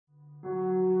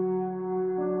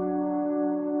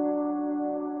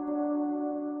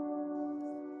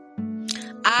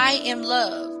I am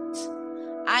loved.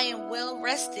 I am well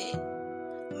rested.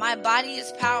 My body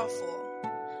is powerful.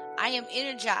 I am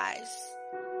energized.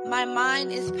 My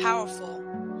mind is powerful.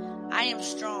 I am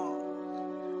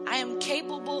strong. I am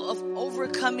capable of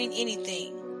overcoming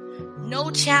anything.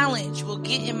 No challenge will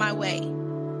get in my way.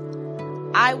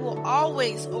 I will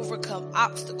always overcome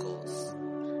obstacles.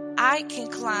 I can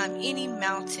climb any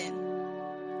mountain.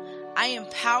 I am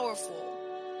powerful.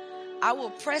 I will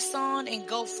press on and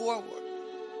go forward.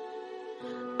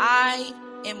 I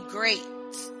am great.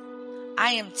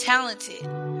 I am talented.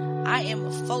 I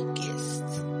am focused.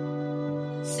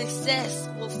 Success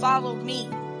will follow me.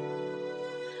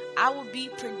 I will be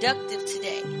productive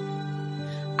today.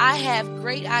 I have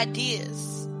great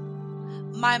ideas.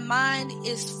 My mind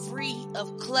is free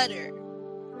of clutter.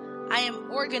 I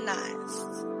am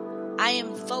organized. I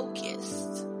am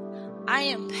focused. I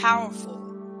am powerful.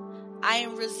 I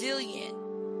am resilient.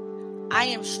 I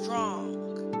am strong.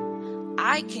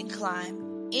 I can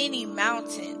climb any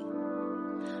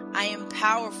mountain. I am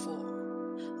powerful.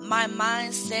 My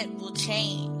mindset will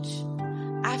change.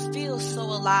 I feel so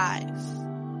alive.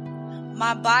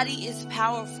 My body is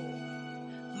powerful.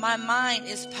 My mind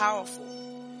is powerful.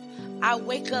 I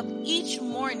wake up each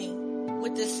morning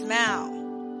with a smile.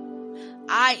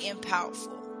 I am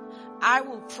powerful. I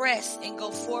will press and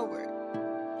go forward.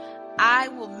 I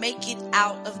will make it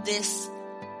out of this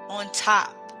on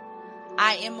top.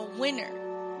 I am a winner.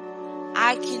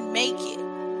 I can make it.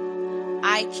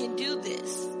 I can do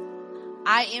this.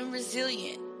 I am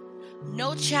resilient.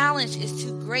 No challenge is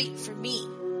too great for me.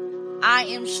 I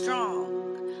am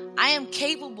strong. I am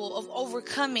capable of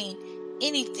overcoming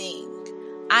anything.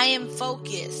 I am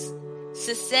focused.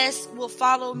 Success will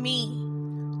follow me.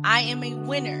 I am a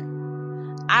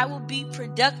winner. I will be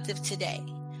productive today.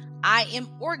 I am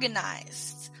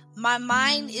organized. My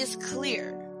mind is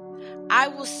clear. I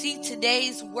will see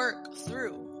today's work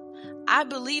through. I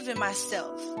believe in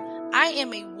myself. I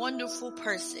am a wonderful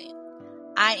person.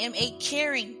 I am a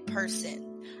caring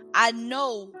person. I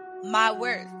know my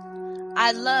worth.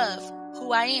 I love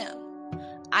who I am.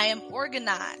 I am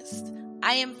organized.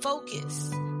 I am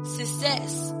focused.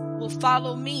 Success will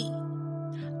follow me.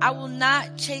 I will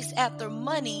not chase after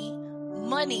money.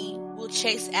 Money will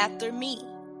chase after me.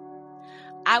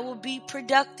 I will be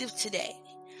productive today.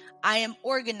 I am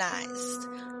organized.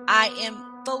 I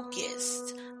am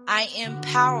focused. I am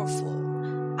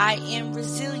powerful. I am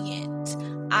resilient.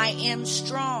 I am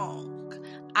strong.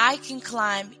 I can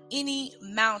climb any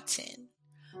mountain.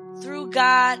 Through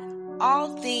God,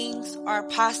 all things are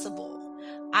possible.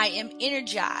 I am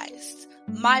energized.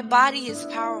 My body is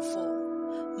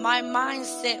powerful. My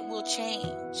mindset will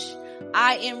change.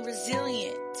 I am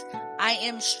resilient. I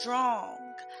am strong.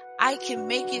 I can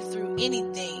make it through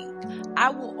anything. I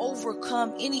will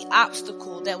overcome any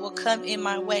obstacle that will come in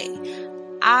my way.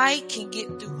 I can get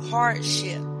through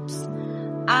hardships.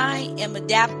 I am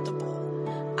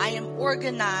adaptable. I am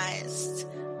organized.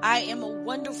 I am a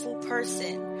wonderful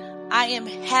person. I am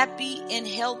happy and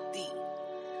healthy.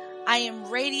 I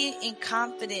am radiant in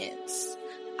confidence.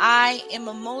 I am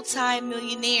a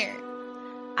multi-millionaire.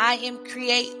 I am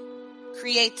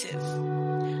creative.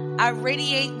 I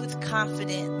radiate with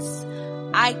confidence.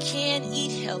 I can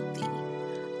eat healthy.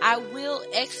 I will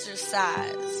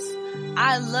exercise.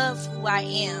 I love who I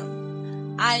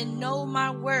am. I know my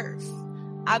worth.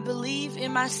 I believe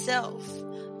in myself.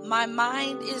 My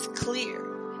mind is clear.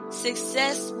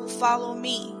 Success will follow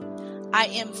me. I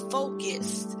am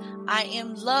focused. I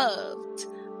am loved.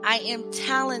 I am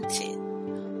talented.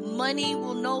 Money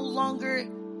will no longer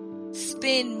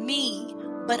spend me,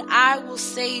 but I will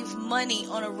save money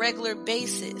on a regular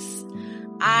basis.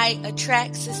 I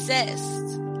attract success.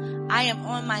 I am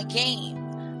on my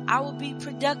game. I will be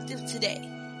productive today.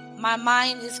 My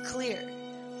mind is clear.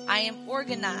 I am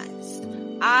organized.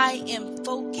 I am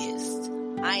focused.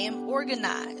 I am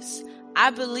organized.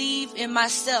 I believe in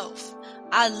myself.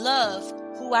 I love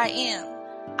who I am.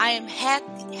 I am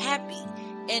happy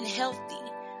and healthy.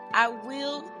 I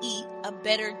will eat a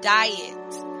better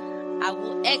diet. I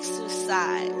will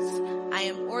exercise. I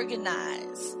am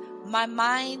organized. My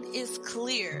mind is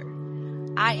clear.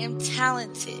 I am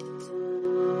talented.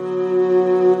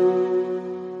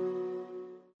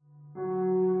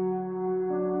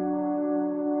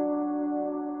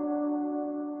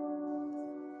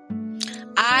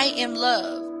 I am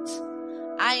loved.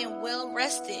 I am well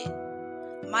rested.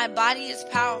 My body is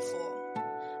powerful.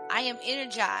 I am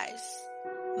energized.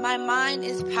 My mind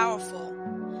is powerful.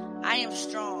 I am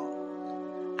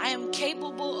strong. I am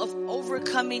capable of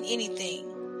overcoming anything.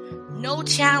 No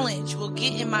challenge will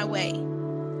get in my way.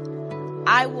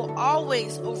 I will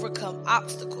always overcome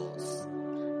obstacles.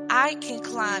 I can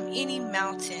climb any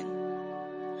mountain.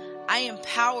 I am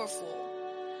powerful.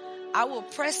 I will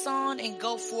press on and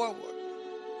go forward.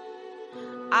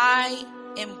 I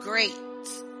am great.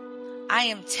 I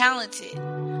am talented.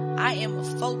 I am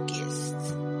focused.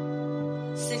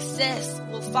 Success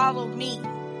will follow me.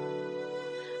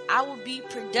 I will be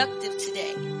productive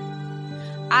today.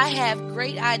 I have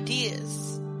great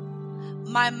ideas.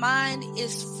 My mind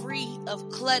is free of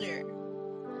clutter.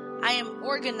 I am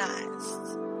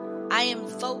organized. I am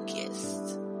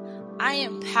focused. I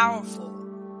am powerful.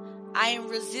 I am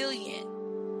resilient.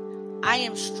 I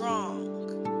am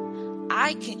strong.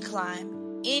 I can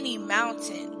climb any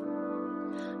mountain.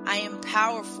 I am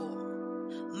powerful.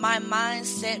 My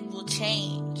mindset will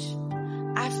change.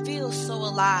 I feel so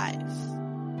alive.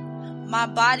 My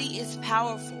body is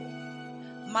powerful.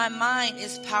 My mind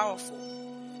is powerful.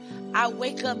 I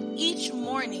wake up each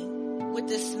morning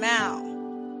with a smile.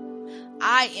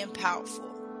 I am powerful.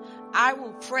 I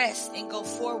will press and go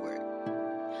forward.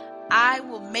 I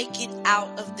will make it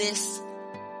out of this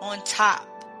on top.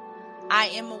 I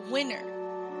am a winner.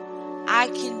 I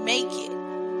can make it.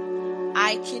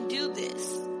 I can do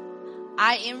this.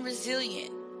 I am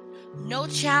resilient. No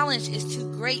challenge is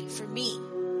too great for me.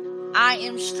 I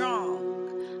am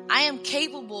strong. I am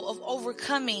capable of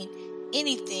overcoming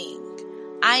anything.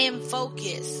 I am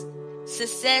focused.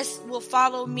 Success will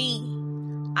follow me.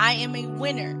 I am a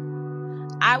winner.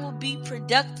 I will be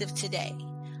productive today.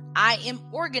 I am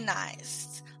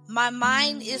organized. My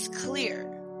mind is clear.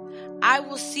 I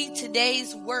will see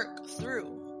today's work through.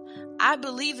 I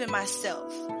believe in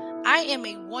myself. I am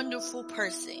a wonderful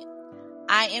person.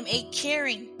 I am a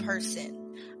caring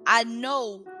person. I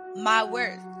know my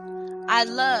worth. I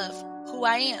love who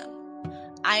I am.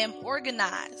 I am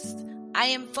organized. I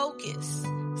am focused.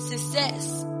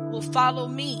 Success will follow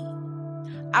me.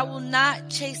 I will not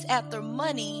chase after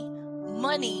money.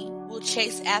 Money will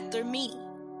chase after me.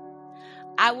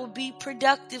 I will be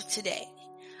productive today.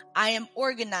 I am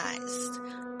organized.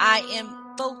 I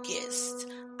am focused.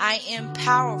 I am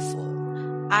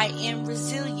powerful. I am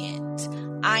resilient.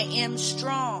 I am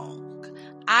strong.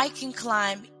 I can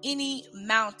climb any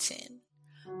mountain.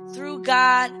 Through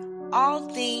God, all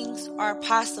things are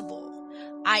possible.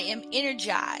 I am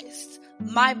energized.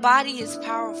 My body is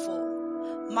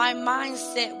powerful. My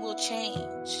mindset will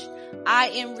change. I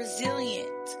am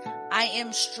resilient. I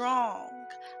am strong.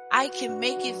 I can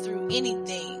make it through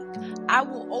anything. I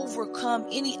will overcome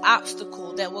any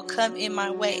obstacle that will come in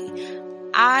my way.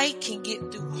 I can get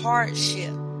through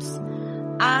hardships.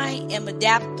 I am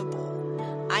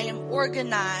adaptable. I am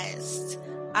organized.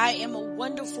 I am a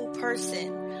wonderful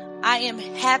person. I am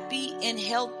happy and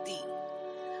healthy.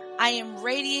 I am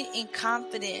radiant in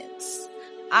confidence.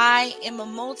 I am a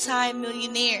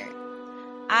multi-millionaire.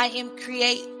 I am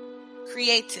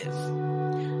creative.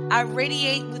 I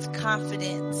radiate with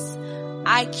confidence.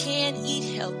 I can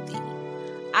eat healthy.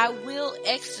 I will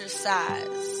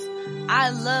exercise. I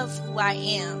love who I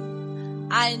am.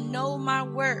 I know my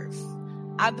worth.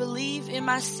 I believe in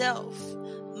myself.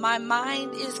 My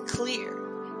mind is clear.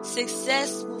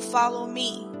 Success will follow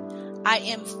me. I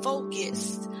am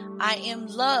focused. I am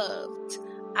loved.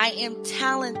 I am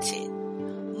talented.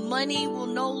 Money will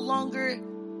no longer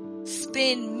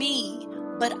spend me,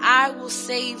 but I will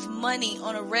save money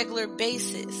on a regular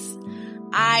basis.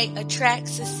 I attract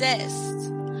success.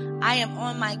 I am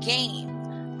on my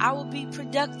game. I will be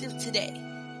productive today.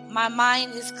 My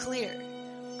mind is clear.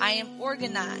 I am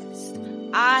organized.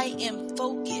 I am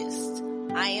focused.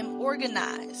 I am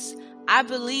organized. I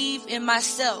believe in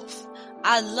myself.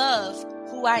 I love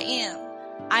who I am.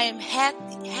 I am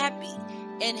happy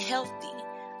and healthy.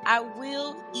 I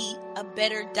will eat a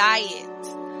better diet.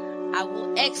 I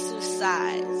will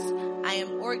exercise. I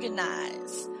am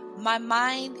organized. My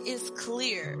mind is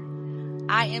clear.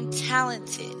 I am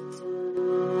talented.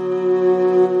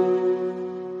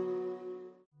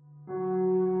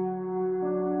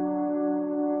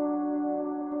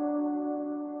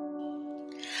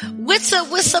 What's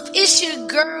up? It's your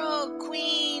girl,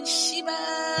 Queen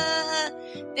Sheba.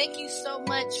 Thank you so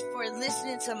much for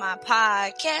listening to my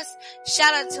podcast.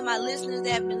 Shout out to my listeners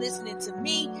that have been listening to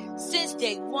me since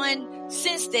day one.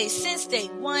 Since day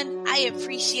one, I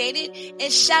appreciate it.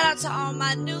 And shout out to all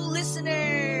my new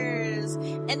listeners.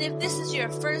 And if this is your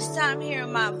first time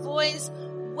hearing my voice,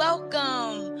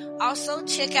 welcome. Also,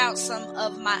 check out some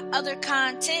of my other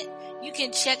content. You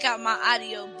can check out my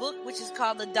audio book, which is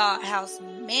called The Dollhouse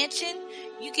Mansion.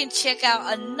 You can check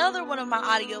out another one of my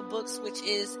audio books, which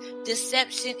is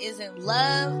Deception Isn't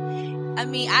Love.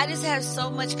 I just have so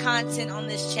much content on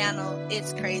this channel.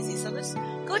 It's crazy. So let's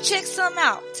go check some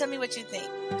out. Tell me what you think.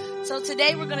 So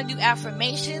today we're going to do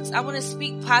affirmations. I want to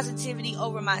speak positivity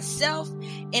over myself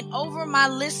and over my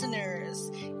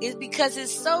listeners. It's because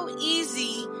it's so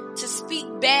easy to speak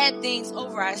bad things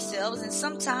over ourselves, and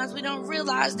sometimes we don't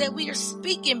realize that we are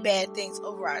speaking bad things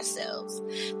over ourselves.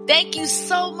 Thank you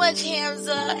so much,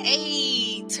 Hamza.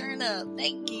 Hey, turn up.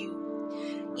 Thank you.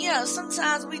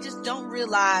 Sometimes we just don't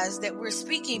realize that we're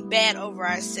speaking bad over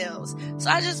ourselves. So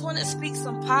I just want to speak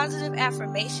some positive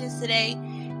affirmations today.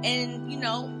 And,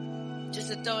 just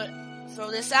to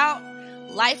throw this out,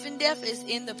 life and death is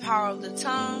in the power of the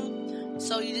tongue.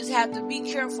 So you just have to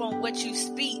be careful on what you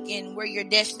speak and where your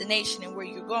destination and where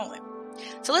you're going.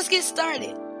 So let's get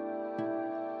started.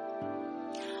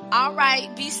 All right,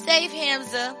 be safe,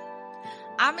 Hamza.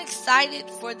 I'm excited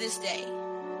for this day.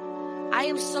 I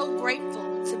am so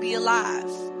grateful to be alive.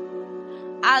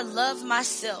 I love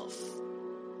myself.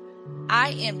 I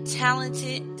am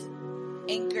talented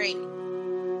and great.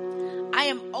 I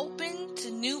am open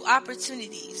to new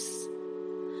opportunities.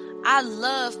 I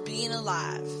love being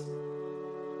alive.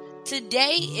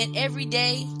 Today and every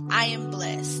day, I am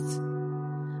blessed.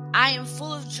 I am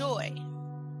full of joy.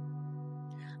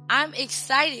 I'm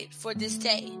excited for this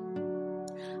day.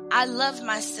 I love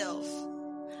myself.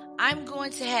 I'm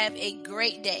going to have a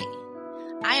great day.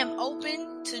 I am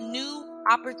open to new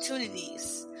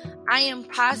opportunities. I am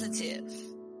positive.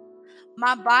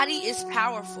 My body is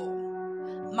powerful.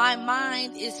 My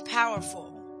mind is powerful.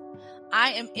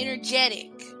 I am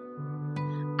energetic.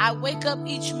 I wake up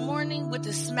each morning with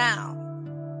a smile.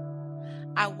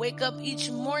 I wake up each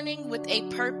morning with a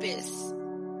purpose.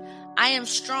 I am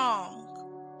strong.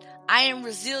 I am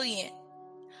resilient.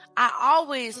 I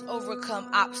always overcome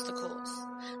obstacles.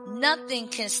 Nothing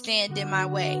can stand in my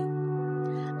way.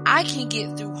 I can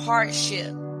get through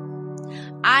hardship.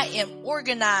 I am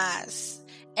organized.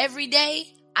 Every day,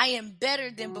 I am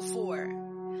better than before.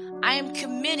 I am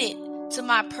committed to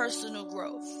my personal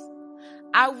growth.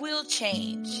 I will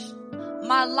change.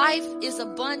 My life is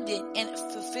abundant and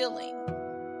fulfilling.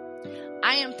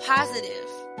 I am positive.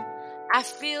 I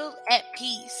feel at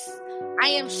peace. I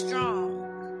am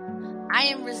strong. I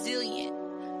am resilient.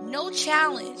 No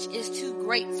challenge is too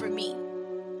great for me.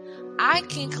 I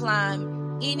can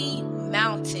climb any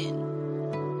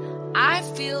mountain. I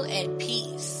feel at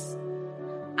peace.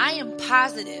 I am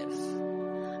positive.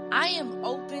 I am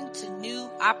open to new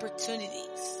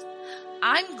opportunities.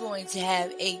 I'm going to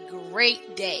have a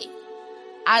great day.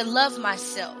 I love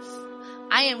myself.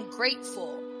 I am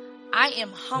grateful. I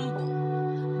am humble.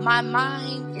 My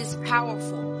mind is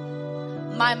powerful.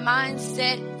 My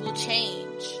mindset will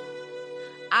change.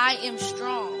 I am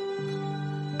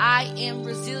strong. I am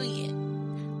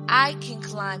resilient. I can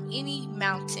climb any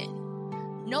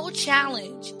mountain. No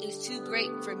challenge is too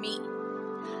great for me.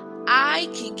 I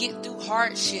can get through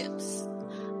hardships.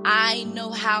 I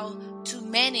know how to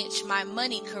manage my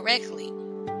money correctly.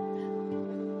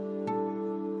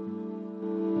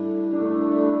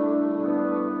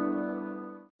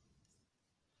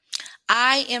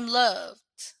 I am loved.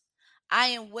 I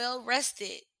am well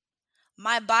rested.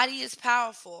 My body is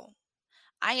powerful.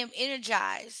 I am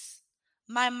energized.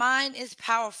 My mind is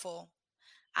powerful.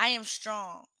 I am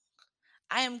strong.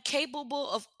 I am capable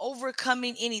of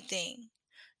overcoming anything.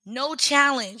 No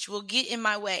challenge will get in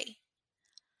my way.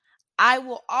 I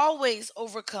will always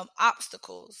overcome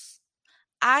obstacles.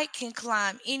 I can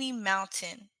climb any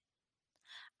mountain.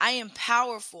 I am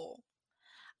powerful.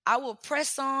 I will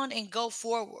press on and go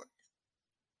forward.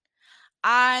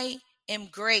 I am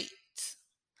great.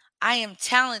 I am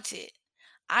talented.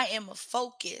 I am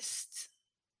focused.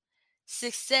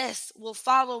 Success will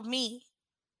follow me.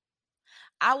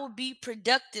 I will be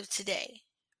productive today.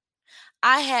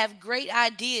 I have great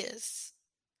ideas.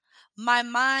 My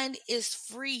mind is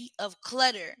free of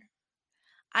clutter.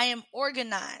 I am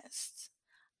organized.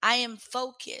 I am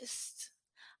focused.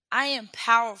 I am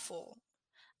powerful.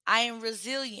 I am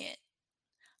resilient.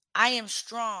 I am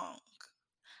strong.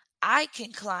 I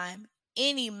can climb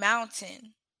any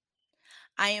mountain.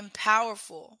 I am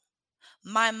powerful.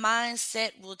 My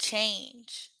mindset will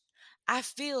change. I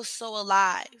feel so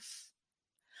alive.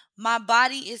 My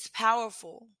body is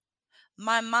powerful.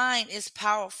 My mind is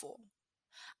powerful.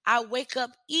 I wake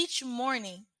up each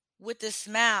morning with a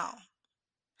smile.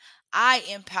 I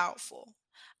am powerful.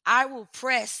 I will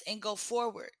press and go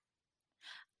forward.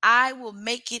 I will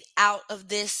make it out of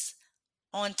this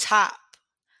on top.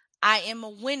 I am a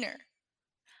winner.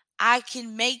 I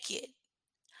can make it.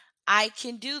 I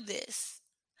can do this.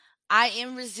 I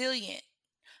am resilient.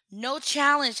 No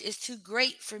challenge is too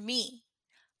great for me.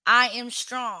 I am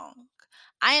strong.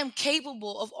 I am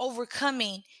capable of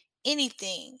overcoming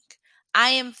anything. I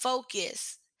am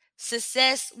focused.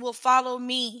 Success will follow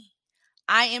me.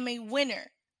 I am a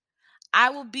winner. I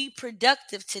will be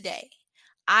productive today.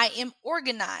 I am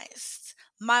organized.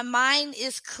 My mind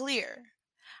is clear.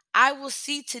 I will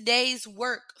see today's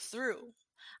work through.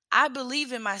 I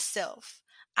believe in myself.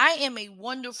 I am a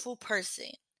wonderful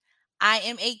person. I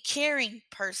am a caring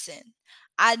person.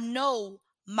 I know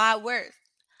my worth.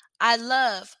 I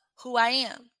love who I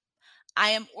am. I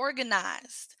am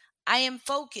organized. I am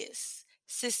focused.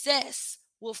 Success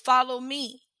will follow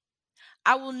me.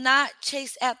 I will not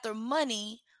chase after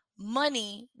money.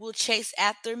 Money will chase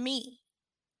after me.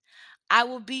 I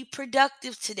will be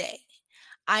productive today.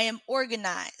 I am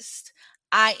organized.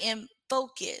 I am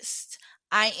focused.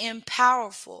 I am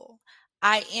powerful.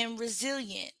 I am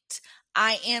resilient.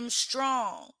 I am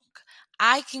strong.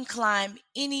 I can climb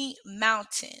any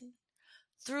mountain.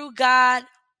 Through God,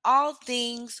 all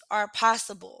things are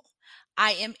possible.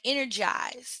 I am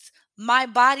energized. My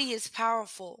body is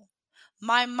powerful.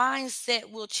 My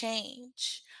mindset will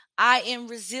change. I am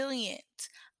resilient.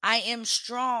 I am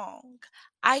strong.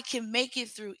 I can make it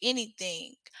through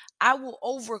anything. I will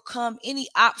overcome any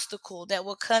obstacle that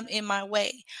will come in my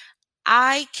way.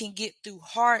 I can get through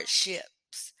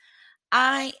hardships.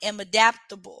 I am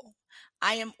adaptable.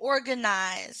 I am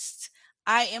organized.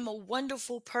 I am a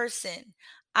wonderful person.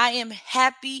 I am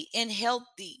happy and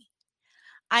healthy.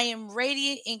 I am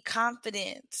radiant in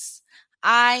confidence.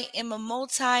 I am a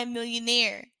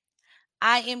multi-millionaire.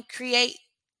 I am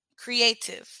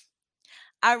creative.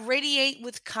 I radiate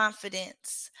with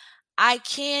confidence. I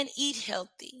can eat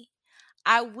healthy.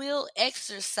 I will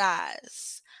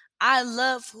exercise. I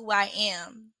love who I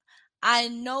am. I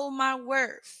know my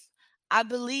worth. I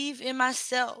believe in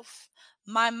myself.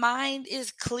 My mind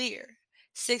is clear.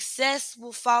 Success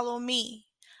will follow me.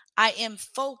 I am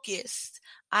focused.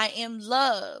 I am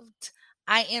loved.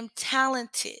 I am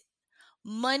talented.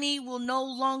 Money will no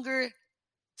longer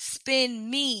spend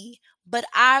me, but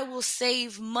I will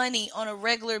save money on a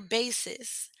regular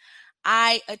basis.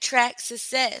 I attract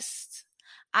success.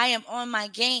 I am on my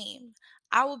game.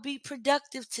 I will be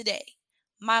productive today.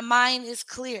 My mind is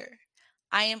clear.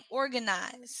 I am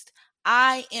organized.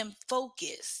 I am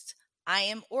focused. I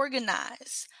am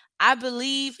organized. I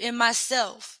believe in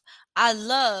myself. I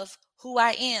love who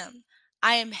I am.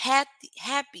 I am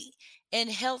happy and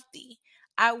healthy.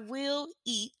 I will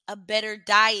eat a better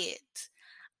diet.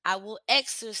 I will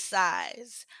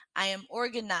exercise. I am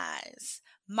organized.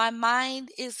 My mind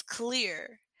is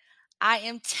clear. I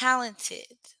am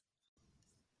talented.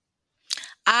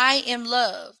 I am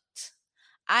loved.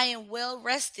 I am well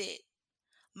rested.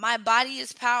 My body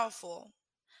is powerful.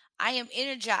 I am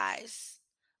energized.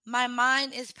 My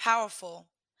mind is powerful.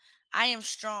 I am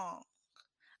strong.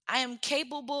 I am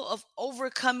capable of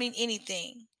overcoming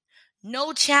anything.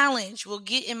 No challenge will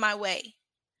get in my way.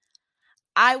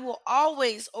 I will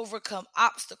always overcome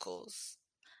obstacles.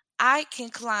 I can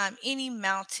climb any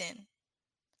mountain.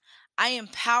 I am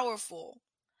powerful.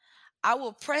 I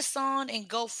will press on and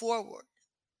go forward.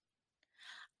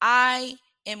 I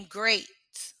am great.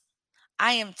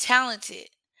 I am talented.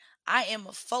 I am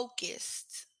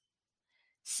focused.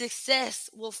 Success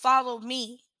will follow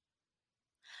me.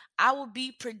 I will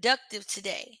be productive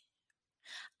today.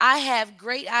 I have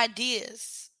great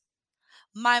ideas.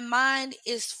 My mind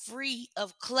is free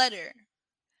of clutter.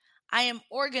 I am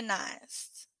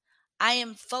organized. I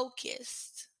am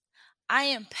focused. I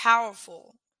am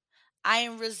powerful. I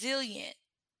am resilient.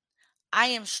 I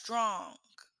am strong.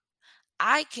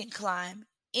 I can climb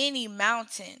any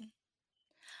mountain.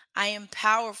 I am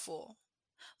powerful.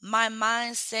 My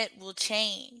mindset will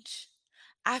change.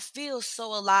 I feel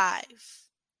so alive.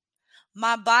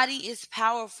 My body is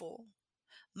powerful.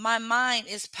 My mind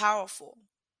is powerful.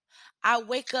 I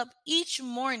wake up each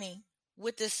morning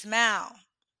with a smile.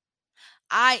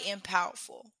 I am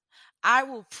powerful. I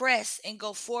will press and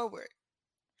go forward.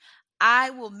 I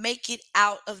will make it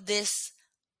out of this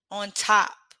on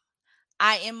top.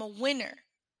 I am a winner.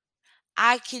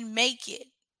 I can make it.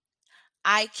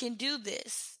 I can do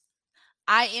this.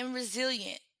 I am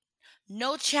resilient.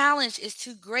 No challenge is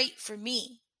too great for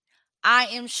me. I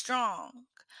am strong.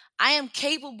 I am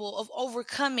capable of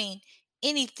overcoming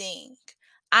anything.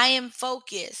 I am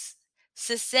focused.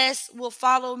 Success will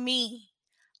follow me.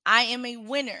 I am a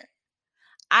winner.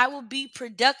 I will be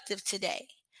productive today.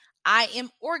 I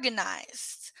am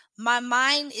organized. My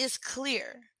mind is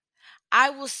clear. I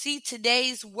will see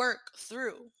today's work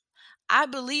through. I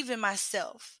believe in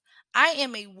myself. I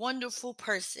am a wonderful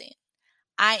person.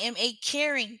 I am a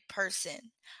caring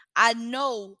person. I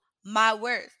know my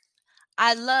worth.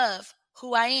 I love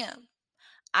who I am.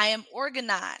 I am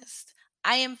organized.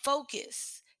 I am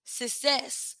focused.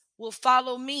 Success will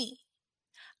follow me.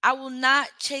 I will not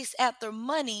chase after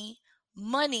money.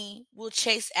 Money will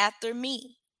chase after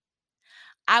me.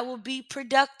 I will be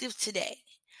productive today.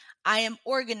 I am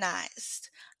organized.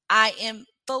 I am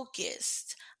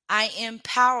focused. I am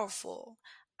powerful.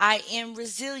 I am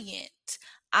resilient.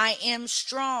 I am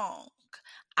strong.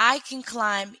 I can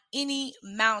climb any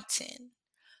mountain.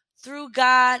 Through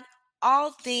God,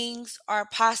 all things are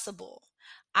possible.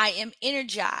 I am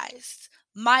energized.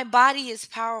 My body is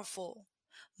powerful.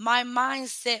 My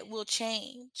mindset will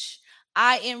change.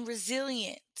 I am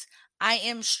resilient. I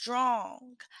am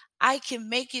strong. I can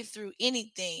make it through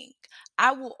anything.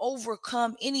 I will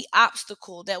overcome any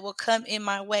obstacle that will come in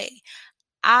my way.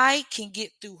 I can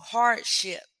get through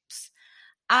hardships.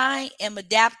 I am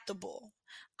adaptable.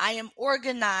 I am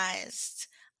organized.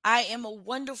 I am a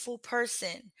wonderful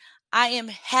person. I am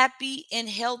happy and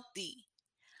healthy.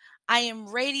 I am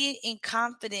radiant in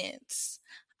confidence.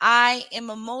 I am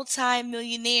a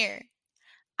multi-millionaire.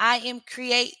 I am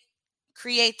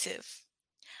creative.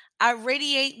 I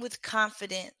radiate with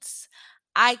confidence.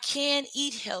 I can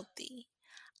eat healthy.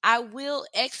 I will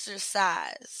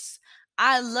exercise.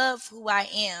 I love who I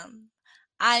am.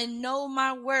 I know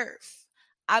my worth.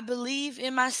 I believe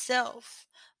in myself.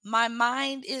 My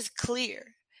mind is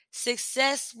clear.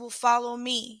 Success will follow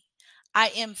me. I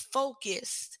am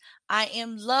focused. I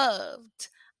am loved.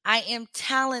 I am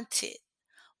talented.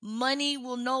 Money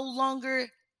will no longer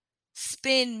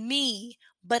spend me,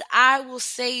 but I will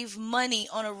save money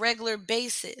on a regular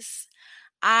basis.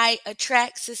 I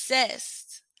attract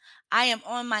success. I am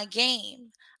on my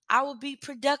game. I will be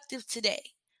productive today.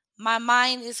 My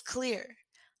mind is clear.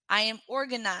 I am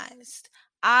organized.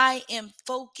 I am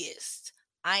focused.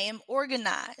 I am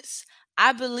organized.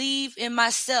 I believe in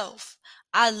myself.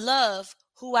 I love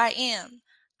who I am.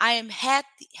 I am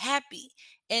happy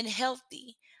and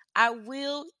healthy. I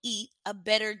will eat a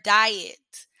better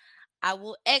diet. I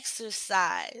will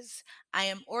exercise. I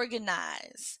am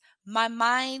organized. My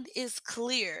mind is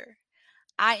clear.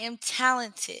 I am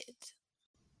talented.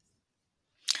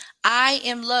 I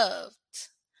am loved.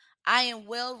 I am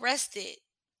well rested.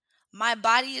 My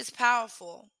body is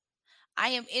powerful. I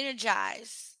am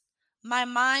energized. My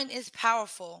mind is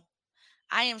powerful.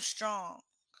 I am strong.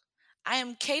 I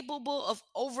am capable of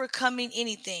overcoming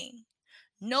anything.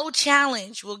 No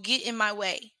challenge will get in my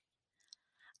way.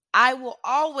 I will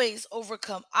always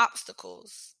overcome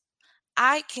obstacles.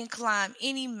 I can climb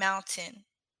any mountain.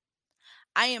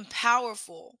 I am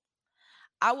powerful.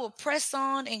 I will press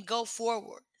on and go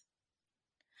forward.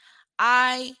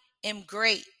 I am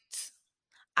great.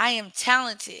 I am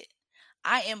talented.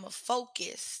 I am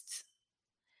focused.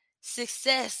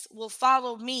 Success will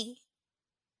follow me.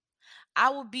 I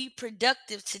will be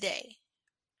productive today.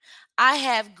 I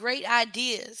have great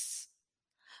ideas.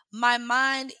 My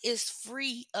mind is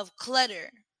free of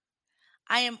clutter.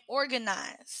 I am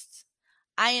organized.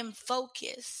 I am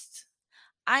focused.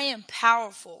 I am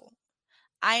powerful.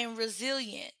 I am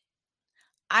resilient.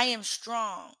 I am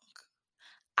strong.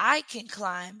 I can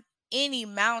climb any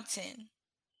mountain.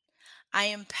 I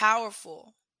am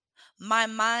powerful. My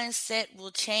mindset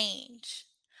will change.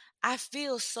 I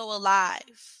feel so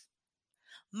alive.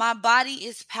 My body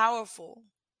is powerful.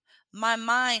 My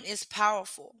mind is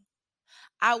powerful.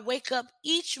 I wake up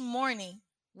each morning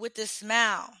with a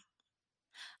smile.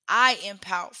 I am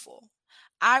powerful.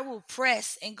 I will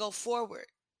press and go forward.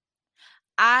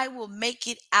 I will make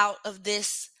it out of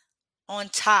this on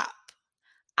top.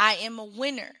 I am a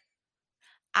winner.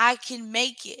 I can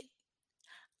make it.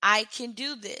 I can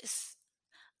do this.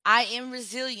 I am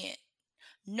resilient.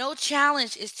 No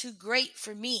challenge is too great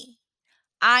for me.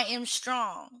 I am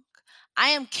strong. I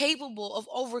am capable of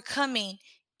overcoming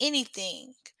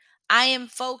anything. I am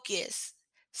focused.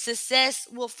 Success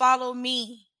will follow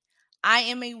me. I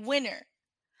am a winner.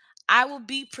 I will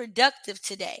be productive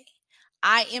today.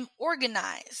 I am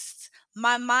organized.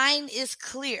 My mind is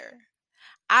clear.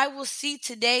 I will see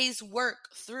today's work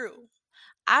through.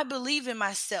 I believe in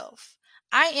myself.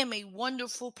 I am a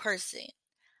wonderful person.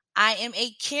 I am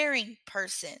a caring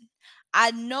person.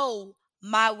 I know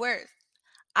my worth.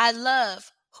 I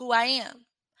love who I am.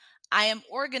 I am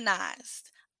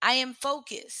organized. I am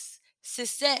focused.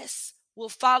 Success will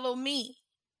follow me.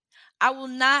 I will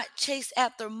not chase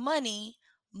after money.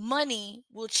 Money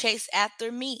will chase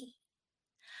after me.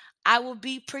 I will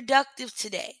be productive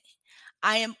today.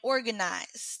 I am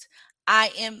organized.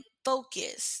 I am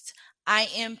focused. I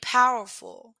am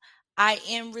powerful. I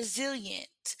am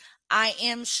resilient. I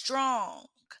am strong.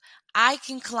 I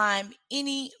can climb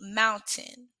any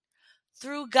mountain.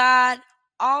 Through God,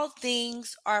 all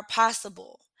things are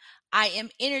possible. I am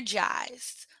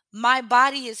energized. My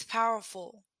body is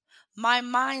powerful. My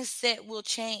mindset will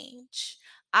change.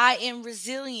 I am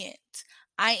resilient.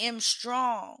 I am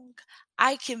strong.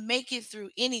 I can make it through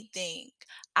anything.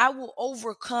 I will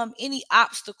overcome any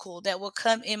obstacle that will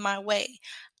come in my way.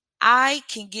 I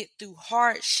can get through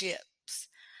hardships.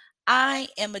 I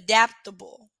am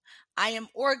adaptable. I am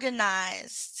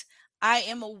organized. I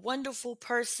am a wonderful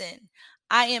person.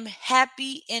 I am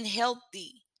happy and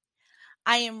healthy.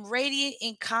 I am radiant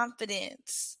in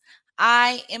confidence.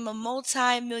 I am a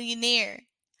multi-millionaire.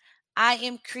 I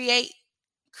am creative.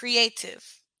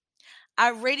 I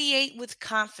radiate with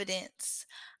confidence.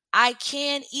 I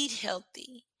can eat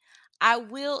healthy. I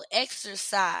will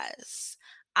exercise.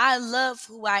 I love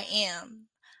who I am.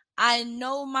 I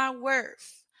know my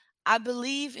worth. I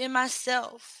believe in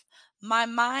myself. My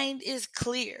mind is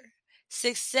clear.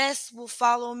 Success will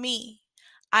follow me.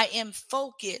 I am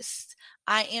focused.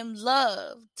 I am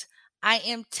loved. I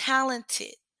am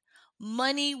talented.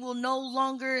 Money will no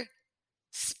longer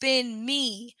spend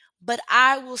me, but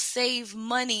I will save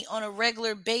money on a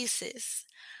regular basis.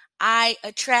 I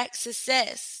attract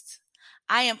success.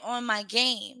 I am on my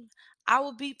game. I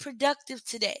will be productive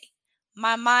today.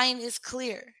 My mind is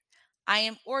clear. I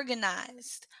am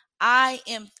organized. I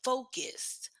am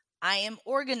focused. I am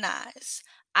organized.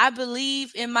 I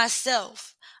believe in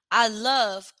myself. I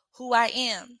love who I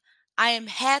am. I am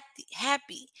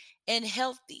happy and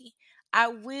healthy. I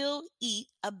will eat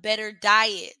a better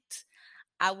diet.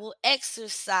 I will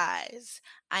exercise.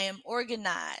 I am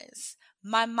organized.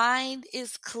 My mind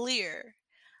is clear.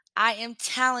 I am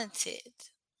talented.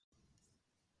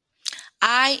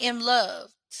 I am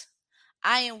loved.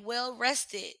 I am well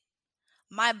rested.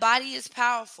 My body is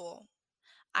powerful.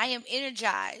 I am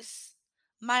energized.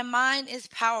 My mind is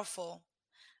powerful.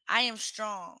 I am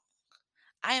strong.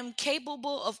 I am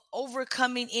capable of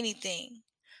overcoming anything.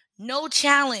 No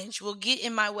challenge will get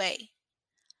in my way.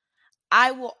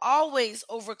 I will always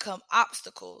overcome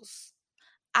obstacles.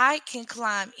 I can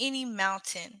climb any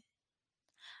mountain.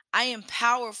 I am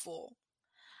powerful.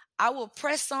 I will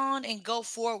press on and go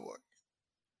forward.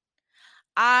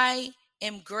 I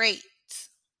am great.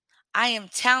 I am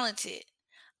talented.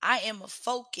 I am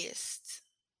focused.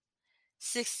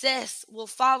 Success will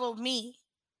follow me.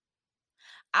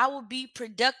 I will be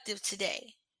productive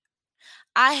today.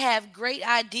 I have great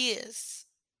ideas.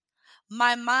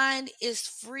 My mind is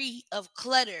free of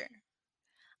clutter.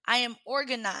 I am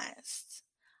organized.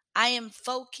 I am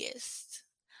focused.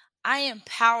 I am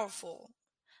powerful.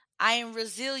 I am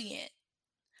resilient.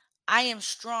 I am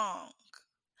strong.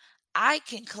 I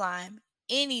can climb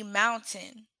any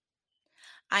mountain.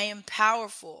 I am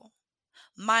powerful.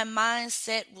 My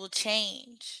mindset will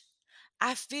change.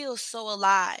 I feel so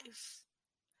alive.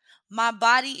 My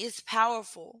body is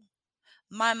powerful.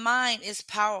 My mind is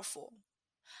powerful.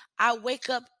 I wake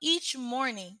up each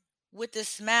morning with a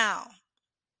smile.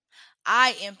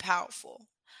 I am powerful.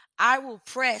 I will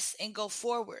press and go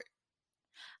forward.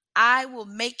 I will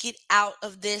make it out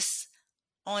of this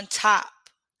on top.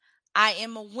 I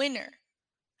am a winner.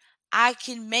 I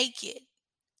can make it.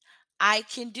 I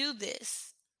can do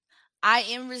this. I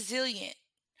am resilient.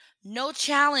 No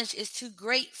challenge is too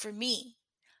great for me.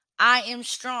 I am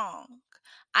strong.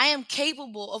 I am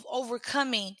capable of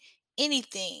overcoming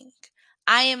anything.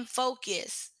 I am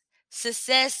focused.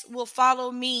 Success will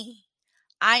follow me.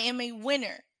 I am a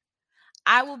winner.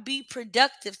 I will be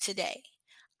productive today.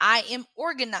 I am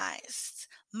organized.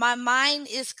 My mind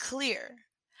is clear.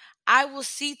 I will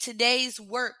see today's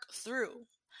work through.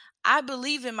 I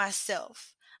believe in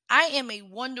myself. I am a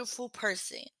wonderful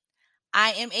person.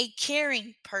 I am a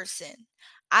caring person.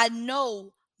 I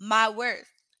know my worth.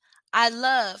 I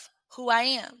love who I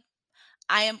am.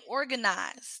 I am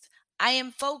organized. I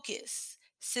am focused.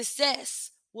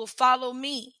 Success will follow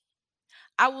me.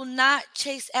 I will not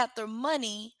chase after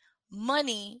money.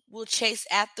 Money will chase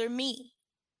after me.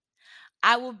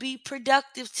 I will be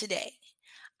productive today.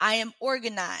 I am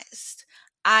organized.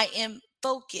 I am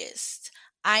focused.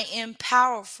 I am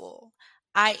powerful.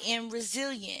 I am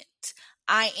resilient.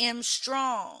 I am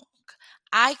strong.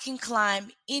 I can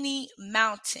climb any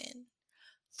mountain.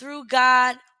 Through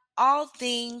God, all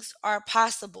things are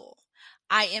possible.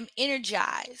 I am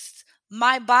energized.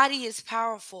 My body is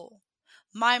powerful.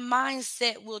 My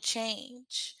mindset will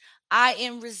change. I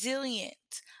am resilient.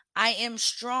 I am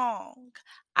strong.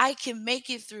 I can make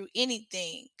it through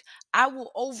anything. I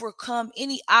will overcome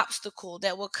any obstacle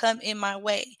that will come in my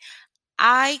way.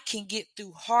 I can get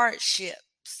through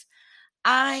hardships.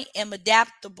 I am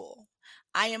adaptable.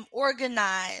 I am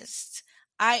organized.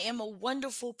 I am a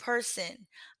wonderful person.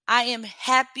 I am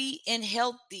happy and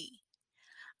healthy.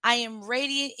 I am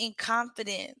radiant in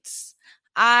confidence.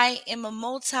 I am a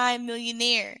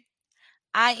multi-millionaire.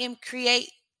 I am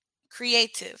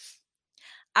creative.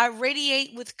 I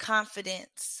radiate with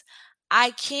confidence.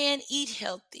 I can eat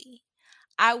healthy.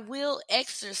 I will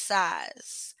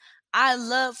exercise. I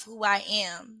love who I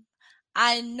am.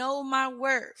 I know my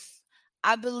worth.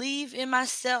 I believe in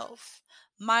myself.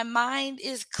 My mind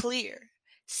is clear.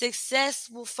 Success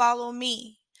will follow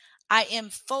me. I am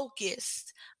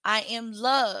focused. I am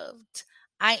loved.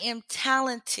 I am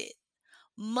talented.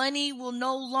 Money will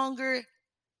no longer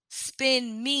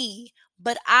spend me,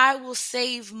 but I will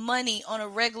save money on a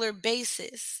regular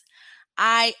basis.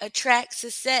 I attract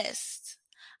success.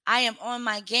 I am on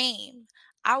my game.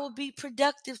 I will be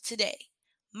productive today.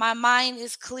 My mind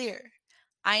is clear.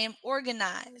 I am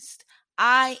organized.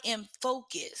 I am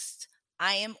focused.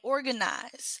 I am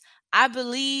organized. I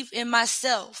believe in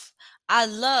myself. I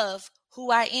love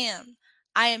who I am.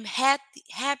 I am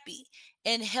happy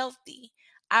and healthy.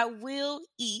 I will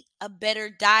eat a better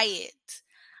diet.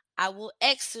 I will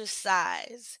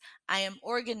exercise. I am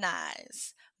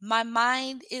organized. My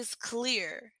mind is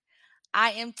clear.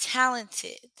 I am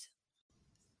talented.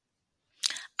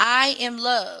 I am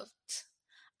loved.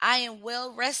 I am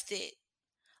well rested.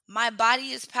 My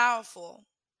body is powerful.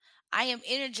 I am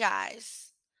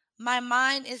energized. My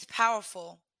mind is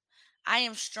powerful. I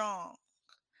am strong.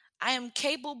 I am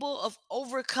capable of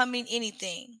overcoming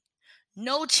anything.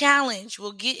 No challenge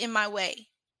will get in my way.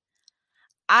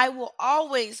 I will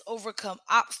always overcome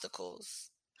obstacles.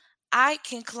 I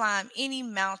can climb any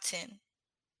mountain.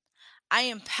 I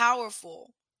am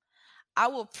powerful. I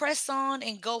will press on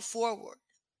and go forward.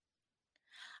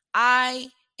 I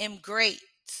am great.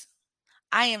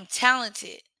 I am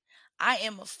talented. I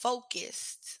am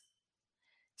focused.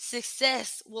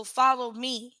 Success will follow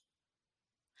me.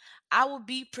 I will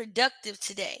be productive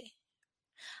today.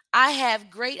 I have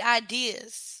great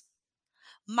ideas.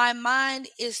 My mind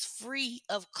is free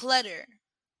of clutter.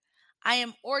 I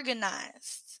am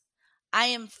organized. I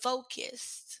am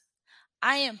focused.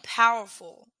 I am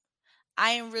powerful.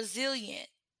 I am resilient.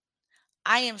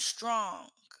 I am strong.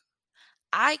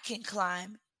 I can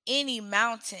climb any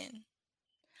mountain.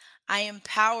 I am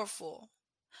powerful.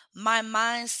 My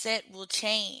mindset will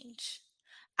change.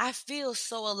 I feel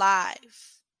so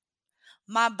alive.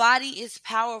 My body is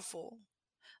powerful.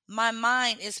 My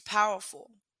mind is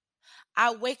powerful.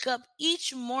 I wake up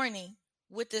each morning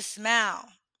with a smile.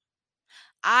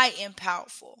 I am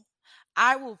powerful.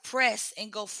 I will press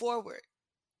and go forward.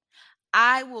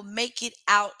 I will make it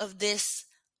out of this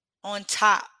on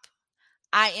top.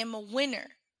 I am a winner.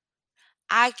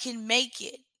 I can make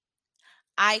it.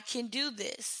 I can do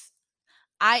this.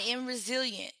 I am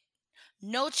resilient.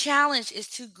 No challenge is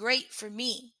too great for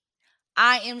me.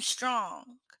 I am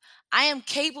strong. I am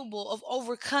capable of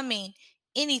overcoming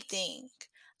anything.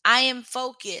 I am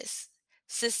focused.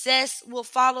 Success will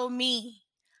follow me.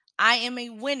 I am a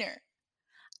winner.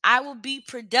 I will be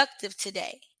productive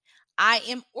today. I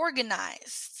am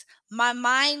organized. My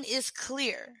mind is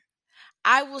clear.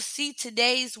 I will see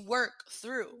today's work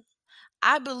through.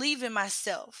 I believe in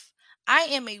myself. I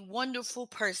am a wonderful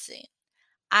person.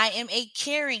 I am a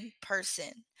caring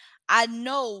person. I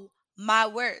know my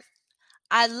worth.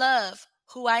 I love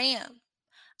who I am.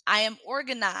 I am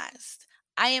organized.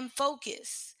 I am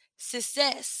focused.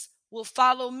 Success will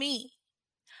follow me.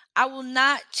 I will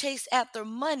not chase after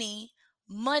money.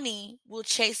 Money will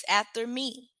chase after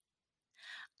me.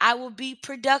 I will be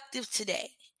productive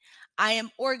today. I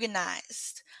am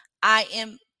organized. I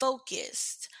am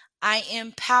focused. I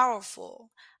am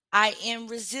powerful. I am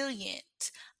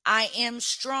resilient. I am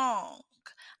strong.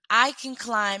 I can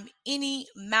climb any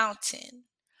mountain.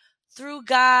 Through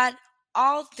God,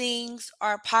 all things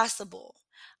are possible.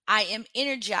 I am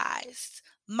energized.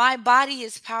 My body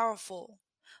is powerful.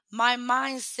 My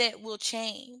mindset will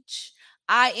change.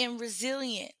 I am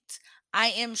resilient. I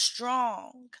am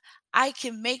strong. I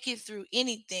can make it through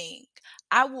anything.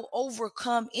 I will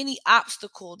overcome any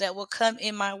obstacle that will come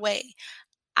in my way.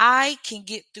 I can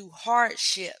get through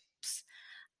hardships.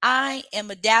 I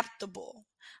am adaptable.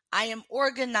 I am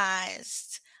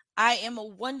organized. I am a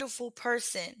wonderful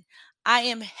person. I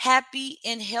am happy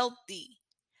and healthy.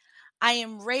 I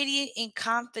am radiant in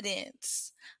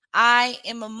confidence. I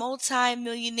am a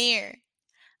multi-millionaire.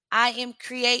 I am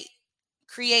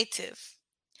creative.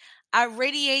 I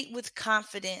radiate with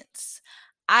confidence.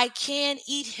 I can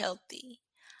eat healthy.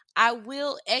 I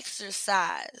will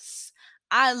exercise.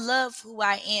 I love who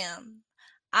I am.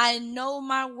 I know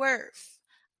my worth.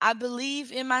 I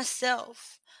believe in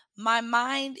myself. My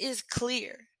mind is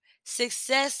clear.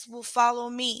 Success will follow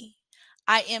me.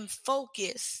 I am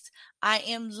focused. I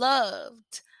am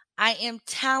loved. I am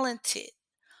talented.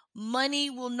 Money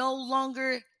will no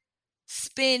longer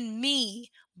spend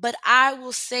me, but I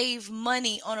will save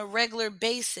money on a regular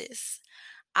basis.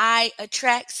 I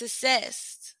attract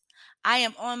success. I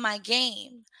am on my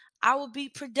game. I will be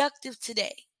productive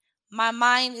today. My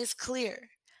mind is clear.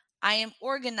 I am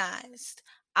organized.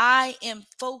 I am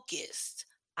focused.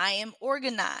 I am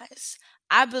organized.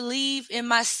 I believe in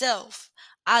myself.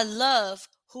 I love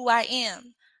who I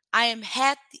am. I am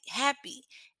happy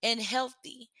and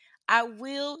healthy. I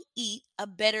will eat a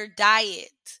better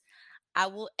diet. I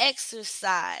will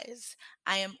exercise.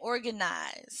 I am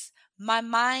organized. My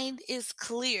mind is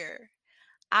clear.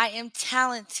 I am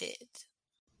talented.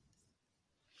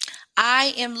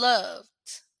 I am loved.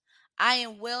 I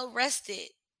am well rested.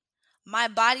 My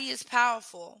body is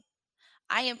powerful.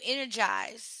 I am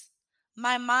energized.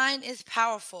 My mind is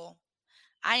powerful.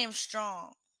 I am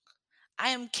strong. I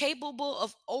am capable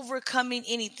of overcoming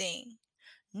anything.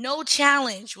 No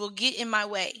challenge will get in my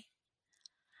way.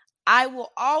 I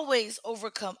will always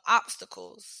overcome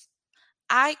obstacles.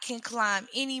 I can climb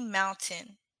any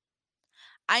mountain.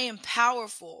 I am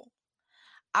powerful.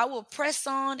 I will press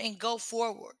on and go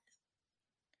forward.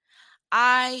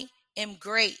 I am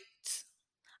great.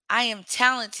 I am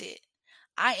talented.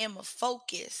 I am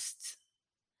focused.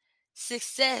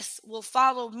 Success will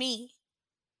follow me.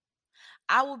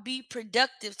 I will be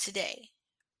productive today.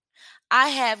 I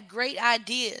have great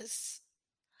ideas.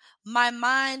 My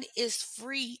mind is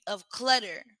free of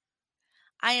clutter.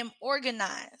 I am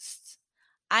organized.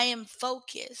 I am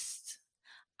focused.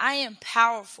 I am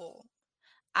powerful.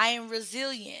 I am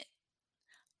resilient.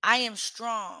 I am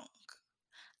strong.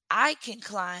 I can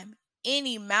climb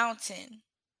any mountain.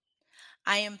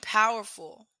 I am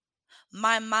powerful.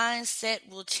 My mindset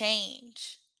will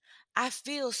change. I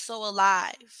feel so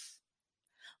alive.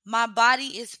 My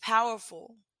body is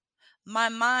powerful. My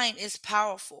mind is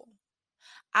powerful.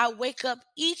 I wake up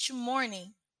each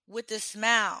morning with a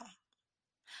smile.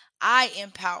 I am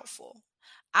powerful.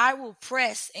 I will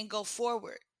press and go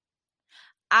forward.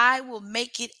 I will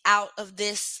make it out of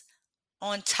this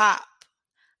on top.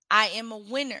 I am a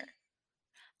winner.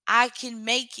 I can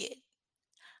make it.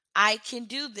 I can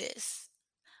do this.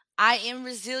 I am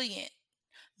resilient.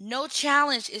 No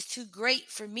challenge is too great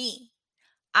for me.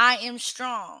 I am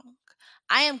strong.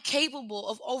 I am capable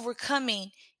of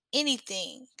overcoming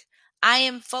anything. I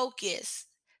am focused.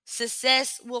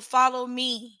 Success will follow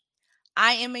me.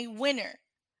 I am a winner.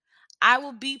 I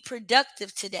will be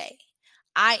productive today.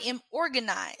 I am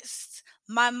organized.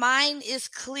 My mind is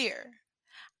clear.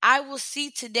 I will see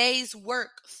today's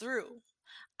work through.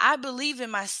 I believe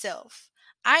in myself.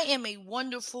 I am a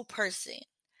wonderful person.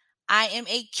 I am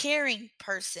a caring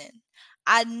person.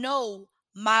 I know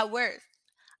my worth.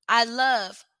 I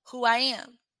love who I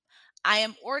am. I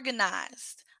am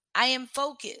organized. I am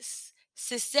focused.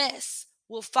 Success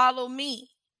will follow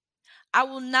me. I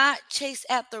will not chase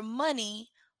after money.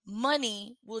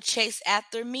 Money will chase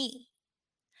after me.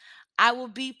 I will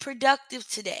be productive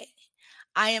today.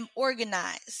 I am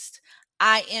organized.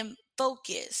 I am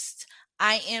focused.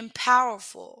 I am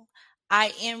powerful.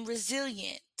 I am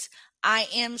resilient. I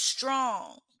am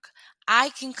strong. I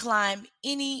can climb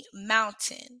any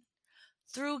mountain.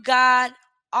 Through God,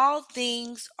 all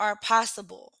things are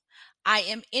possible. I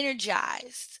am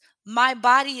energized. My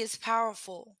body is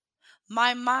powerful.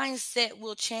 My mindset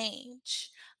will change.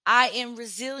 I am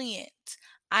resilient.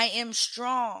 I am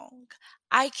strong.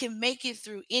 I can make it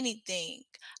through anything.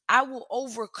 I will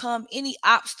overcome any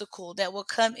obstacle that will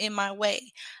come in my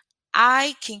way.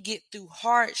 I can get through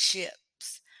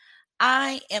hardships.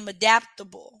 I am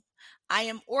adaptable. I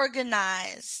am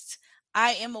organized.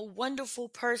 I am a wonderful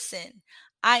person.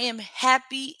 I am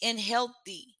happy and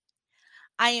healthy.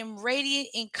 I am radiant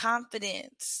in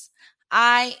confidence.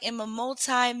 I am a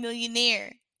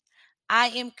multi-millionaire. I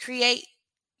am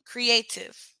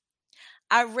creative.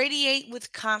 I radiate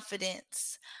with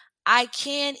confidence. I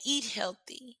can eat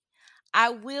healthy. I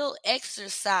will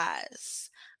exercise.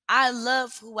 I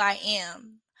love who I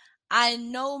am. I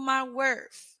know my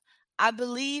worth. I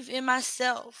believe in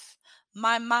myself.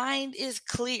 My mind is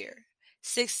clear.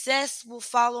 Success will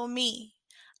follow me.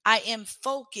 I am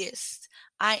focused.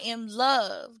 I am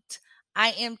loved. I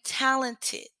am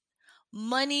talented.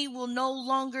 Money will no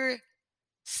longer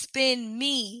spend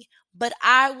me, but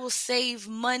I will save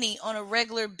money on a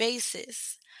regular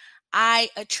basis. I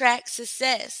attract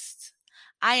success.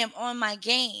 I am on my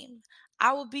game.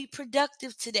 I will be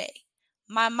productive today.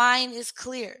 My mind is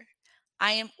clear.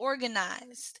 I am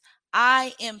organized.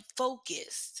 I am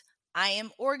focused. I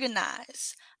am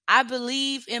organized. I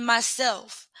believe in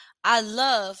myself. I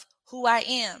love who I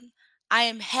am. I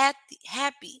am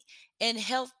happy and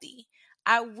healthy.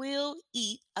 I will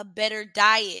eat a better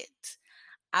diet.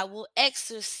 I will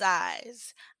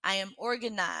exercise. I am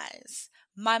organized.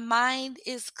 My mind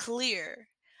is clear.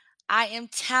 I am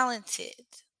talented.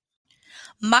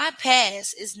 My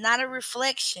past is not a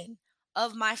reflection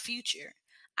of my future.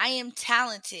 I am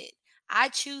talented. I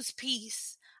choose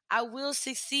peace. I will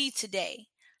succeed today.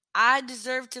 I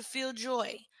deserve to feel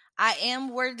joy. I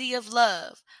am worthy of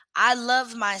love. I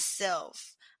love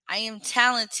myself. I am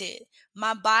talented.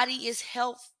 My body is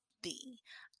healthy.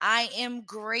 I am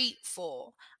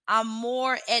grateful. I'm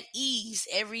more at ease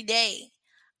every day.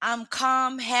 I'm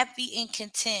calm, happy, and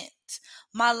content.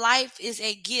 My life is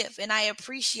a gift and I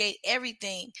appreciate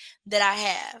everything that I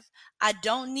have. I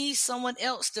don't need someone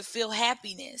else to feel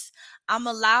happiness. I'm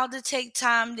allowed to take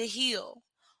time to heal.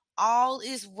 All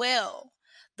is well.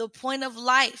 The point of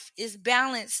life is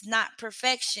balance, not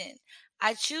perfection.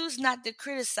 I choose not to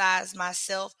criticize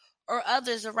myself or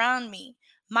others around me.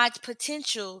 My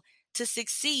potential to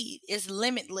succeed is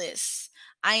limitless.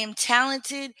 I am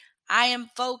talented. I am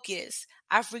focused.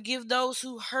 I forgive those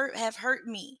who have hurt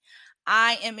me.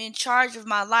 I am in charge of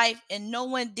my life and no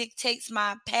one dictates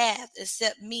my path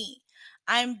except me.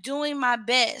 I am doing my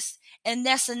best and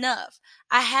that's enough.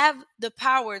 I have the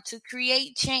power to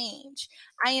create change.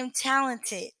 I am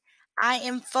talented. I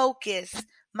am focused.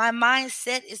 My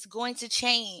mindset is going to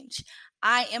change.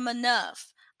 I am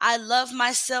enough. I love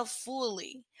myself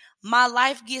fully. My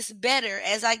life gets better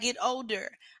as I get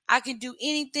older. I can do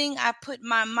anything I put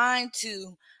my mind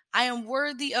to. I am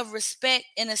worthy of respect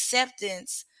and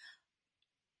acceptance.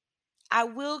 I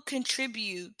will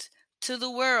contribute to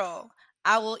the world.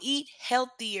 I will eat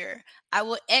healthier. I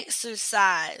will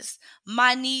exercise.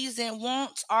 My needs and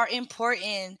wants are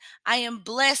important. I am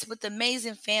blessed with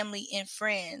amazing family and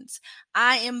friends.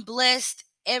 I am blessed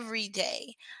every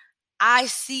day. I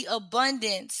see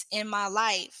abundance in my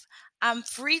life. I'm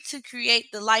free to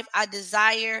create the life I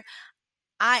desire.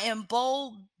 I am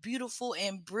bold, beautiful,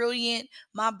 and brilliant.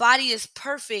 My body is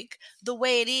perfect the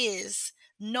way it is.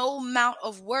 No amount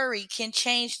of worry can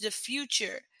change the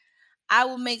future. I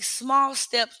will make small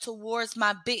steps towards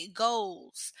my big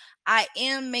goals. I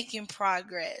am making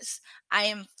progress. I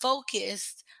am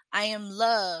focused. I am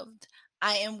loved.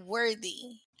 I am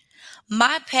worthy.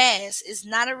 My past is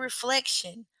not a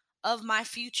reflection of my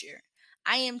future.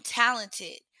 I am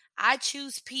talented. I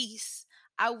choose peace.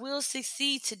 I will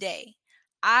succeed today.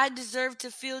 I deserve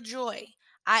to feel joy.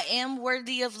 I am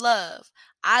worthy of love.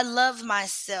 I love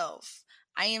myself.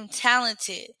 I am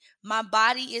talented. My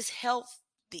body is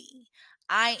healthy.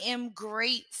 I am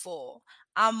grateful.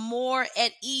 I'm more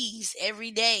at ease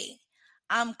every day.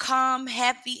 I'm calm,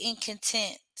 happy, and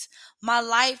content. My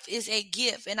life is a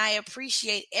gift and I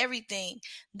appreciate everything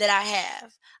that I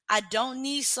have. I don't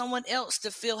need someone else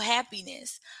to feel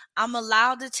happiness. I'm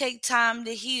allowed to take time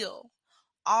to heal.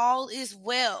 All is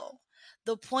well.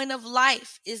 The point of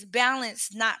life is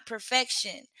balance, not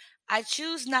perfection. I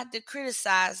choose not to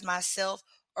criticize myself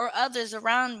or others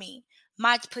around me.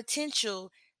 My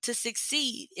potential to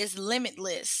succeed is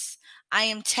limitless. I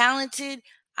am talented.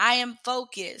 I am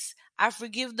focused. I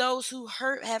forgive those who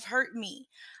have hurt me.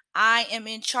 I am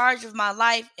in charge of my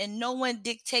life and no one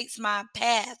dictates my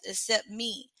path except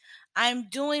me. I'm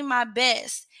doing my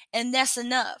best and that's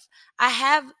enough. I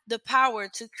have the power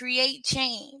to create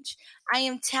change. I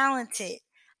am talented.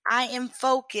 I am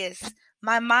focused.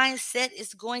 My mindset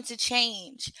is going to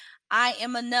change. I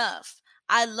am enough.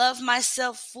 I love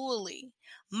myself fully.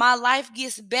 My life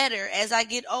gets better as I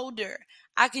get older.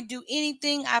 I can do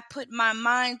anything I put my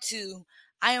mind to.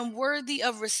 I am worthy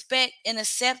of respect and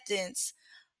acceptance.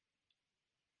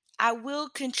 I will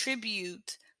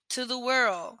contribute to the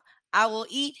world. I will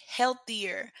eat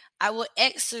healthier. I will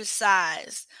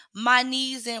exercise. My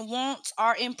needs and wants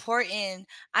are important.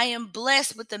 I am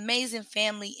blessed with amazing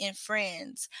family and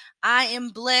friends. I am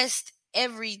blessed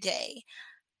every day.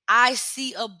 I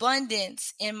see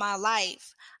abundance in my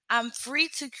life. I'm free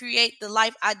to create the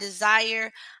life I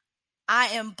desire. I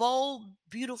am bold,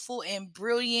 beautiful, and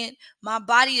brilliant. My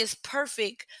body is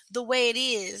perfect the way it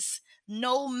is.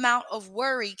 No amount of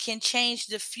worry can change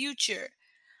the future.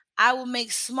 I will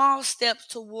make small steps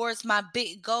towards my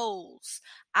big goals.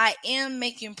 I am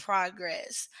making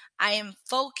progress. I am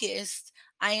focused.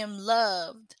 I am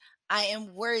loved. I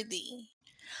am worthy.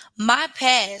 My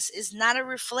past is not a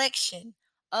reflection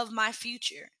of my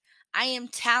future. I am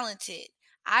talented.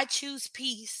 I choose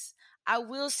peace. I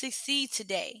will succeed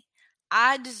today.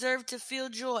 I deserve to feel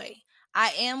joy.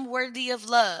 I am worthy of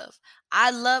love.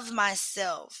 I love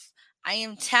myself. I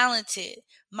am talented.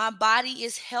 My body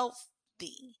is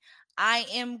healthy. I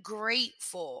am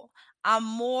grateful. I'm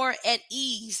more at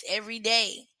ease every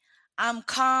day. I'm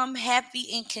calm, happy,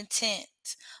 and content.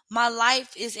 My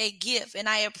life is a gift and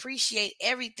I appreciate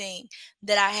everything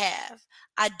that I have.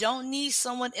 I don't need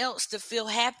someone else to feel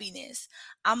happiness.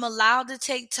 I'm allowed to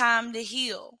take time to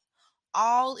heal.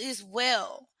 All is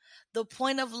well. The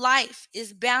point of life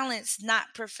is balance,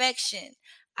 not perfection.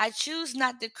 I choose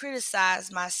not to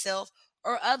criticize myself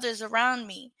or others around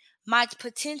me. My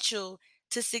potential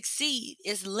to succeed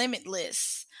is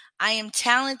limitless. I am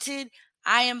talented.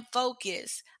 I am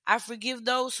focused. I forgive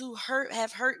those who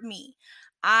have hurt me.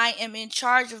 I am in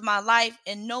charge of my life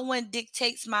and no one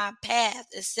dictates my path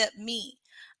except me.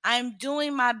 I am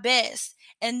doing my best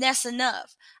and that's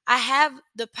enough. I have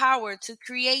the power to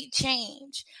create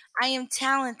change. I am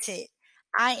talented.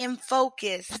 I am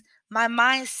focused. My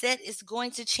mindset is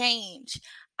going to change.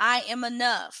 I am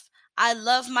enough. I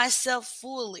love myself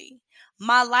fully.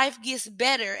 My life gets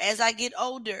better as I get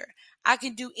older. I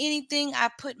can do anything I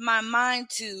put my mind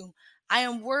to. I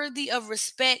am worthy of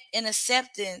respect and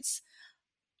acceptance.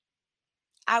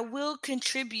 I will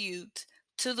contribute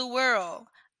to the world.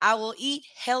 I will eat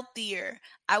healthier.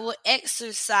 I will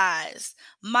exercise.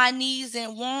 My needs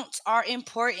and wants are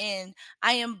important.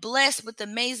 I am blessed with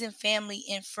amazing family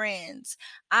and friends.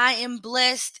 I am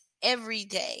blessed every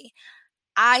day.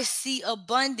 I see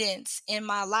abundance in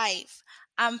my life.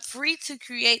 I'm free to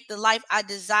create the life I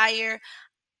desire.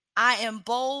 I am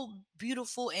bold,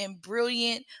 beautiful, and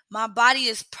brilliant. My body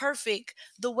is perfect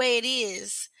the way it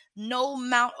is. No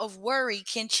amount of worry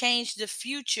can change the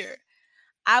future.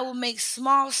 I will make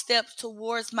small steps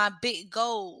towards my big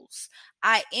goals.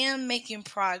 I am making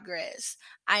progress.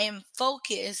 I am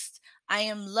focused. I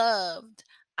am loved.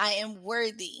 I am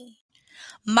worthy.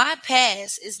 My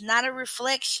past is not a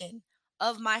reflection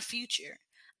of my future.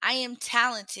 I am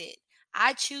talented.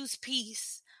 I choose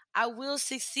peace. I will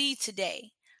succeed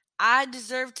today. I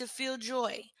deserve to feel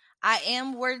joy. I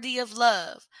am worthy of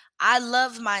love. I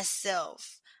love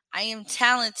myself. I am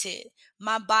talented.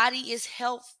 My body is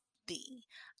healthy.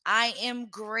 I am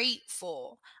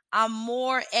grateful. I'm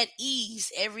more at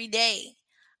ease every day.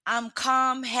 I'm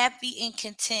calm, happy, and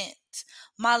content.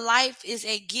 My life is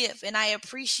a gift and I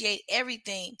appreciate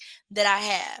everything that I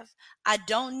have. I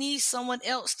don't need someone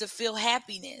else to feel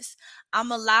happiness.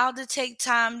 I'm allowed to take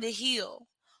time to heal.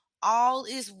 All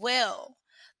is well.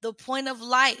 The point of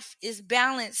life is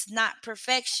balance, not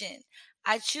perfection.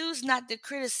 I choose not to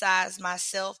criticize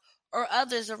myself or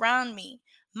others around me.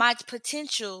 My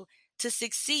potential to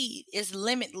succeed is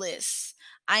limitless.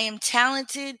 I am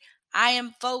talented. I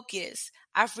am focused.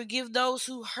 I forgive those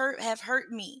who have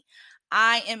hurt me.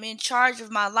 I am in charge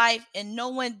of my life and no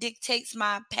one dictates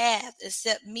my path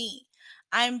except me.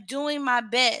 I am doing my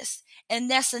best and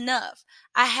that's enough.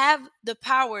 I have the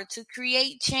power to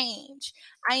create change.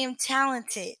 I am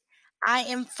talented. I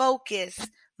am focused.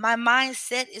 My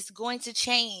mindset is going to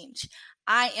change.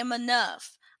 I am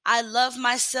enough. I love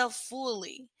myself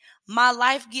fully. My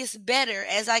life gets better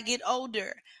as I get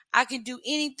older. I can do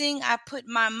anything I put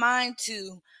my mind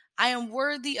to. I am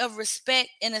worthy of respect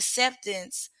and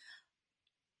acceptance.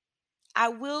 I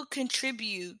will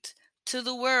contribute to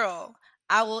the world.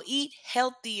 I will eat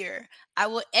healthier. I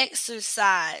will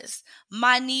exercise.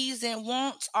 My needs and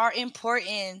wants are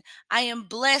important. I am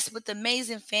blessed with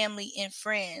amazing family and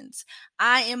friends.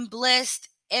 I am blessed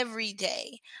every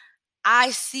day.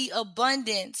 I see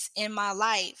abundance in my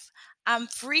life. I'm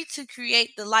free to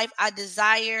create the life I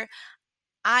desire.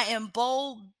 I am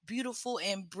bold, beautiful,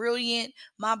 and brilliant.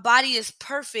 My body is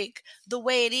perfect the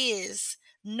way it is.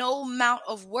 No amount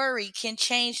of worry can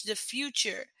change the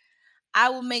future. I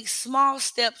will make small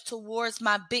steps towards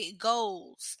my big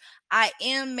goals. I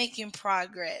am making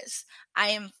progress. I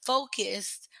am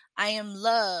focused. I am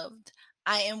loved.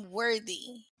 I am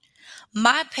worthy.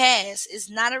 My past is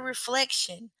not a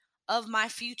reflection of my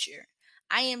future.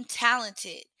 I am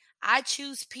talented. I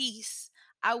choose peace.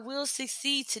 I will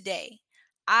succeed today.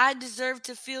 I deserve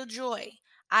to feel joy.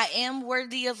 I am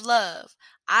worthy of love.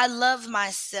 I love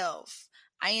myself.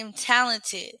 I am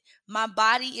talented. My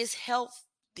body is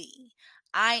healthy.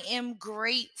 I am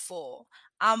grateful.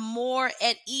 I'm more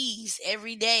at ease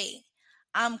every day.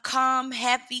 I'm calm,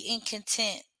 happy, and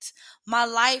content. My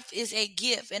life is a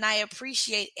gift and I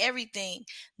appreciate everything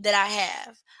that I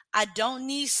have. I don't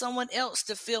need someone else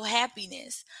to feel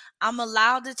happiness. I'm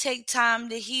allowed to take time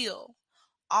to heal.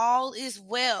 All is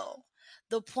well.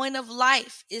 The point of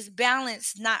life is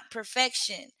balance, not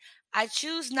perfection. I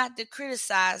choose not to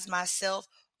criticize myself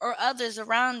or others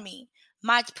around me.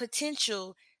 My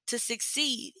potential to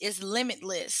succeed is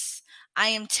limitless. I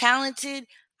am talented.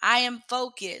 I am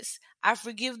focused. I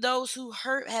forgive those who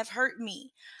have hurt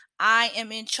me. I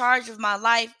am in charge of my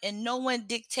life and no one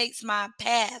dictates my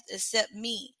path except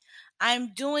me.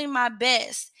 I'm doing my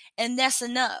best, and that's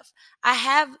enough. I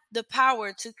have the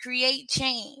power to create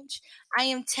change. I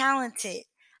am talented.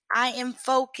 I am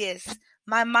focused.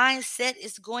 My mindset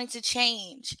is going to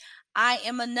change. I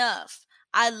am enough.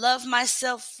 I love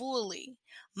myself fully.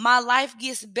 My life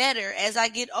gets better as I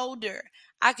get older.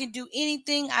 I can do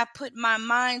anything I put my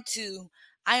mind to.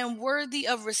 I am worthy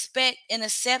of respect and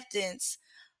acceptance.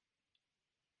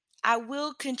 I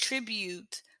will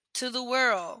contribute to the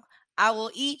world. I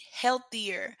will eat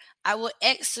healthier. I will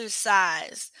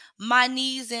exercise. My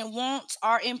needs and wants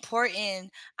are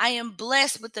important. I am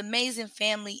blessed with amazing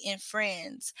family and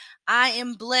friends. I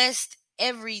am blessed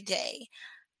every day.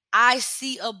 I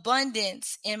see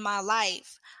abundance in my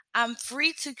life. I'm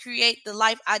free to create the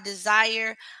life I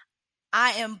desire.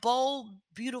 I am bold,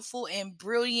 beautiful, and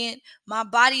brilliant. My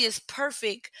body is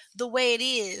perfect the way it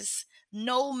is.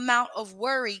 No amount of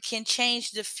worry can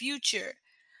change the future.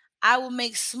 I will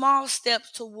make small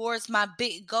steps towards my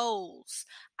big goals.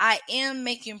 I am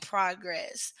making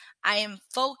progress. I am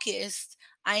focused.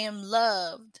 I am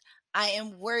loved. I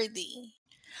am worthy.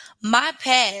 My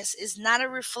past is not a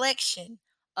reflection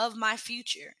of my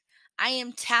future. I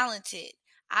am talented.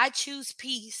 I choose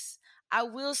peace. I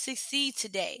will succeed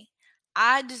today.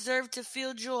 I deserve to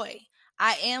feel joy.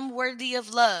 I am worthy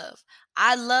of love.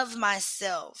 I love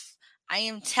myself. I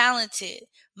am talented.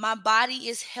 My body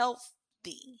is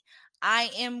healthy.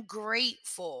 I am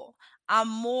grateful. I'm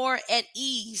more at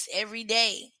ease every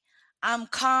day. I'm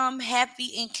calm,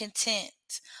 happy, and content.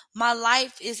 My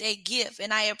life is a gift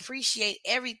and I appreciate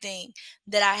everything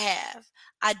that I have.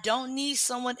 I don't need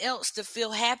someone else to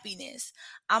feel happiness.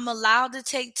 I'm allowed to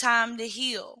take time to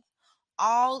heal.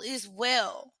 All is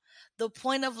well. The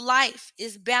point of life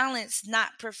is balance,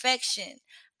 not perfection.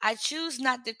 I choose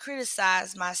not to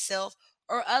criticize myself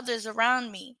or others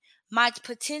around me. My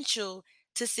potential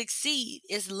to succeed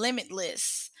is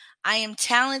limitless. I am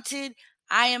talented.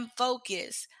 I am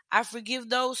focused. I forgive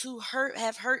those who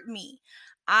have hurt me.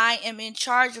 I am in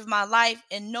charge of my life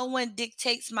and no one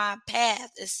dictates my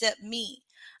path except me.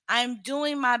 I'm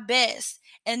doing my best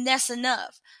and that's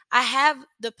enough. I have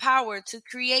the power to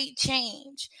create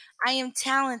change. I am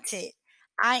talented.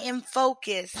 I am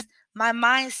focused. My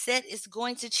mindset is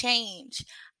going to change.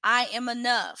 I am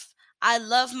enough. I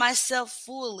love myself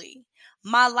fully.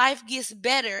 My life gets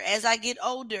better as I get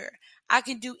older. I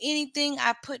can do anything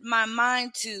I put my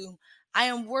mind to. I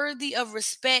am worthy of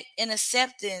respect and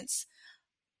acceptance.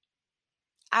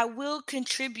 I will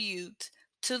contribute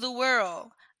to the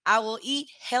world. I will eat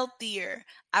healthier.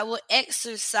 I will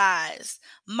exercise.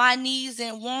 My needs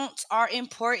and wants are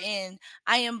important.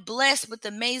 I am blessed with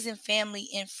amazing family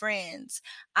and friends.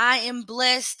 I am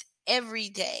blessed every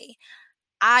day.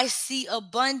 I see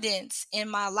abundance in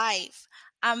my life.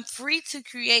 I'm free to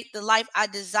create the life I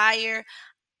desire.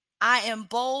 I am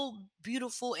bold,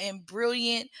 beautiful, and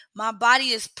brilliant. My body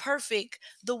is perfect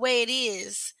the way it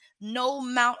is. No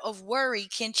amount of worry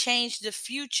can change the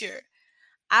future.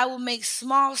 I will make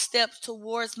small steps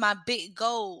towards my big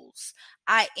goals.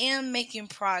 I am making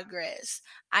progress.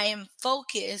 I am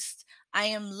focused. I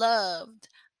am loved.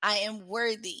 I am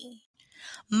worthy.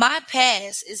 My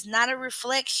past is not a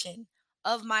reflection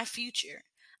of my future.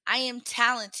 I am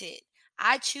talented.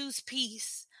 I choose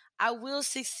peace. I will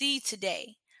succeed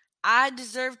today. I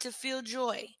deserve to feel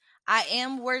joy. I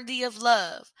am worthy of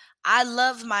love. I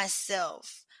love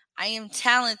myself. I am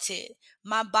talented.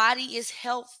 My body is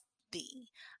healthy.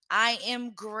 I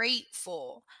am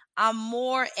grateful. I'm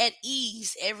more at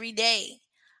ease every day.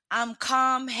 I'm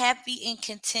calm, happy, and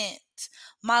content.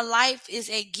 My life is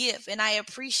a gift and I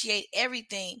appreciate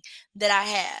everything that I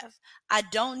have. I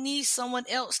don't need someone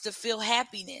else to feel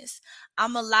happiness.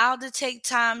 I'm allowed to take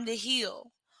time to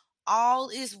heal. All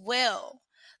is well.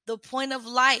 The point of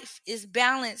life is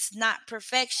balance, not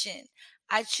perfection.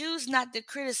 I choose not to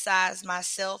criticize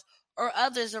myself or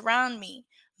others around me.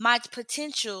 My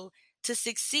potential to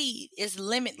succeed is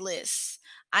limitless.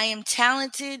 I am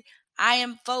talented. I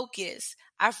am focused.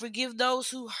 I forgive those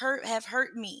who have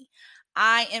hurt me.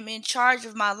 I am in charge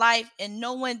of my life and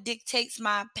no one dictates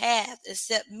my path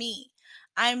except me.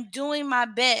 I'm doing my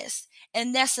best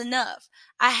and that's enough.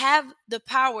 I have the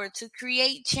power to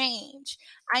create change.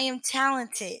 I am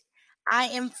talented. I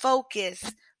am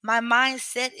focused. My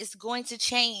mindset is going to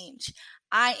change.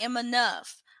 I am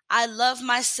enough. I love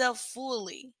myself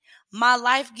fully. My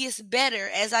life gets better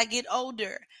as I get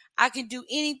older. I can do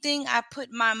anything I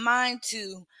put my mind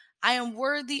to. I am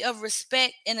worthy of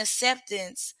respect and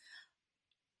acceptance.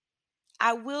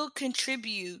 I will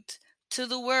contribute to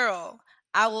the world.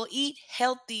 I will eat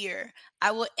healthier.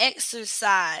 I will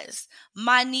exercise.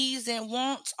 My needs and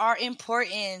wants are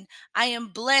important. I am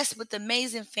blessed with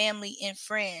amazing family and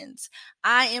friends.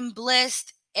 I am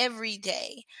blessed every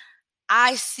day.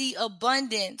 I see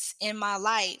abundance in my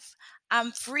life.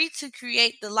 I'm free to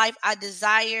create the life I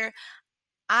desire.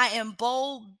 I am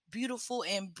bold, beautiful,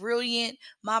 and brilliant.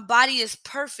 My body is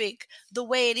perfect the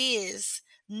way it is.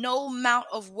 No amount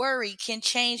of worry can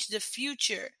change the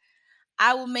future.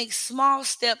 I will make small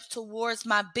steps towards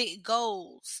my big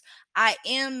goals. I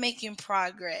am making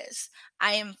progress.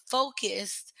 I am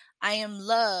focused. I am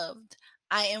loved.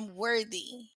 I am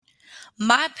worthy.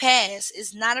 My past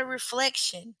is not a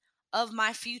reflection of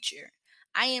my future.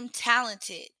 I am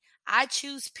talented. I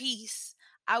choose peace.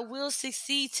 I will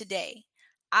succeed today.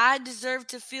 I deserve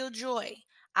to feel joy.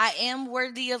 I am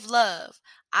worthy of love.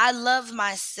 I love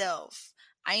myself.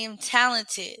 I am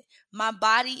talented. My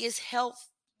body is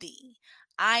healthy.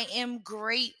 I am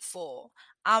grateful.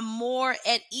 I'm more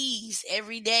at ease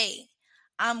every day.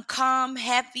 I'm calm,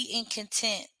 happy, and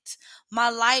content. My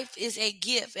life is a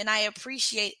gift and I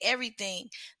appreciate everything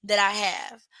that I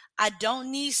have. I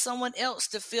don't need someone else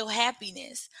to feel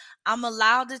happiness. I'm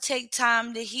allowed to take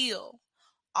time to heal.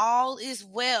 All is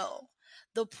well.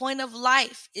 The point of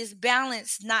life is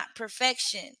balance, not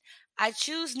perfection. I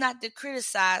choose not to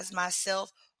criticize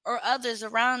myself or others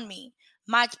around me.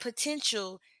 My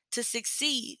potential to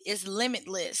succeed is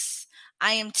limitless.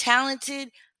 I am talented.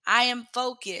 I am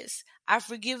focused. I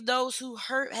forgive those who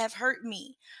have hurt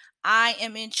me. I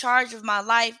am in charge of my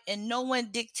life and no one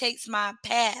dictates my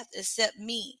path except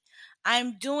me.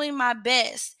 I'm doing my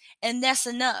best and that's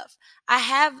enough. I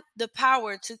have the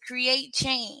power to create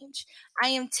change. I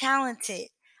am talented.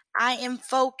 I am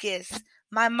focused.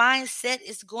 My mindset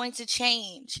is going to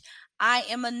change. I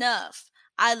am enough.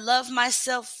 I love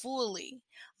myself fully.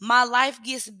 My life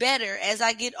gets better as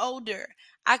I get older.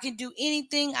 I can do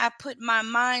anything I put my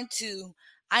mind to.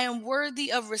 I am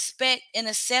worthy of respect and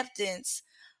acceptance.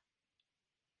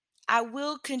 I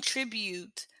will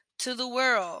contribute to the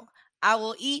world. I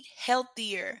will eat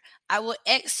healthier. I will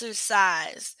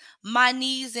exercise. My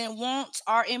needs and wants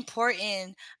are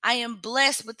important. I am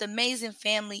blessed with amazing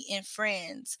family and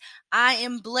friends. I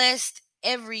am blessed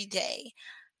every day.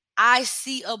 I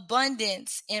see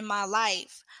abundance in my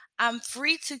life. I'm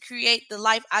free to create the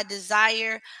life I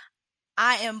desire.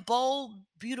 I am bold,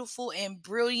 beautiful, and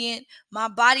brilliant. My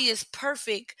body is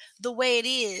perfect the way it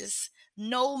is.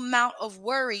 No amount of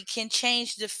worry can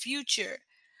change the future.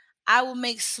 I will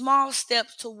make small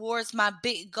steps towards my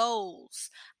big goals.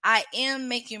 I am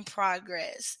making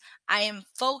progress. I am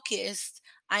focused.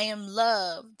 I am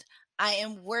loved. I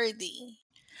am worthy.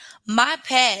 My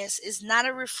past is not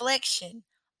a reflection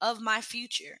of my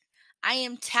future. I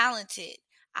am talented.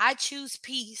 I choose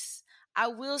peace. I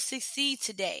will succeed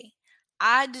today.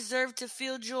 I deserve to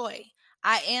feel joy.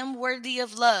 I am worthy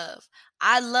of love.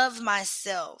 I love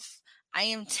myself. I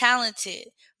am talented.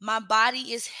 My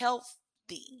body is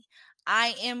healthy.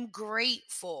 I am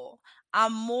grateful.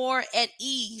 I'm more at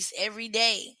ease every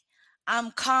day.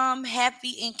 I'm calm,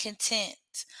 happy, and content.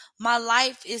 My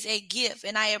life is a gift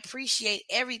and I appreciate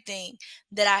everything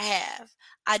that I have.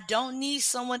 I don't need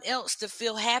someone else to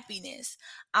feel happiness.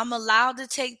 I'm allowed to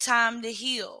take time to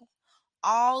heal.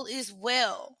 All is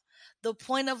well. The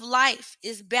point of life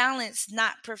is balance,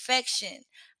 not perfection.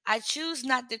 I choose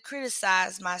not to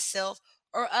criticize myself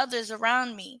or others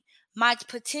around me. My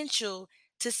potential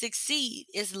to succeed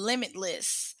is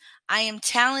limitless. I am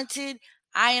talented.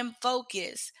 I am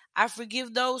focused. I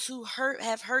forgive those who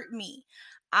have hurt me.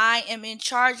 I am in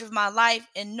charge of my life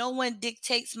and no one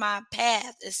dictates my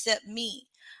path except me.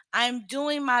 I'm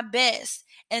doing my best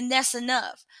and that's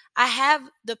enough. I have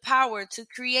the power to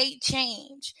create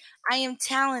change. I am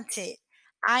talented.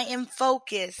 I am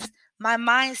focused. My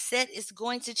mindset is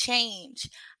going to change.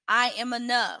 I am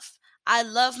enough. I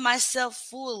love myself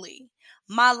fully.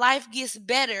 My life gets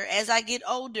better as I get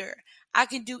older. I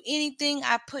can do anything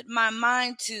I put my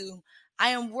mind to. I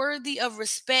am worthy of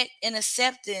respect and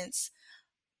acceptance.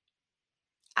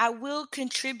 I will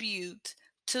contribute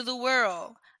to the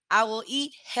world. I will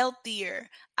eat healthier.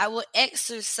 I will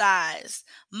exercise.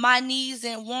 My needs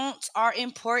and wants are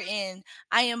important.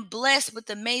 I am blessed with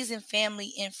amazing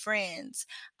family and friends.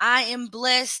 I am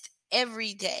blessed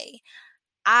every day.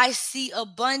 I see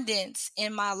abundance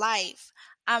in my life.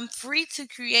 I'm free to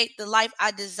create the life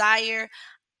I desire.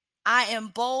 I am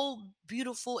bold,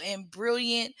 beautiful, and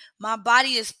brilliant. My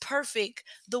body is perfect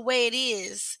the way it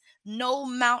is. No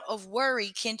amount of worry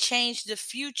can change the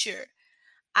future.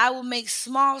 I will make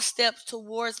small steps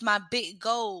towards my big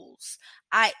goals.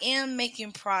 I am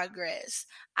making progress.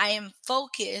 I am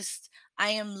focused. I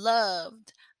am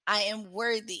loved. I am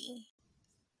worthy.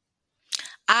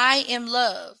 I am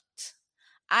loved.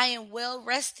 I am well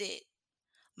rested.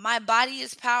 My body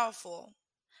is powerful.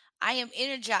 I am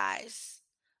energized.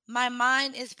 My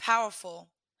mind is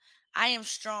powerful. I am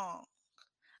strong.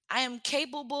 I am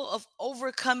capable of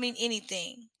overcoming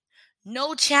anything.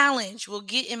 No challenge will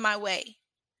get in my way.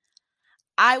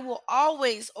 I will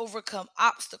always overcome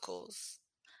obstacles.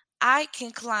 I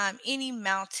can climb any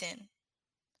mountain.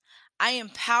 I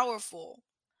am powerful.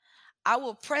 I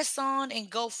will press on and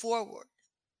go forward.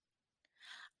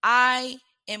 I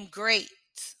am great.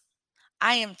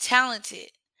 I am talented.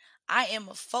 I am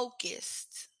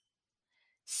focused.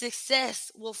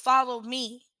 Success will follow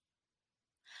me.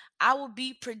 I will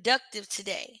be productive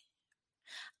today.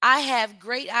 I have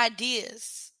great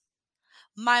ideas.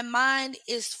 My mind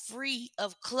is free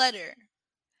of clutter.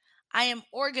 I am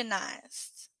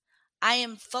organized. I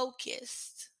am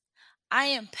focused. I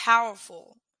am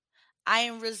powerful. I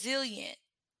am resilient.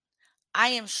 I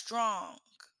am strong.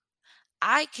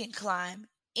 I can climb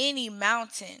any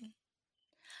mountain.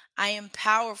 I am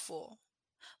powerful.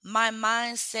 My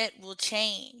mindset will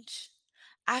change.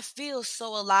 I feel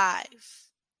so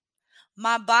alive.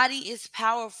 My body is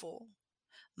powerful.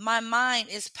 My mind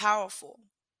is powerful.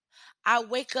 I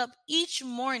wake up each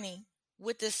morning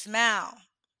with a smile.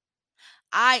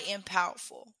 I am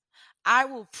powerful. I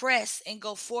will press and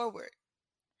go forward.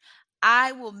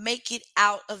 I will make it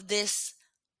out of this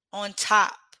on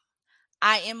top.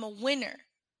 I am a winner.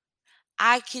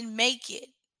 I can make it.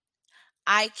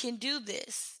 I can do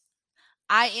this.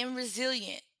 I am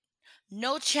resilient.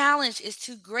 No challenge is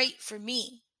too great for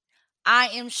me. I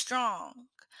am strong.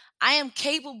 I am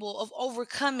capable of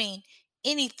overcoming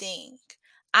anything.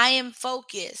 I am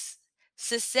focused.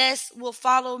 Success will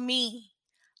follow me.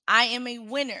 I am a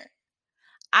winner.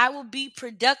 I will be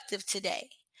productive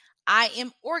today. I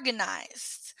am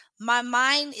organized. My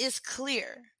mind is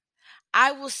clear.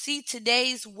 I will see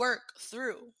today's work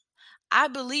through. I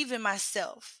believe in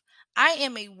myself. I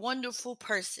am a wonderful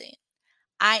person.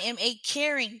 I am a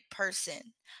caring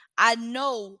person. I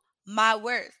know my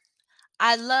worth.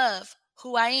 I love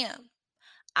who I am.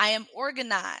 I am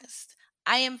organized.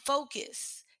 I am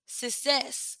focused.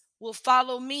 Success will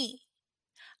follow me.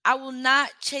 I will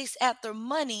not chase after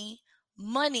money.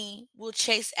 Money will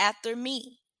chase after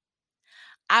me.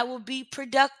 I will be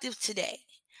productive today.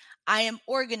 I am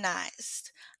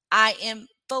organized. I am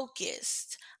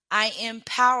focused. I am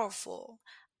powerful.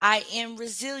 I am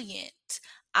resilient.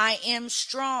 I am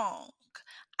strong.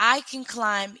 I can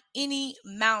climb any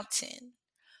mountain.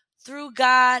 Through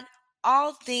God,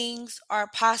 all things are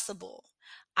possible.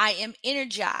 I am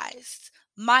energized.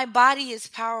 My body is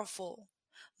powerful.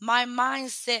 My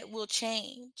mindset will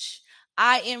change.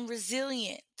 I am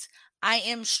resilient. I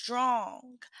am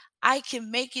strong. I can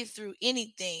make it through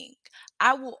anything.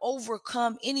 I will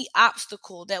overcome any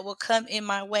obstacle that will come in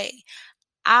my way.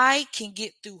 I can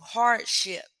get through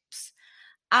hardships.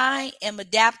 I am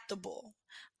adaptable.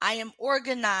 I am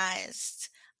organized.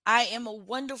 I am a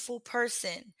wonderful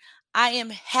person. I am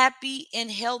happy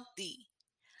and healthy.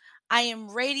 I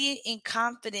am radiant in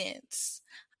confidence.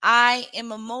 I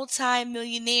am a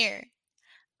multi-millionaire.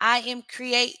 I am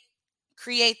creative.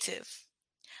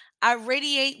 I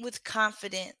radiate with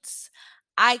confidence.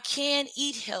 I can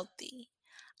eat healthy.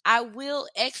 I will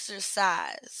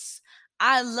exercise.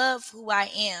 I love who I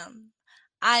am.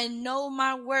 I know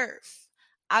my worth.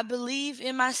 I believe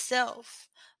in myself.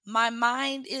 My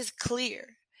mind is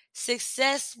clear.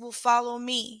 Success will follow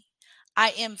me.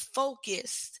 I am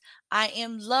focused. I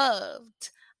am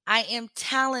loved. I am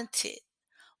talented.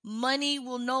 Money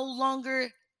will no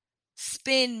longer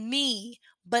spend me,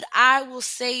 but I will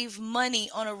save money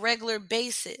on a regular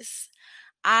basis.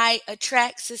 I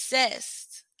attract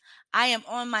success. I am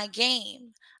on my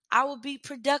game. I will be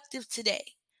productive today.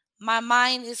 My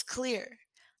mind is clear.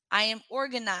 I am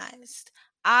organized.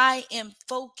 I am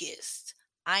focused.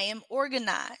 I am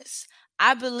organized.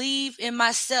 I believe in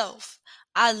myself.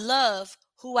 I love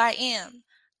who I am.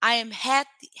 I am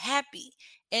happy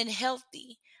and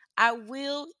healthy. I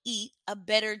will eat a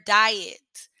better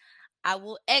diet. I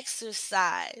will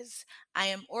exercise. I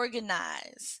am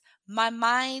organized. My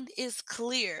mind is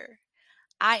clear.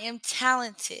 I am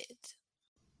talented.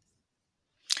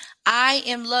 I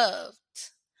am loved.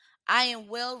 I am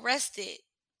well rested.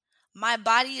 My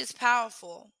body is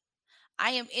powerful.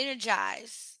 I am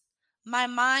energized. My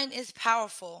mind is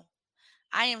powerful.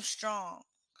 I am strong.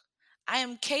 I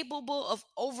am capable of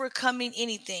overcoming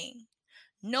anything.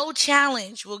 No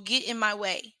challenge will get in my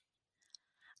way.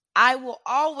 I will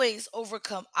always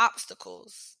overcome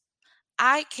obstacles.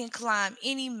 I can climb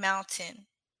any mountain.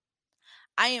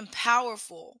 I am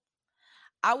powerful.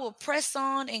 I will press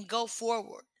on and go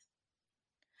forward.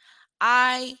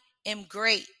 I am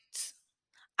great.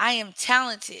 I am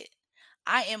talented.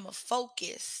 I am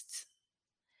focused.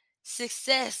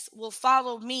 Success will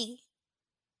follow me.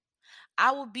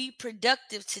 I will be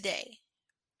productive today.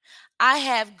 I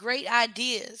have great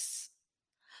ideas.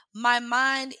 My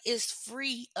mind is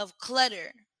free of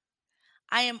clutter.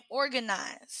 I am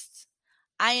organized.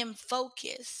 I am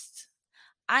focused.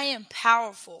 I am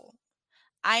powerful.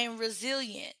 I am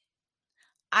resilient.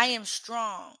 I am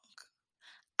strong.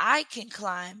 I can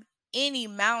climb any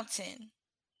mountain.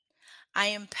 I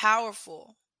am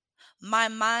powerful. My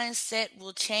mindset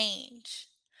will change.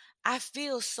 I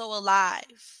feel so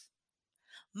alive.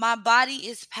 My body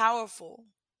is powerful.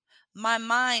 My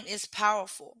mind is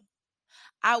powerful.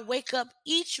 I wake up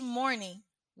each morning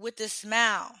with a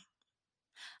smile.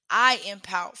 I am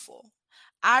powerful.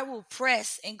 I will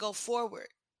press and go forward.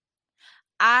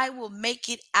 I will make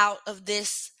it out of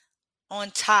this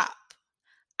on top.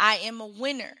 I am a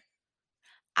winner.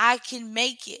 I can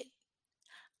make it.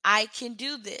 I can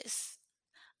do this.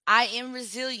 I am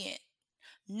resilient.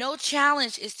 No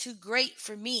challenge is too great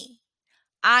for me.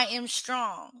 I am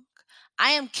strong.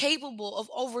 I am capable of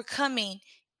overcoming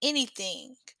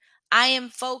anything. I am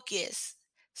focused.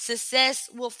 Success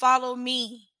will follow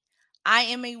me. I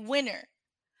am a winner.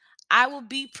 I will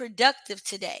be productive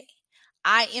today.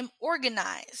 I am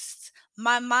organized.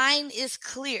 My mind is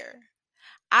clear.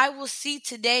 I will see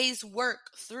today's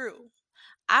work through.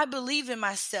 I believe in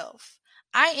myself.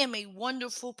 I am a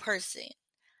wonderful person.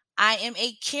 I am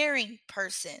a caring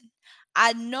person.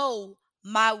 I know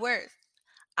my worth.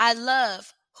 I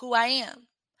love who I am.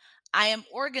 I am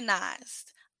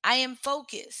organized. I am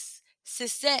focused.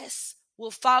 Success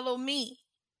will follow me.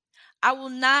 I will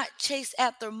not chase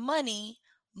after money.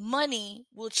 Money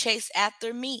will chase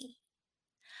after me.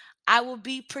 I will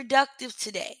be productive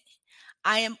today.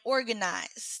 I am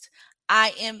organized.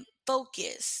 I am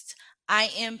focused. I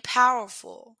am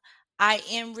powerful. I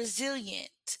am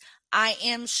resilient. I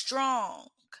am strong.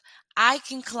 I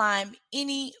can climb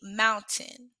any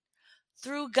mountain.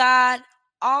 Through God,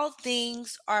 all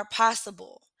things are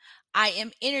possible. I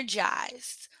am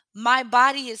energized. My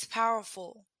body is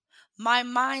powerful. My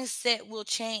mindset will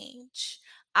change.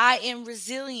 I am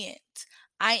resilient.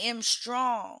 I am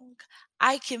strong.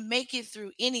 I can make it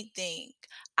through anything.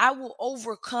 I will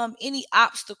overcome any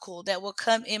obstacle that will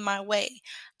come in my way.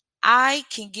 I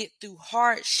can get through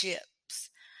hardships.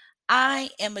 I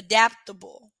am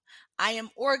adaptable. I am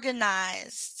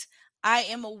organized. I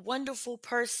am a wonderful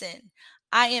person.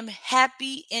 I am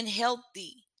happy and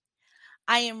healthy.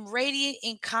 I am radiant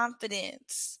in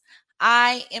confidence.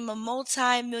 I am a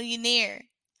multi-millionaire.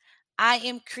 I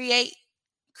am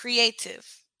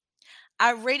creative.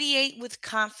 I radiate with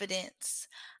confidence.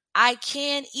 I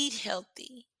can eat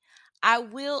healthy. I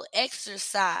will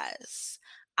exercise.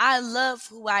 I love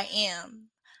who I am.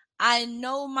 I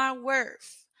know my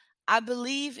worth. I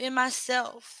believe in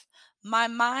myself. My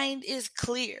mind is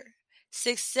clear.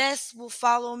 Success will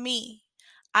follow me.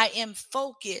 I am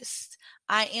focused.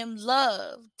 I am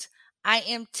loved. I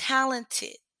am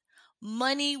talented.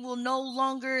 Money will no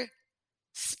longer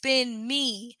spend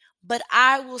me, but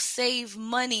I will save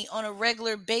money on a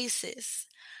regular basis.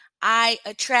 I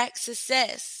attract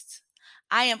success.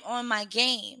 I am on my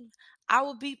game. I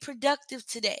will be productive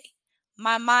today.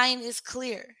 My mind is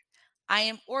clear. I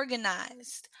am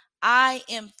organized. I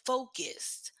am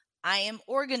focused. I am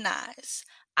organized.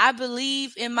 I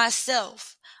believe in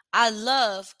myself. I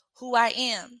love who I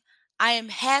am. I am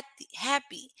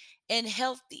happy and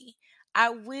healthy. I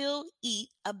will eat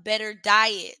a better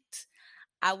diet.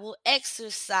 I will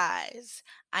exercise.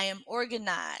 I am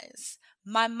organized.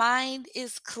 My mind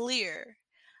is clear.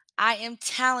 I am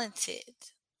talented.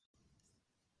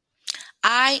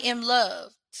 I am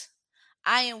loved.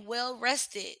 I am well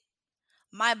rested.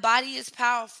 My body is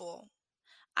powerful.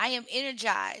 I am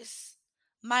energized.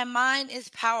 My mind is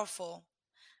powerful.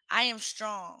 I am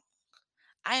strong.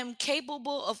 I am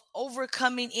capable of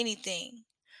overcoming anything.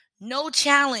 No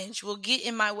challenge will get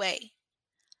in my way.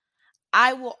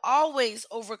 I will always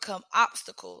overcome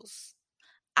obstacles.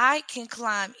 I can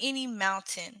climb any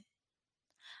mountain.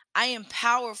 I am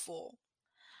powerful.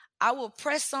 I will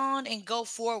press on and go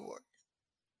forward.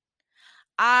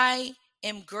 I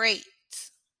am great.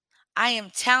 I am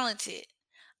talented.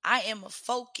 I am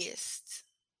focused.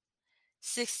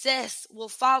 Success will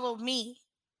follow me.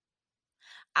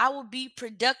 I will be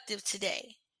productive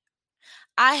today.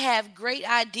 I have great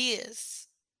ideas.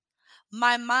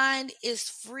 My mind is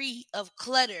free of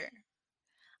clutter.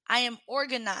 I am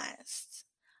organized.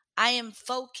 I am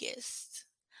focused.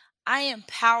 I am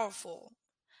powerful.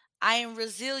 I am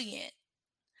resilient.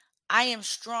 I am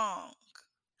strong.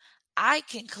 I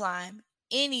can climb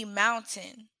any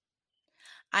mountain.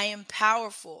 I am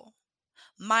powerful.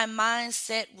 My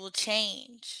mindset will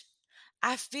change.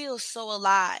 I feel so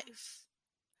alive.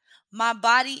 My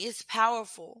body is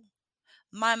powerful.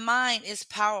 My mind is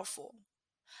powerful.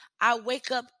 I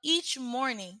wake up each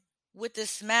morning with a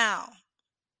smile.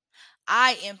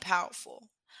 I am powerful.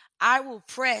 I will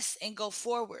press and go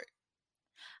forward.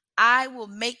 I will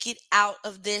make it out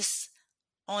of this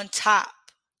on top.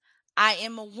 I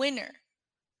am a winner.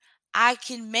 I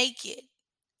can make it.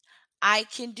 I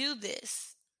can do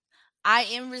this. I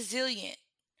am resilient.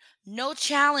 No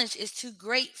challenge is too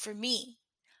great for me.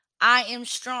 I am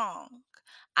strong.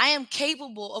 I am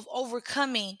capable of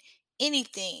overcoming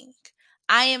anything.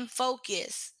 I am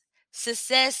focused.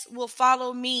 Success will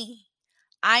follow me.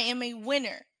 I am a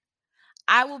winner.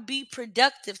 I will be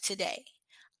productive today.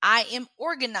 I am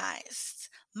organized.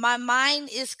 My mind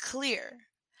is clear.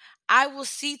 I will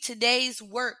see today's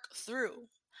work through.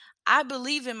 I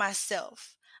believe in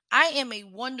myself. I am a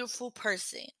wonderful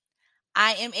person.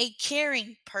 I am a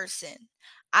caring person.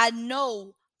 I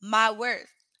know my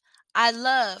worth. I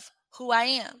love who I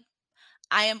am.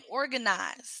 I am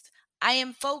organized. I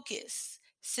am focused.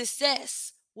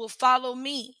 Success will follow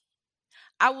me.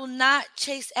 I will not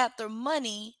chase after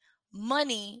money.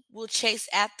 Money will chase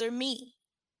after me.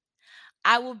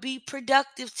 I will be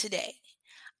productive today.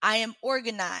 I am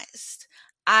organized.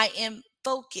 I am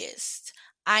focused.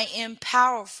 I am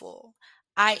powerful.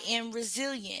 I am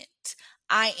resilient.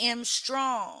 I am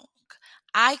strong.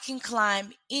 I can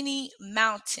climb any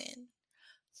mountain.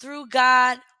 Through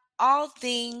God, all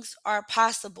things are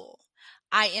possible.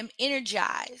 I am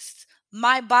energized.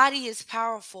 My body is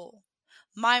powerful.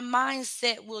 My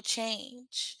mindset will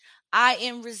change. I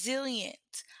am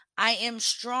resilient. I am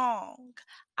strong.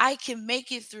 I can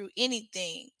make it through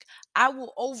anything. I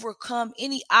will overcome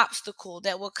any obstacle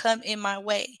that will come in my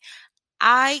way.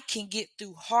 I can get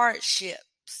through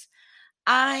hardships.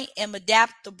 I am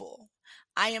adaptable.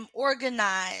 I am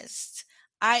organized.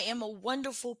 I am a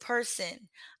wonderful person.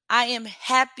 I am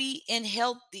happy and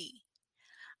healthy.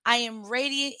 I am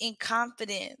radiant in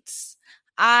confidence.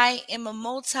 I am a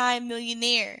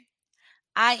multi-millionaire.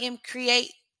 I am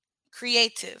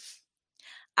creative.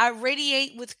 I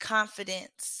radiate with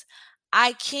confidence.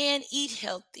 I can eat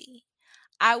healthy.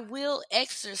 I will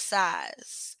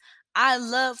exercise. I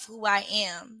love who I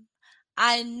am.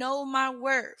 I know my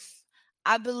worth.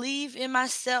 I believe in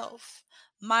myself.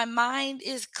 My mind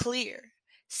is clear.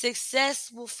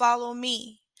 Success will follow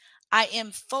me. I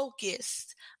am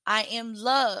focused. I am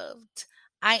loved.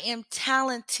 I am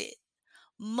talented.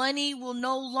 Money will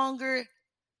no longer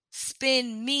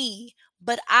spend me,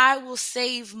 but I will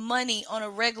save money on a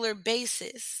regular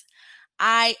basis.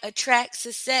 I attract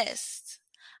success.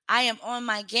 I am on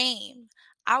my game.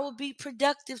 I will be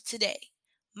productive today.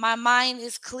 My mind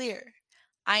is clear.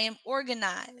 I am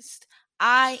organized.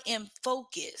 I am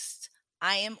focused.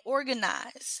 I am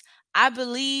organized. I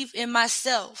believe in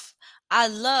myself. I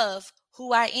love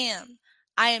who I am.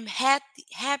 I am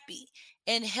happy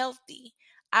and healthy.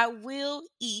 I will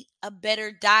eat a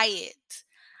better diet.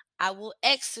 I will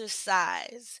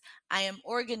exercise. I am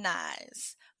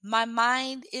organized. My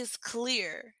mind is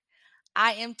clear.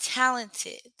 I am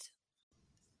talented.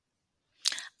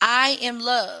 I am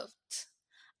loved.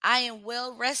 I am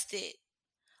well rested.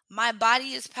 My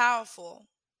body is powerful.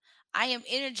 I am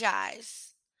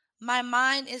energized. My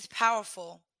mind is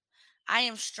powerful. I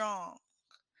am strong.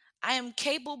 I am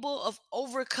capable of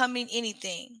overcoming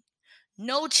anything.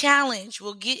 No challenge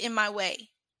will get in my way.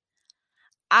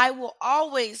 I will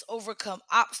always overcome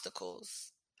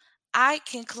obstacles. I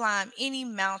can climb any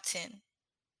mountain.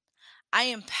 I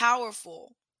am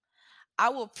powerful. I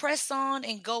will press on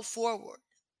and go forward.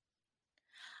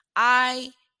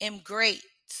 I am great.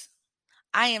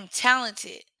 I am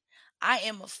talented. I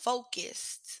am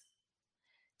focused.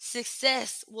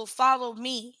 Success will follow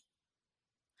me.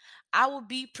 I will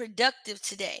be productive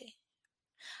today.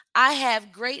 I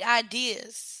have great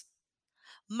ideas.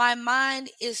 My mind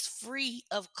is free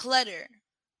of clutter.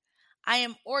 I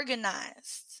am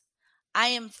organized. I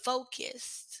am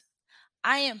focused.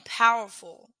 I am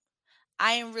powerful.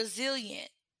 I am resilient.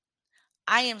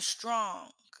 I am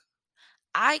strong.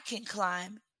 I can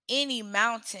climb any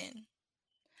mountain.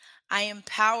 I am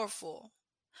powerful.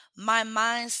 My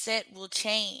mindset will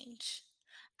change.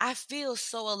 I feel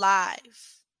so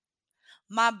alive.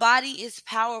 My body is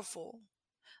powerful.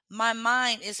 My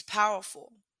mind is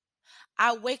powerful.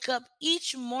 I wake up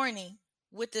each morning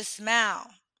with a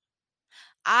smile.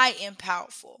 I am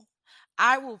powerful.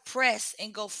 I will press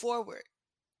and go forward.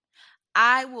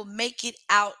 I will make it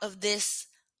out of this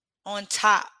on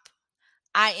top.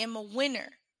 I am a winner.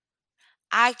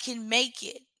 I can make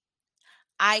it.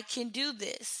 I can do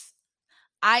this.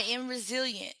 I am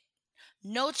resilient.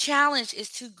 No challenge is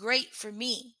too great for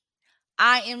me.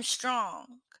 I am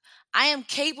strong. I am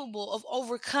capable of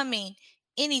overcoming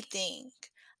anything.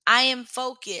 I am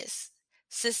focused.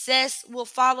 Success will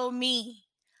follow me.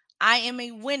 I am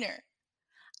a winner.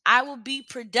 I will be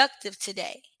productive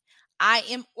today. I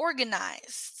am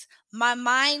organized. My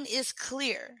mind is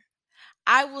clear.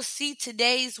 I will see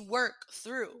today's work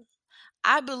through.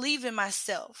 I believe in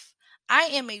myself. I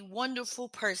am a wonderful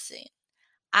person.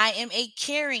 I am a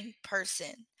caring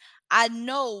person. I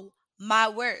know my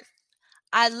worth.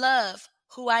 I love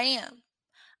who I am.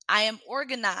 I am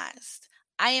organized.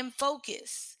 I am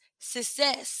focused.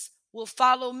 Success will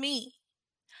follow me.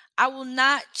 I will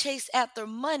not chase after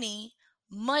money.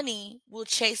 Money will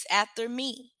chase after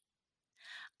me.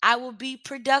 I will be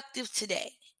productive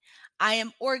today. I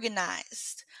am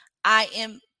organized. I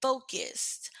am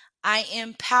focused. I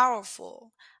am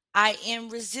powerful. I am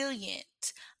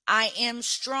resilient. I am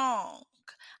strong.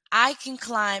 I can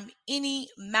climb any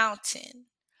mountain.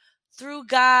 Through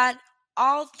God,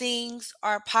 all things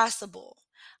are possible.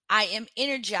 I am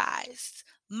energized.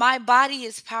 My body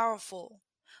is powerful.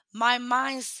 My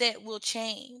mindset will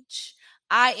change.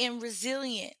 I am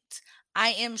resilient. I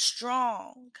am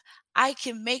strong. I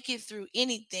can make it through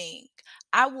anything.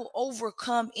 I will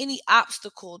overcome any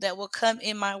obstacle that will come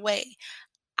in my way.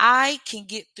 I can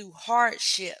get through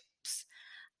hardships.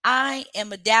 I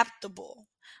am adaptable.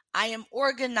 I am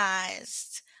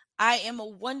organized. I am a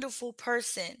wonderful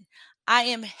person. I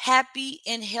am happy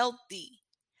and healthy.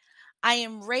 I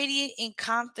am radiant in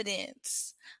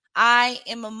confidence. I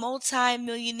am a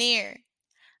multi-millionaire.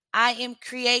 I am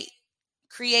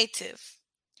creative.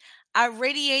 I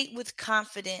radiate with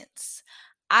confidence.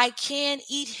 I can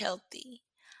eat healthy.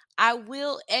 I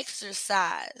will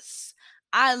exercise.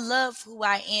 I love who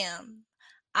I am.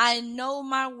 I know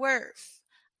my worth.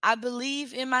 I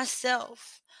believe in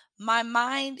myself. My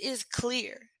mind is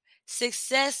clear.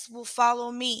 Success will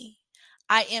follow me.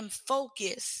 I am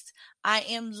focused. I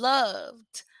am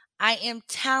loved. I am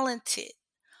talented.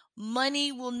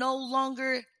 Money will no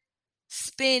longer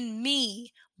spend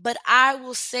me, but I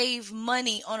will save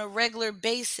money on a regular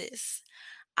basis.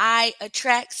 I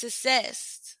attract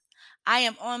success. I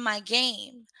am on my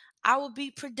game. I will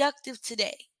be productive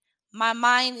today. My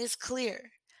mind is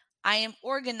clear. I am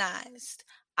organized.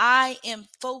 I am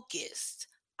focused.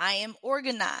 I am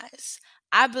organized.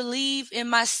 I believe in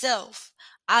myself.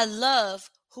 I love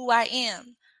who I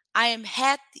am. I am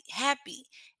happy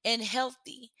and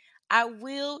healthy. I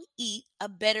will eat a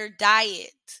better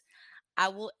diet. I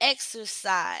will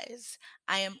exercise.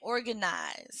 I am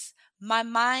organized. My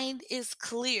mind is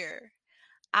clear.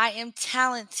 I am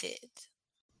talented.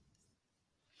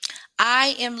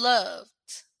 I am loved.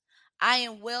 I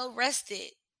am well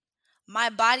rested. My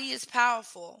body is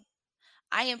powerful.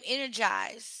 I am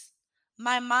energized.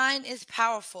 My mind is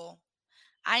powerful.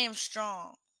 I am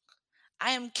strong.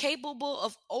 I am capable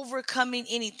of overcoming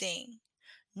anything.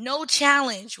 No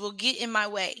challenge will get in my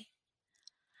way.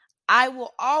 I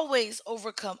will always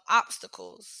overcome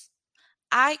obstacles.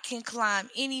 I can climb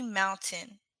any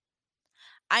mountain.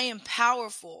 I am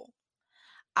powerful.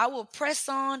 I will press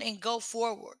on and go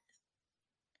forward.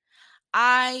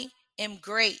 I am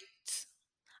great.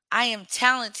 I am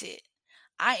talented.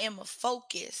 I am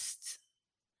focused.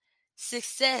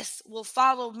 Success will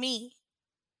follow me.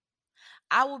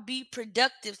 I will be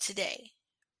productive today.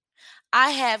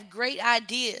 I have great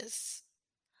ideas.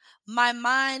 My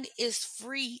mind is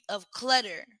free of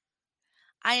clutter.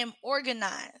 I am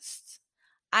organized.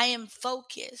 I am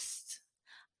focused.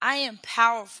 I am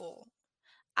powerful.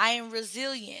 I am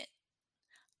resilient.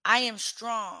 I am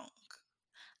strong.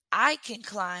 I can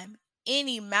climb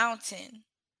any mountain.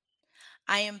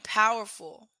 I am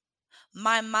powerful.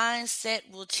 My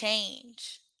mindset will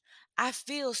change. I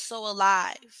feel so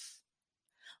alive.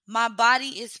 My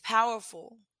body is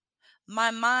powerful.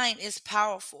 My mind is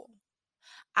powerful.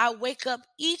 I wake up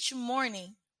each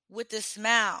morning with a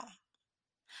smile.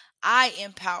 I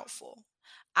am powerful.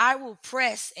 I will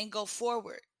press and go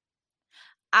forward.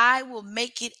 I will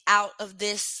make it out of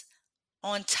this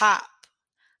on top.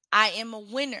 I am a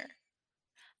winner.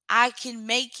 I can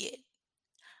make it.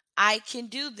 I can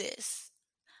do this.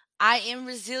 I am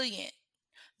resilient.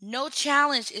 No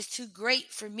challenge is too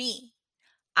great for me.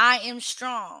 I am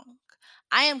strong.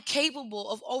 I am capable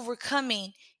of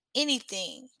overcoming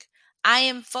anything. I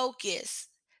am focused.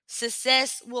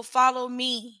 Success will follow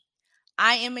me.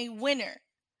 I am a winner.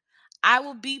 I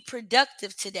will be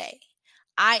productive today.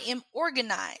 I am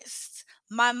organized.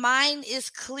 My mind is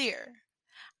clear.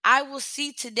 I will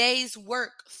see today's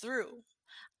work through.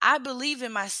 I believe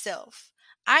in myself.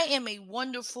 I am a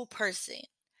wonderful person.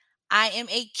 I am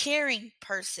a caring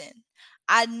person.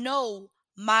 I know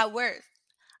my worth.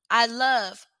 I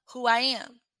love who I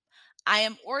am. I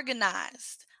am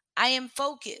organized. I am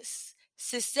focused.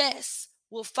 Success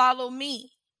will follow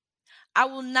me. I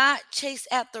will not chase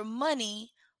after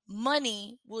money.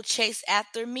 Money will chase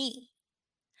after me.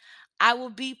 I will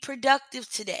be productive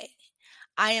today.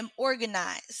 I am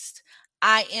organized.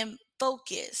 I am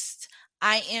focused.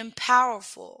 I am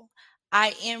powerful.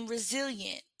 I am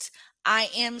resilient. I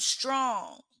am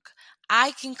strong.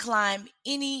 I can climb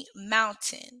any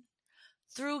mountain.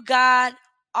 Through God,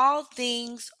 all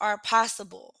things are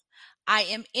possible. I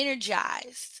am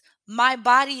energized. My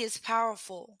body is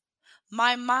powerful.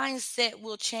 My mindset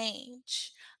will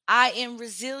change. I am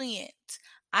resilient.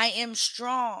 I am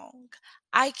strong.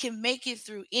 I can make it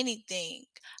through anything.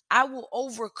 I will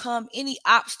overcome any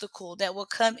obstacle that will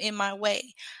come in my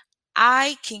way.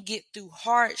 I can get through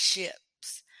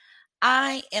hardships.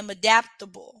 I am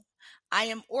adaptable. I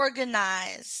am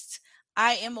organized.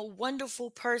 I am a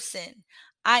wonderful person.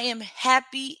 I am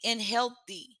happy and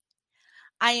healthy.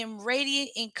 I am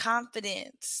radiant in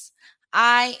confidence.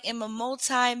 I am a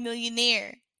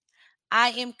multi-millionaire. I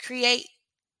am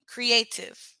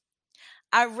creative.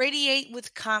 I radiate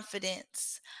with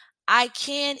confidence. I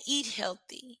can eat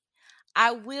healthy.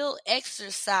 I will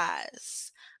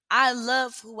exercise. I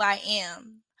love who I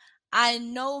am. I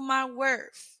know my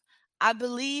worth. I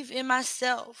believe in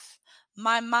myself.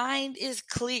 My mind is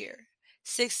clear.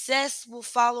 Success will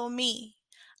follow me.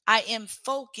 I am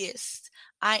focused.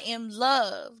 I am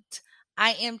loved.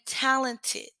 I am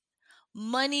talented.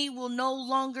 Money will no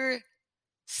longer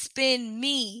spend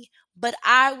me, but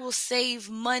I will save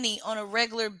money on a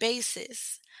regular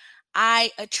basis.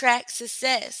 I attract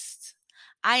success.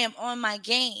 I am on my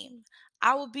game.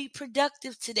 I will be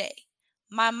productive today.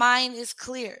 My mind is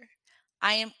clear.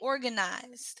 I am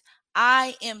organized.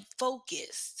 I am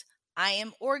focused. I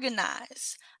am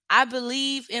organized. I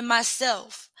believe in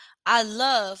myself. I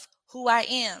love who I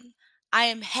am. I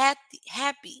am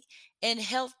happy and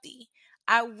healthy.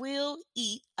 I will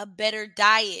eat a better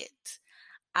diet.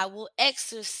 I will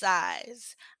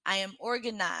exercise. I am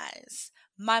organized.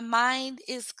 My mind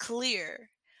is clear.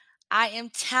 I am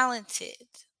talented.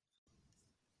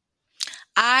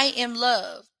 I am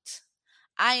loved.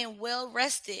 I am well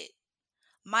rested.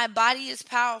 My body is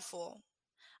powerful.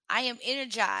 I am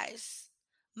energized.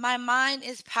 My mind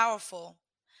is powerful.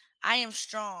 I am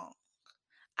strong.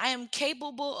 I am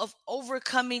capable of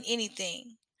overcoming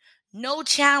anything. No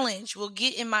challenge will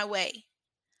get in my way.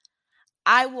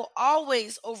 I will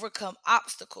always overcome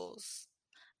obstacles.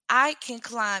 I can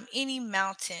climb any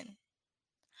mountain.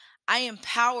 I am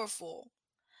powerful.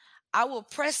 I will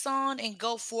press on and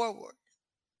go forward.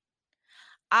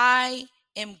 I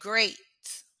am great.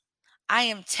 I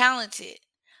am talented.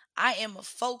 I am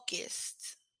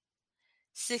focused.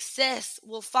 Success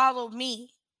will follow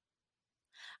me.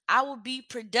 I will be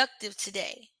productive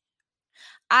today.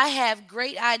 I have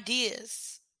great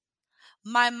ideas.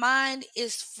 My mind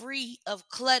is free of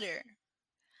clutter.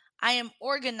 I am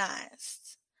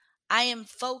organized. I am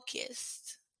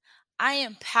focused. I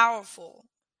am powerful.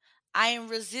 I am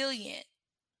resilient.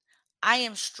 I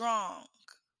am strong.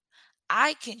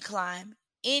 I can climb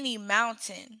any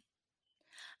mountain.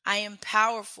 I am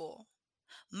powerful.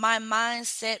 My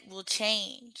mindset will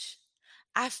change.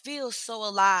 I feel so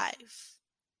alive.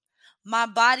 My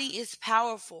body is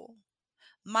powerful.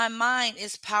 My mind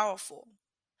is powerful.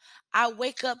 I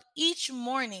wake up each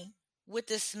morning with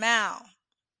a smile.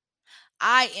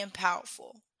 I am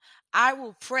powerful. I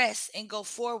will press and go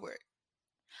forward.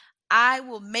 I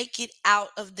will make it out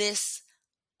of this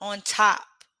on top.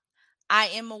 I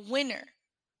am a winner.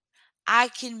 I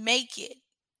can make it.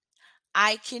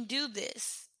 I can do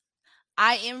this.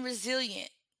 I am resilient.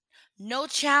 No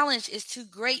challenge is too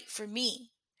great for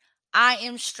me. I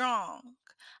am strong.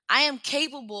 I am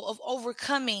capable of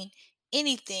overcoming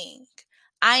anything.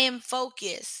 I am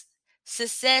focused.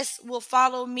 Success will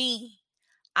follow me.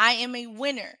 I am a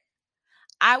winner.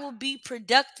 I will be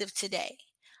productive today.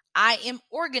 I am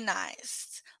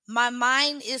organized. My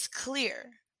mind is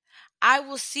clear. I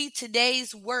will see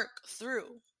today's work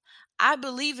through. I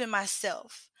believe in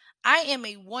myself. I am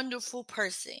a wonderful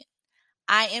person.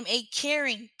 I am a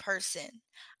caring person.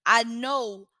 I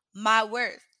know my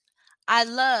worth. I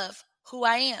love who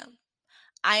I am.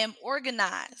 I am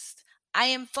organized. I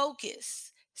am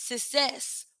focused.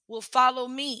 Success will follow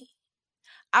me.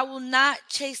 I will not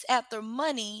chase after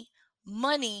money.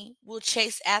 Money will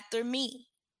chase after me.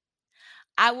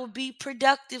 I will be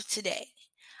productive today.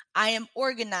 I am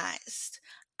organized.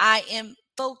 I am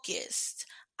focused.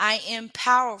 I am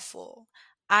powerful.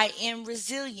 I am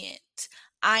resilient.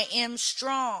 I am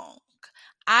strong.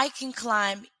 I can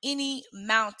climb any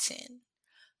mountain.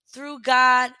 Through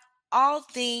God, all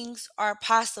things are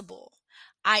possible.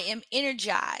 I am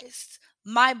energized.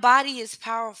 My body is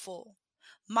powerful.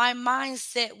 My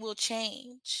mindset will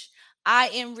change. I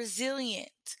am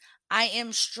resilient. I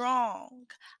am strong.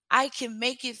 I can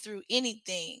make it through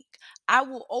anything. I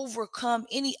will overcome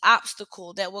any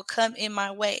obstacle that will come in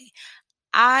my way.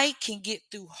 I can get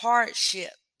through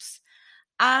hardships.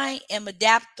 I am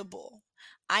adaptable.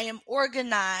 I am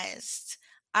organized.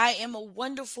 I am a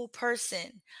wonderful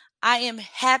person. I am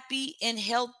happy and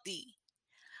healthy.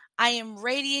 I am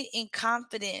radiant in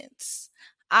confidence.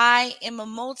 I am a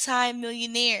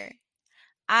multi-millionaire.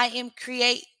 I am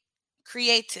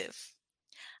creative.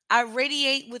 I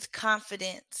radiate with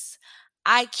confidence.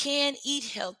 I can eat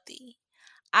healthy.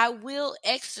 I will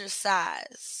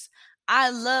exercise. I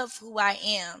love who I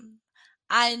am.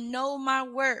 I know my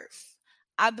worth.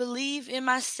 I believe in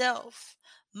myself.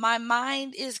 My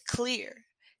mind is clear.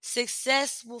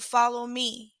 Success will follow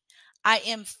me. I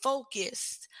am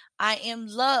focused. I am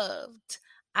loved.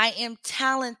 I am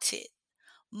talented.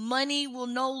 Money will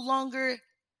no longer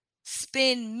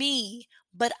spend me,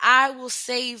 but I will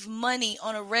save money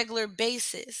on a regular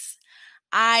basis.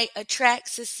 I attract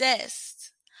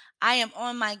success. I am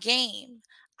on my game.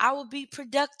 I will be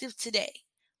productive today.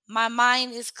 My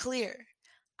mind is clear.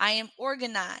 I am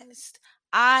organized.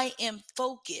 I am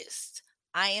focused.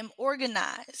 I am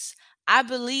organized. I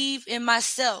believe in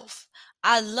myself.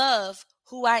 I love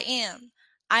who I am.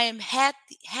 I am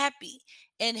happy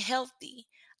and healthy.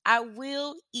 I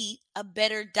will eat a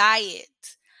better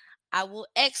diet. I will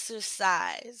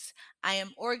exercise. I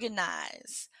am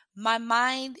organized. My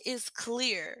mind is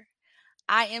clear.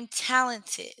 I am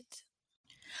talented.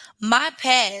 My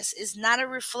past is not a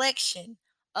reflection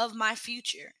of my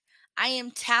future. I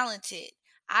am talented.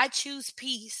 I choose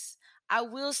peace. I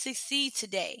will succeed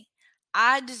today.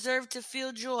 I deserve to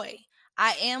feel joy.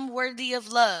 I am worthy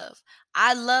of love.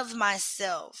 I love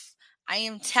myself. I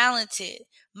am talented.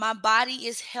 My body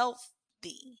is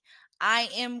healthy. I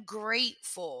am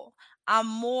grateful. I'm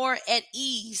more at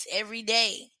ease every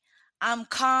day. I'm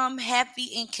calm,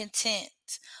 happy, and content.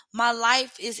 My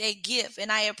life is a gift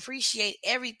and I appreciate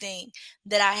everything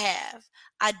that I have.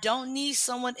 I don't need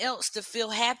someone else to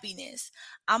feel happiness.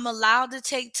 I'm allowed to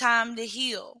take time to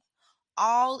heal.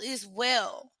 All is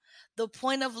well. The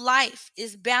point of life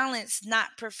is balance,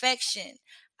 not perfection.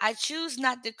 I choose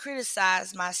not to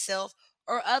criticize myself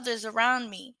or others around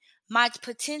me. My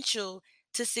potential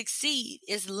to succeed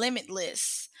is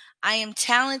limitless. I am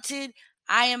talented.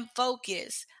 I am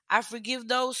focused. I forgive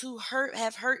those who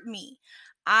have hurt me.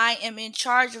 I am in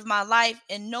charge of my life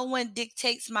and no one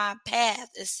dictates my path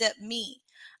except me.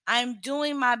 I'm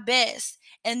doing my best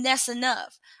and that's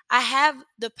enough. I have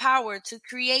the power to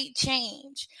create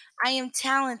change. I am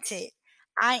talented.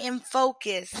 I am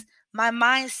focused. My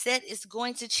mindset is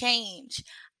going to change.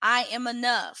 I am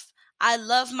enough. I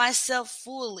love myself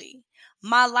fully.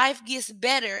 My life gets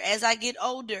better as I get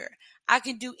older. I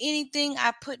can do anything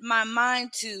I put my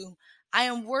mind to. I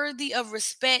am worthy of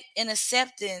respect and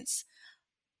acceptance.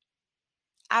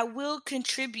 I will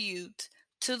contribute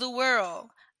to the world.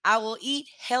 I will eat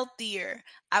healthier.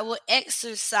 I will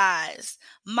exercise.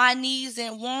 My needs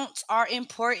and wants are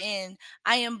important.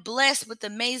 I am blessed with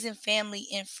amazing family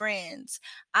and friends.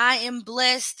 I am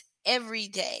blessed every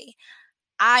day.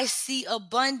 I see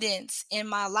abundance in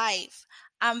my life.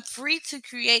 I'm free to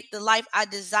create the life I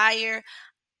desire.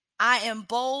 I am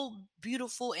bold,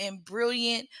 beautiful, and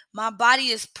brilliant. My body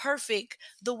is perfect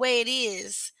the way it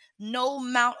is. No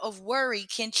amount of worry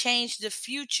can change the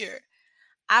future.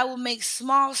 I will make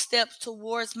small steps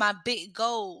towards my big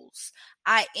goals.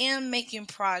 I am making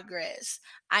progress.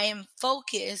 I am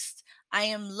focused. I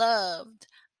am loved.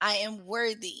 I am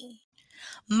worthy.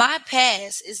 My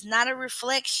past is not a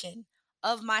reflection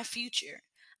of my future.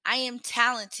 I am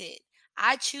talented.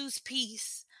 I choose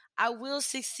peace. I will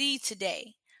succeed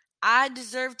today. I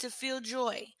deserve to feel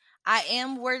joy. I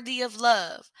am worthy of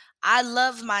love. I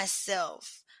love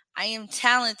myself. I am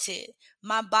talented.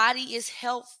 My body is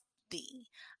healthy.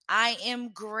 I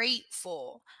am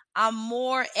grateful. I'm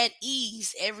more at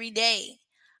ease every day.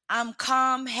 I'm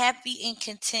calm, happy, and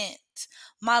content.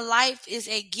 My life is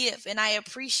a gift and I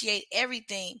appreciate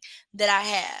everything that I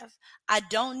have. I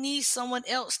don't need someone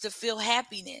else to feel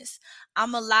happiness.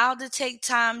 I'm allowed to take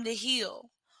time to heal.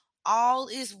 All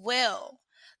is well.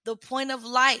 The point of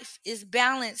life is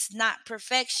balance, not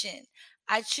perfection.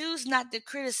 I choose not to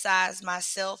criticize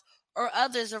myself or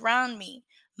others around me.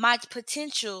 My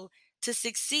potential to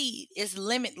succeed is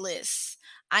limitless.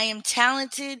 I am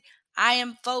talented. I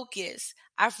am focused.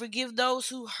 I forgive those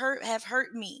who have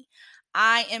hurt me.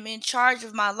 I am in charge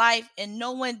of my life and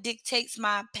no one dictates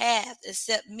my path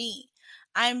except me.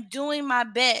 I am doing my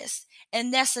best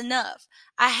and that's enough.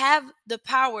 I have the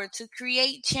power to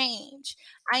create change.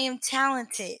 I am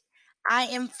talented. I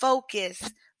am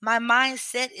focused. My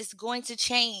mindset is going to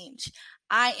change.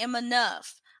 I am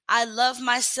enough. I love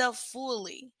myself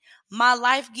fully. My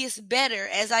life gets better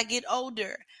as I get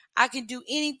older. I can do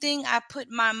anything I put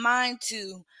my mind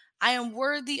to. I am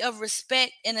worthy of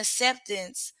respect and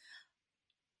acceptance.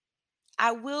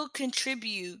 I will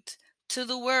contribute to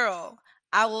the world.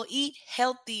 I will eat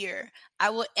healthier. I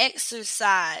will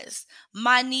exercise.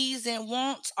 My needs and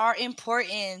wants are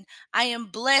important. I am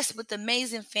blessed with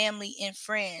amazing family and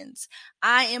friends.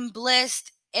 I am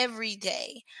blessed every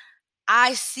day.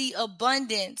 I see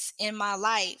abundance in my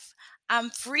life. I'm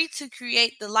free to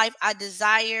create the life I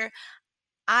desire.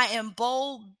 I am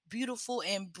bold, beautiful,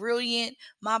 and brilliant.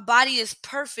 My body is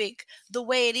perfect the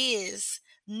way it is.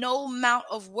 No amount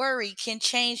of worry can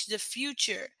change the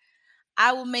future.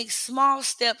 I will make small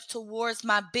steps towards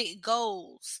my big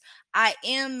goals. I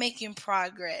am making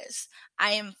progress.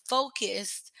 I am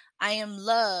focused. I am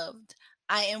loved.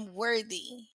 I am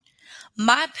worthy.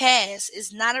 My past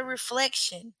is not a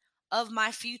reflection of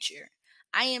my future.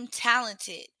 I am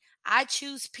talented. I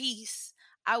choose peace.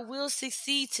 I will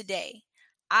succeed today.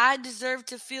 I deserve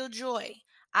to feel joy.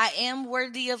 I am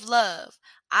worthy of love.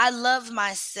 I love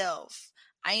myself.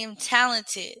 I am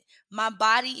talented. My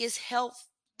body is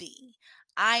healthy.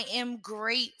 I am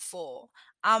grateful.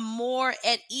 I'm more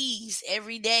at ease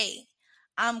every day.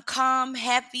 I'm calm,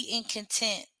 happy, and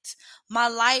content. My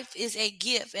life is a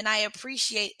gift and I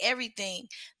appreciate everything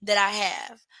that I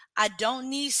have. I don't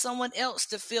need someone else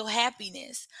to feel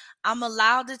happiness. I'm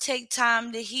allowed to take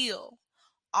time to heal.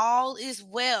 All is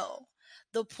well.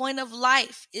 The point of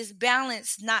life is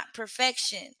balance, not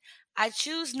perfection. I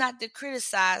choose not to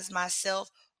criticize myself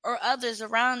or others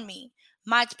around me.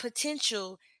 My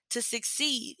potential to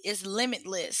succeed is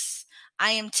limitless.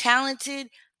 I am talented.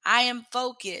 I am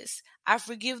focused. I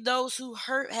forgive those who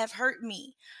have hurt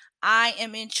me. I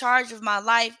am in charge of my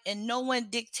life and no one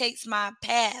dictates my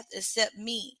path except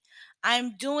me. I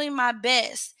am doing my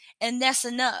best and that's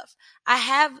enough. I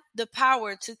have the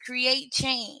power to create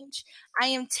change. I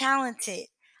am talented.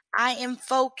 I am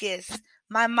focused.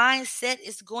 My mindset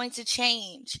is going to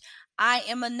change. I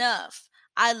am enough.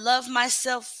 I love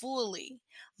myself fully.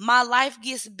 My life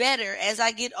gets better as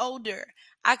I get older.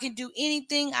 I can do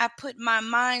anything I put my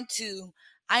mind to.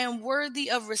 I am worthy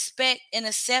of respect and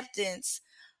acceptance.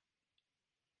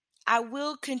 I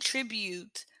will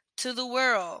contribute to the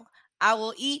world. I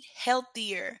will eat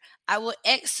healthier. I will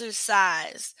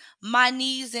exercise. My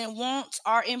needs and wants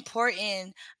are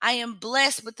important. I am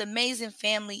blessed with amazing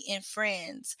family and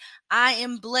friends. I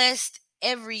am blessed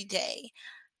every day.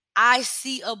 I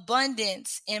see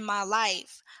abundance in my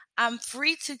life. I'm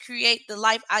free to create the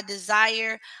life I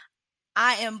desire.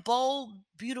 I am bold,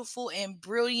 beautiful, and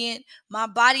brilliant. My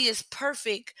body is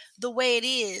perfect the way it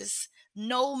is.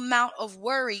 No amount of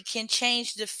worry can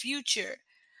change the future.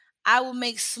 I will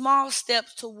make small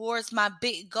steps towards my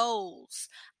big goals.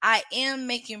 I am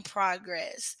making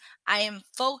progress. I am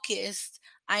focused.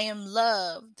 I am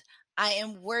loved. I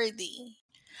am worthy.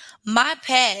 My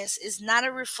past is not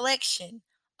a reflection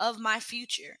of my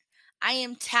future. I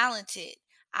am talented.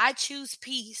 I choose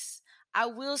peace. I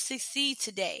will succeed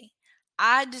today.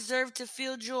 I deserve to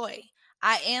feel joy.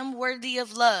 I am worthy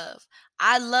of love.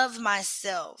 I love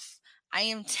myself. I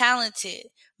am talented.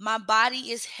 My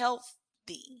body is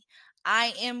healthy.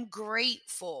 I am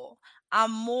grateful.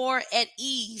 I'm more at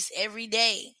ease every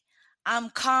day. I'm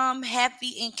calm,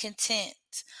 happy, and content.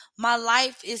 My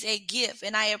life is a gift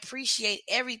and I appreciate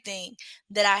everything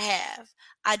that I have.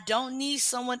 I don't need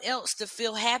someone else to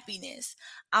feel happiness.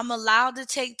 I'm allowed to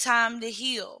take time to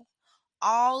heal.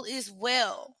 All is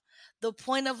well. The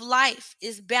point of life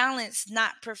is balance,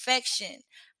 not perfection.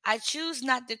 I choose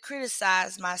not to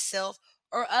criticize myself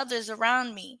or others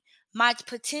around me. My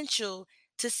potential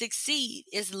to succeed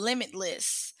is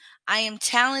limitless. I am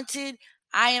talented.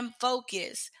 I am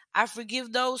focused. I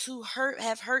forgive those who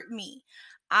have hurt me.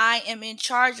 I am in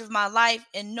charge of my life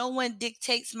and no one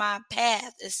dictates my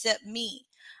path except me.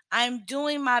 I am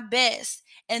doing my best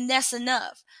and that's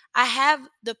enough. I have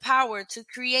the power to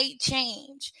create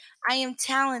change. I am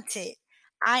talented.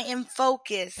 I am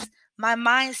focused. My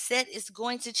mindset is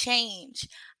going to change.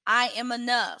 I am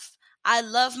enough. I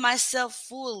love myself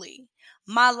fully.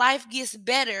 My life gets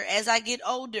better as I get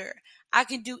older. I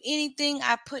can do anything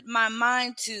I put my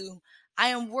mind to. I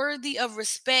am worthy of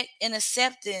respect and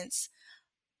acceptance.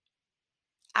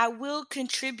 I will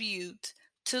contribute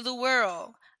to the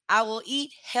world. I will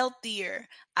eat healthier.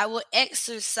 I will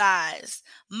exercise.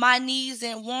 My needs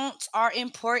and wants are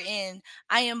important.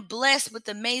 I am blessed with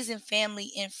amazing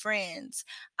family and friends.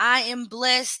 I am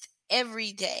blessed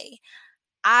every day.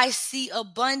 I see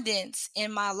abundance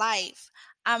in my life.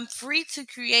 I'm free to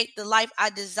create the life I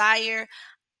desire.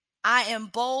 I am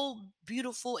bold,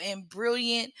 beautiful, and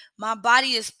brilliant. My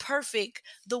body is perfect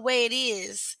the way it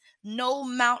is. No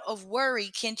amount of worry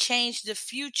can change the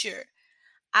future.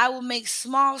 I will make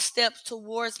small steps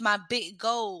towards my big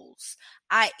goals.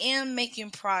 I am making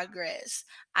progress.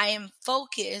 I am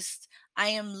focused. I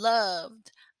am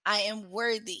loved. I am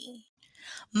worthy.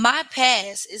 My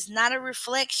past is not a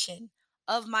reflection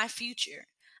of my future.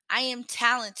 I am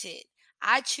talented.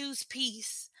 I choose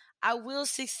peace. I will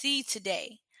succeed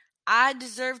today. I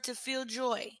deserve to feel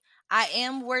joy. I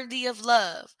am worthy of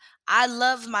love. I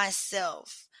love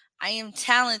myself. I am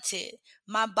talented.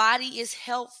 My body is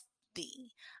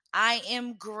healthy. I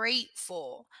am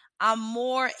grateful. I'm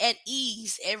more at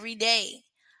ease every day.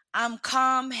 I'm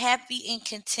calm, happy, and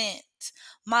content.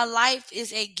 My life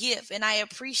is a gift and I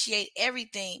appreciate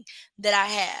everything that I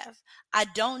have. I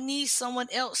don't need someone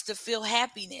else to feel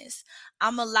happiness.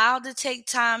 I'm allowed to take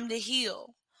time to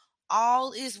heal.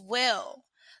 All is well.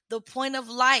 The point of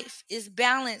life is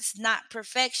balance, not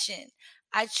perfection.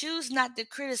 I choose not to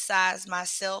criticize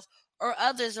myself or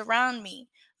others around me.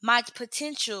 My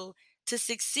potential to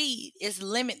succeed is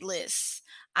limitless.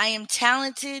 I am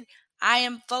talented. I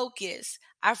am focused.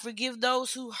 I forgive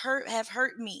those who have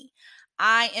hurt me.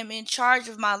 I am in charge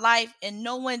of my life and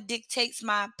no one dictates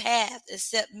my path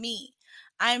except me.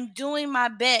 I am doing my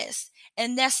best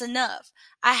and that's enough.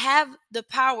 I have the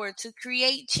power to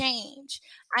create change.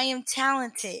 I am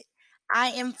talented. I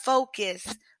am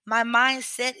focused. My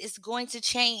mindset is going to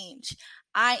change.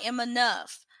 I am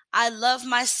enough. I love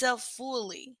myself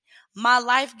fully. My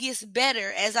life gets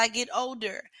better as I get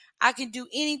older. I can do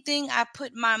anything I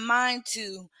put my mind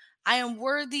to. I am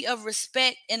worthy of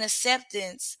respect and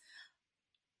acceptance.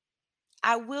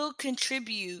 I will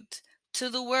contribute to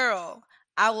the world.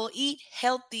 I will eat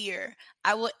healthier.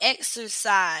 I will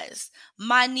exercise.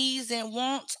 My needs and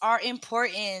wants are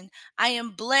important. I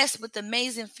am blessed with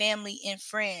amazing family and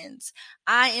friends.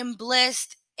 I am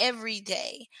blessed every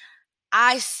day.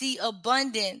 I see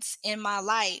abundance in my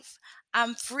life.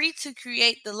 I'm free to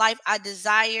create the life I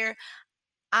desire.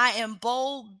 I am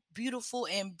bold, beautiful,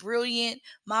 and brilliant.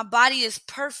 My body is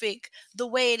perfect the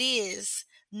way it is.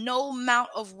 No amount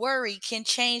of worry can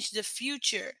change the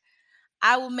future.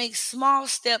 I will make small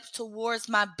steps towards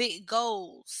my big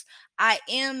goals. I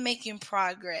am making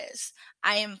progress.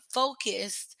 I am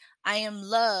focused. I am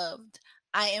loved.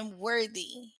 I am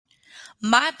worthy.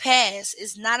 My past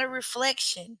is not a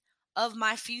reflection of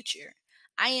my future.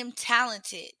 I am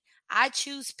talented. I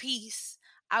choose peace.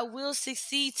 I will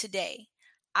succeed today.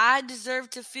 I deserve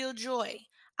to feel joy.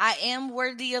 I am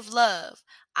worthy of love.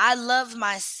 I love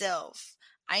myself.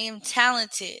 I am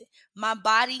talented. My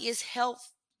body is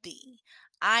healthy.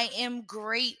 I am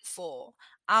grateful.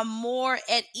 I'm more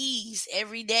at ease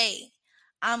every day.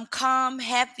 I'm calm,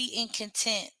 happy, and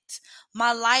content.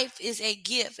 My life is a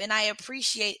gift and I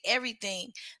appreciate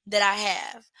everything that I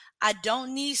have. I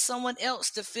don't need someone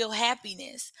else to feel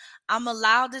happiness. I'm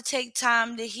allowed to take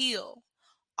time to heal.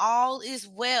 All is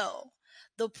well.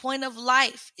 The point of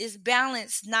life is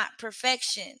balance, not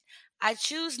perfection. I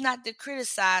choose not to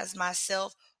criticize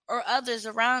myself or others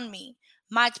around me.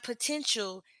 My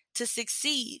potential to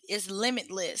succeed is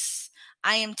limitless.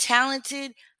 I am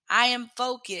talented. I am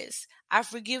focused. I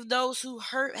forgive those who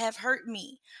have hurt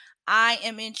me. I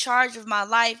am in charge of my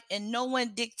life and no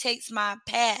one dictates my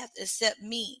path except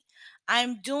me. I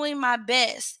am doing my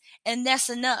best and that's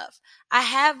enough. I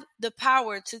have the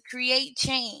power to create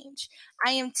change.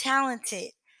 I am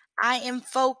talented. I am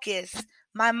focused.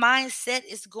 My mindset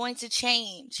is going to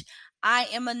change. I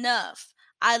am enough.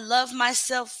 I love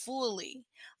myself fully.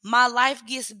 My life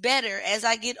gets better as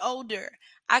I get older.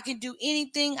 I can do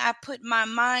anything I put my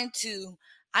mind to.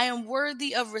 I am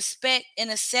worthy of respect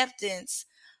and acceptance.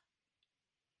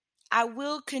 I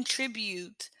will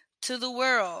contribute to the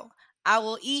world. I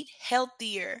will eat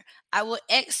healthier. I will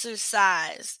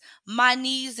exercise. My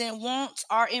needs and wants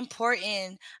are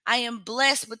important. I am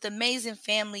blessed with amazing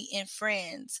family and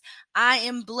friends. I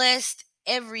am blessed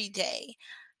every day.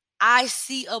 I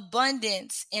see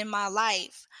abundance in my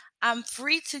life. I'm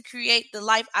free to create the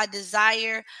life I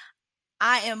desire.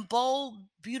 I am bold,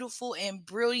 beautiful, and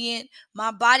brilliant.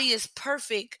 My body is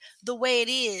perfect the way it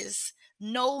is.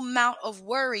 No amount of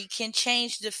worry can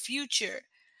change the future.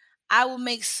 I will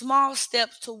make small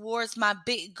steps towards my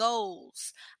big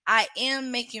goals. I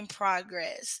am making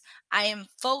progress. I am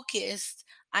focused.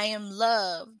 I am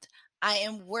loved. I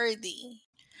am worthy.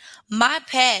 My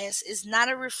past is not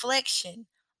a reflection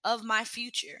of my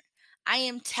future. I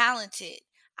am talented.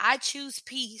 I choose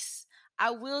peace.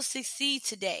 I will succeed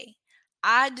today.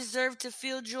 I deserve to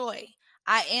feel joy.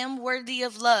 I am worthy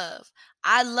of love.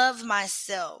 I love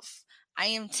myself. I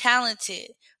am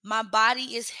talented. My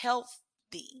body is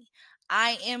healthy.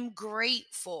 I am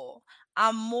grateful.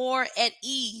 I'm more at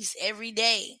ease every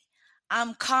day.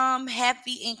 I'm calm,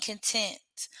 happy, and content.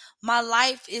 My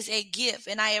life is a gift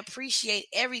and I appreciate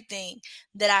everything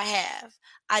that I have.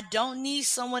 I don't need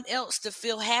someone else to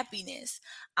feel happiness.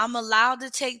 I'm allowed to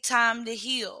take time to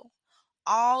heal.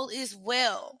 All is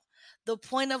well. The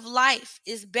point of life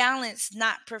is balance,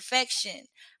 not perfection.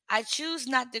 I choose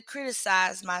not to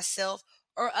criticize myself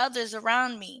or others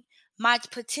around me. My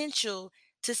potential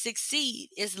to succeed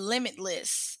is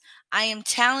limitless. I am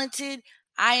talented.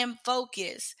 I am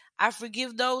focused. I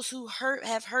forgive those who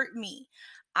have hurt me.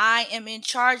 I am in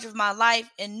charge of my life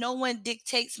and no one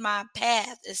dictates my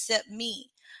path except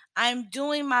me. I'm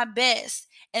doing my best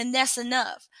and that's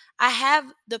enough. I have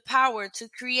the power to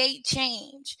create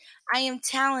change. I am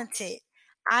talented.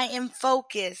 I am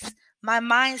focused. My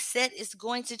mindset is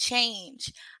going to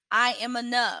change. I am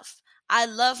enough. I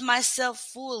love myself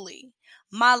fully.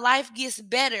 My life gets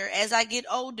better as I get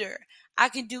older. I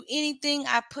can do anything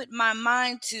I put my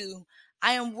mind to.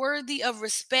 I am worthy of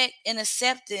respect and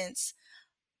acceptance.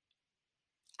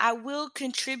 I will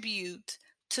contribute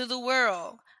to the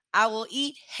world. I will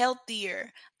eat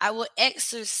healthier. I will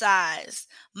exercise.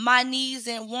 My needs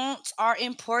and wants are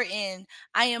important.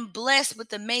 I am blessed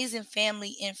with amazing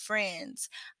family and friends.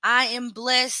 I am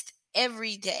blessed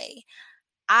every day.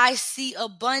 I see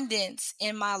abundance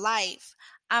in my life.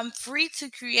 I'm free to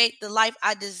create the life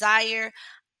I desire.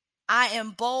 I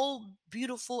am bold,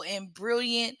 beautiful, and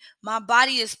brilliant. My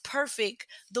body is perfect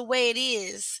the way it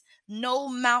is. No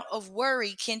amount of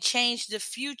worry can change the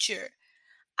future.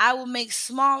 I will make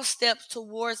small steps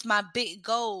towards my big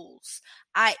goals.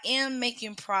 I am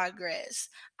making progress.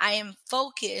 I am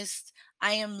focused.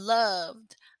 I am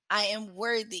loved. I am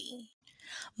worthy.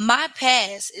 My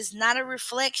past is not a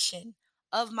reflection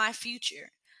of my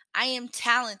future. I am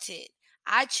talented.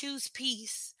 I choose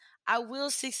peace. I will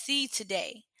succeed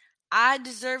today. I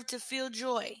deserve to feel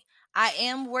joy. I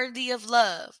am worthy of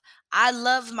love. I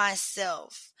love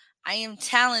myself. I am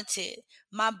talented.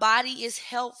 My body is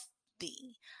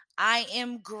healthy. I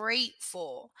am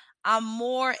grateful. I'm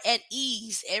more at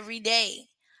ease every day.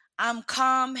 I'm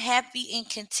calm, happy, and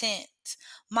content.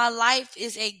 My life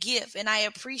is a gift and I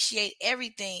appreciate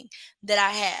everything that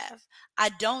I have. I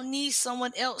don't need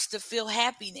someone else to feel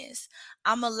happiness.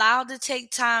 I'm allowed to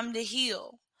take time to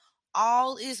heal.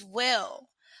 All is well.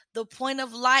 The point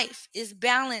of life is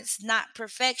balance, not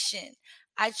perfection.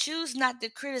 I choose not to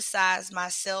criticize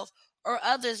myself or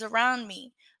others around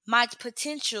me. My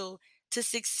potential to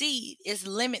succeed is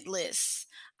limitless.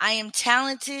 I am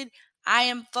talented. I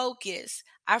am focused.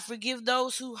 I forgive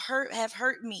those who have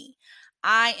hurt me.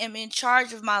 I am in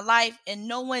charge of my life and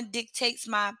no one dictates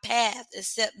my path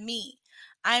except me.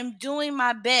 I am doing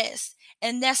my best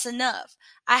and that's enough.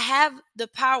 I have the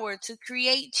power to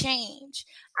create change.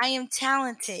 I am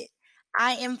talented.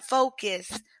 I am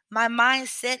focused. My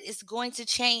mindset is going to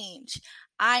change.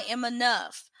 I am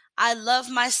enough. I love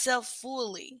myself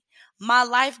fully. My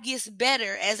life gets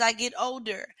better as I get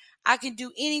older. I can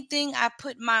do anything I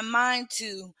put my mind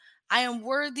to. I am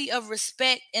worthy of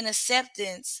respect and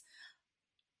acceptance.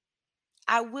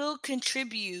 I will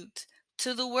contribute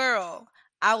to the world.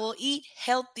 I will eat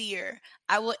healthier.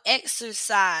 I will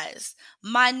exercise.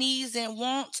 My needs and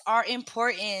wants are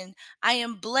important. I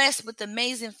am blessed with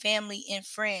amazing family and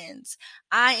friends.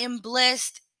 I am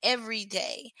blessed every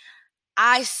day.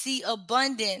 I see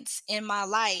abundance in my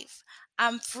life.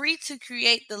 I'm free to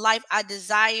create the life I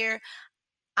desire.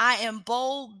 I am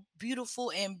bold,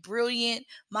 beautiful, and brilliant.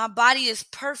 My body is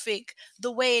perfect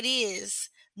the way it is.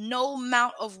 No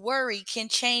amount of worry can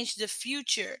change the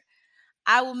future.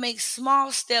 I will make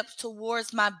small steps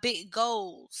towards my big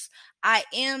goals. I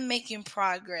am making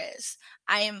progress.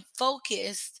 I am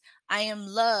focused. I am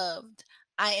loved.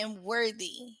 I am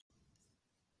worthy.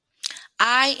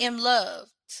 I am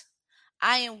loved.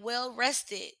 I am well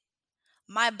rested.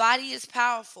 My body is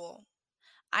powerful.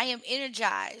 I am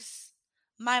energized.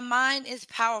 My mind is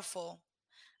powerful.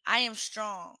 I am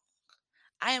strong.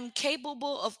 I am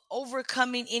capable of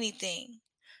overcoming anything.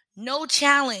 No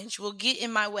challenge will get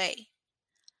in my way.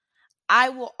 I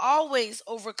will always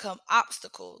overcome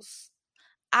obstacles.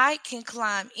 I can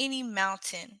climb any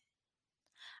mountain.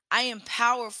 I am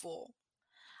powerful.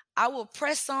 I will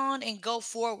press on and go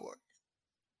forward.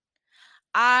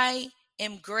 I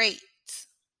am great.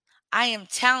 I am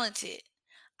talented.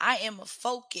 I am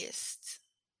focused.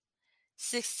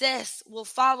 Success will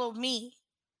follow me.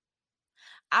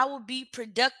 I will be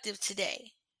productive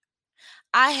today.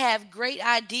 I have great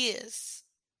ideas.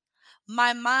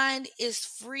 My mind is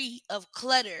free of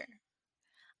clutter.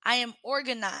 I am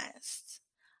organized.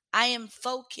 I am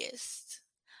focused.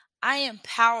 I am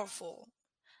powerful.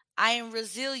 I am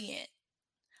resilient.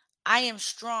 I am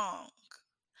strong.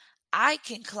 I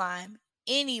can climb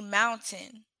any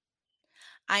mountain.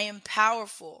 I am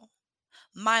powerful.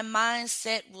 My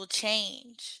mindset will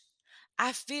change.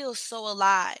 I feel so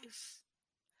alive.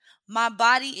 My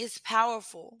body is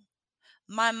powerful.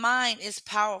 My mind is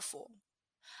powerful.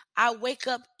 I wake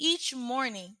up each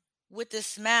morning with a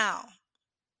smile.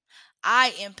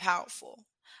 I am powerful.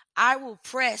 I will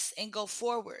press and go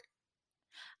forward.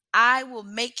 I will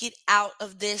make it out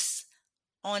of this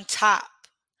on top.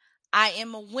 I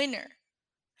am a winner.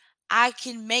 I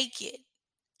can make it.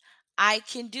 I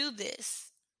can do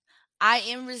this. I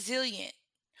am resilient.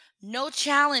 No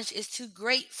challenge is too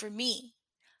great for me.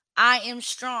 I am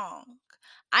strong.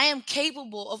 I am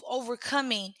capable of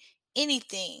overcoming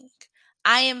anything.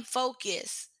 I am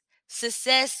focused.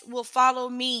 Success will follow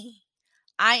me.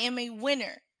 I am a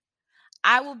winner.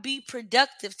 I will be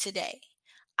productive today.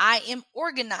 I am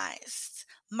organized.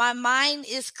 My mind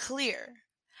is clear.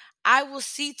 I will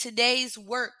see today's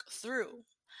work through.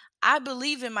 I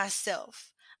believe in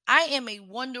myself. I am a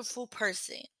wonderful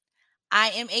person. I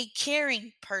am a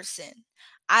caring person.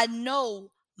 I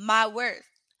know my worth.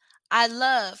 I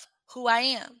love who I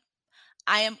am.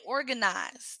 I am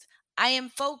organized. I am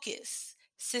focused.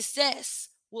 Success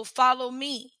will follow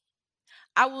me.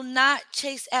 I will not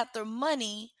chase after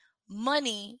money.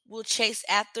 Money will chase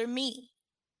after me.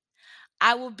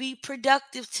 I will be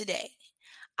productive today.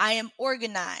 I am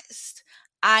organized.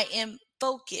 I am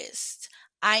focused.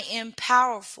 I am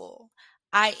powerful.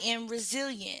 I am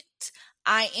resilient.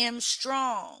 I am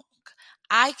strong.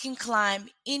 I can climb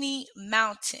any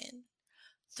mountain.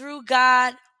 Through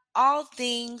God, all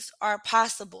things are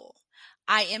possible.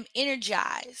 I am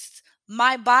energized.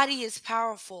 My body is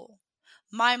powerful.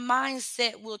 My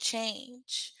mindset will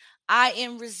change. I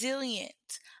am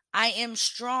resilient. I am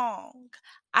strong.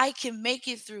 I can make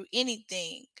it through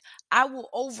anything. I will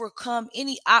overcome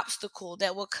any obstacle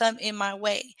that will come in my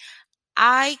way.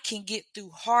 I can get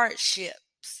through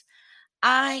hardships.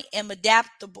 I am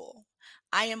adaptable.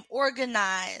 I am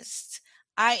organized.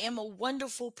 I am a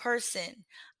wonderful person.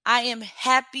 I am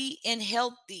happy and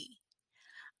healthy.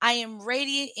 I am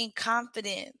radiant in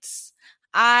confidence.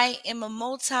 I am a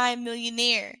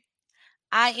multi-millionaire.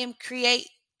 I am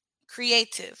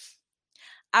creative.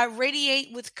 I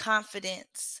radiate with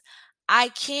confidence. I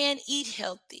can eat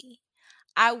healthy.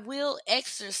 I will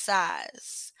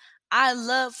exercise. I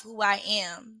love who I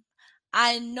am.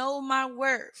 I know my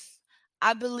worth.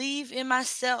 I believe in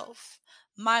myself.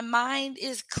 My mind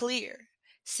is clear.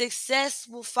 Success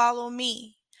will follow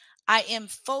me. I am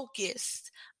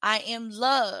focused. I am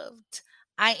loved.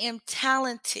 I am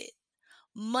talented.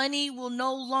 Money will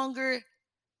no longer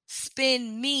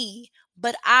spend me,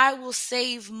 but I will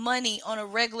save money on a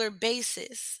regular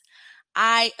basis.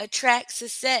 I attract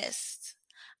success.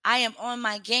 I am on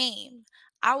my game.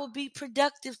 I will be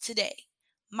productive today.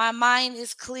 My mind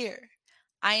is clear.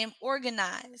 I am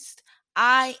organized.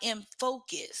 I am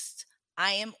focused.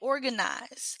 I am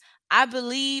organized. I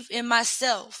believe in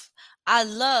myself. I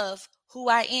love who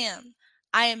I am.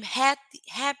 I am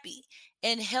happy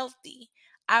and healthy.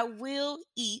 I will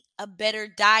eat a better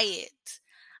diet.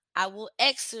 I will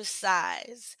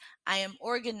exercise. I am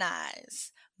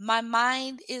organized. My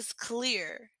mind is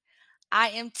clear. I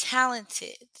am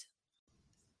talented.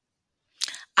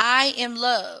 I am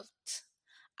loved.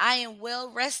 I am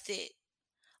well rested.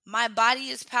 My body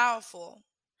is powerful.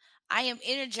 I am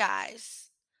energized.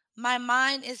 My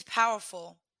mind is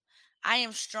powerful. I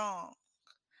am strong.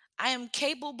 I am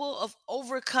capable of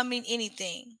overcoming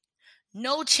anything.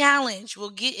 No challenge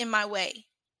will get in my way.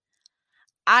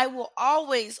 I will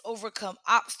always overcome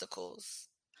obstacles.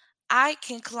 I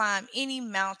can climb any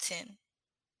mountain.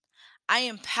 I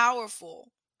am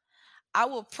powerful. I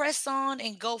will press on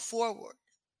and go forward.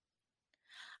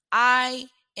 I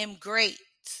am great.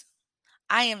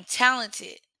 I am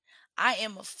talented. I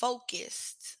am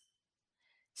focused.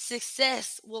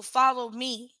 Success will follow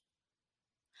me.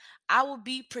 I will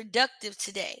be productive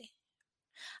today.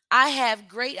 I have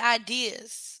great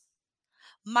ideas.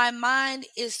 My mind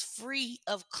is free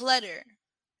of clutter.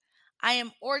 I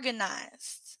am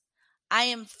organized. I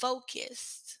am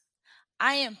focused.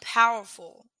 I am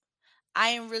powerful. I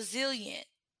am resilient.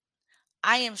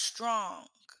 I am strong.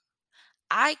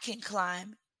 I can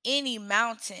climb any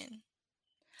mountain.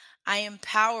 I am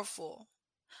powerful.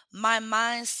 My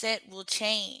mindset will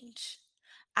change.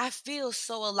 I feel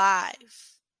so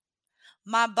alive.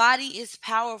 My body is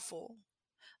powerful.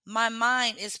 My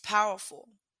mind is powerful.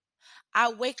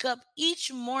 I wake up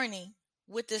each morning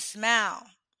with a smile.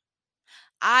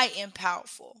 I am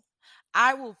powerful.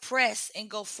 I will press and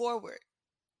go forward.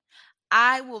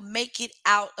 I will make it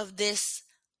out of this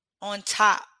on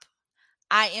top.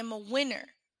 I am a winner.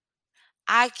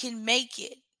 I can make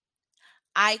it.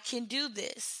 I can do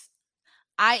this.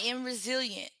 I am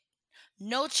resilient.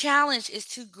 No challenge is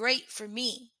too great for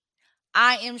me.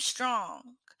 I am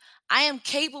strong. I am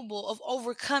capable of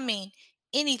overcoming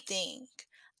anything.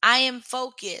 I am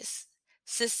focused.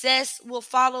 Success will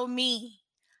follow me.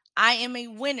 I am a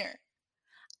winner.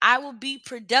 I will be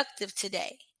productive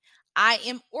today. I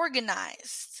am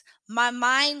organized. My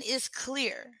mind is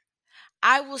clear.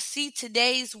 I will see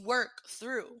today's work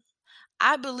through.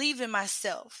 I believe in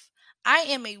myself. I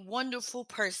am a wonderful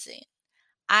person.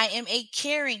 I am a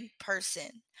caring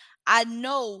person. I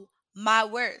know my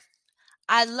worth.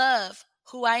 I love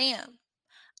who I am.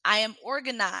 I am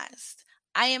organized.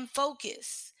 I am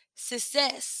focused.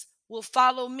 Success will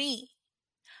follow me.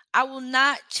 I will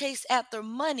not chase after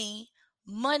money.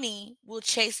 Money will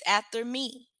chase after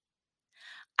me.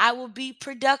 I will be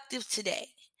productive today.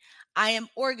 I am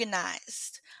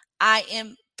organized. I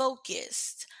am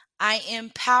focused. I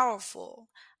am powerful.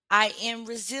 I am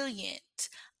resilient.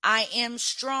 I am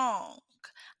strong.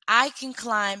 I can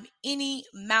climb any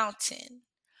mountain.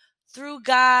 Through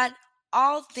God,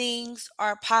 all things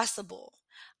are possible.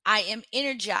 I am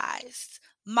energized.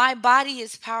 My body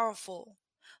is powerful.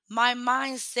 My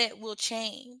mindset will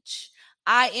change.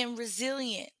 I am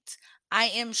resilient. I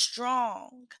am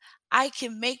strong. I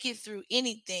can make it through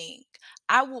anything.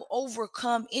 I will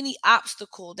overcome any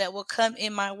obstacle that will come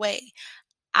in my way.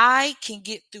 I can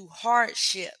get through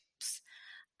hardships.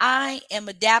 I am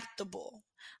adaptable.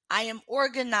 I am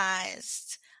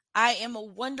organized. I am a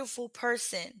wonderful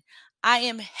person. I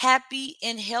am happy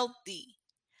and healthy.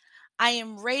 I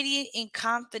am radiant in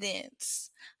confidence.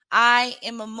 I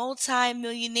am a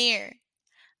multi-millionaire.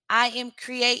 I am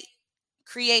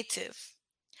creative.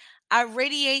 I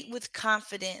radiate with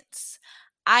confidence.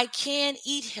 I can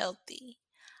eat healthy.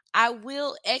 I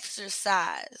will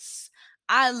exercise.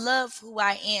 I love who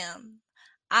I am.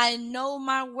 I know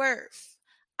my worth.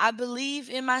 I believe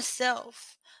in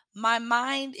myself. My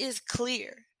mind is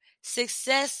clear.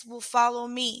 Success will follow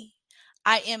me.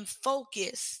 I am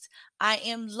focused. I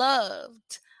am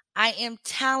loved. I am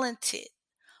talented.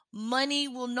 Money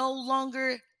will no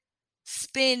longer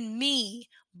spend me,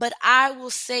 but I will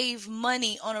save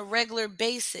money on a regular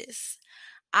basis.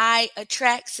 I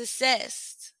attract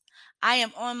success. I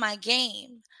am on my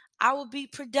game. I will be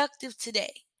productive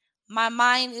today. My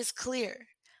mind is clear.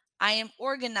 I am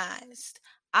organized.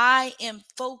 I am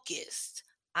focused.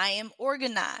 I am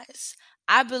organized.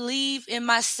 I believe in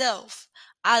myself.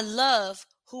 I love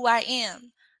who I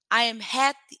am. I am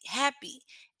happy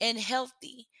and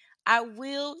healthy. I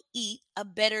will eat a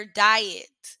better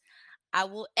diet. I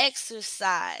will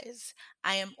exercise.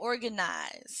 I am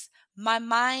organized. My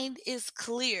mind is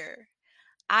clear.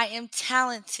 I am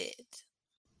talented.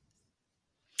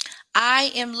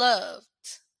 I am loved.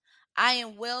 I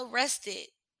am well rested.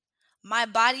 My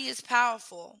body is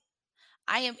powerful.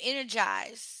 I am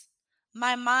energized.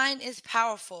 My mind is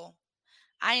powerful.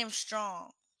 I am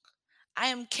strong. I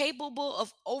am capable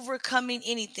of overcoming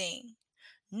anything.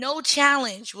 No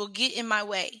challenge will get in my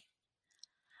way.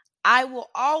 I will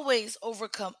always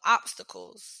overcome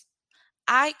obstacles.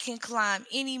 I can climb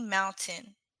any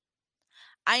mountain.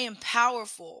 I am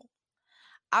powerful.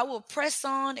 I will press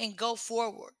on and go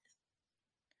forward.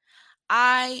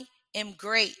 I am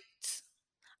great.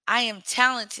 I am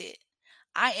talented.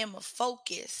 I am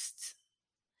focused.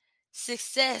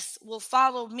 Success will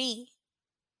follow me.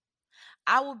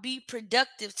 I will be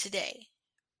productive today.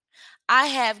 I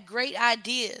have great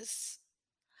ideas.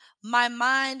 My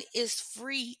mind is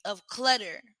free of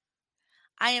clutter.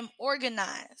 I am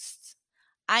organized.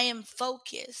 I am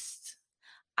focused.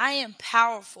 I am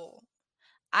powerful.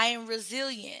 I am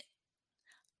resilient.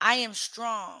 I am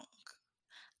strong.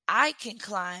 I can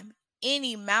climb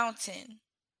any mountain.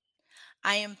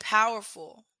 I am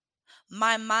powerful.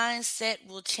 My mindset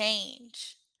will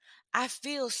change. I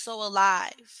feel so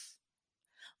alive.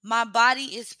 My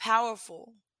body is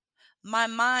powerful. My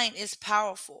mind is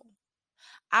powerful.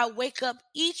 I wake up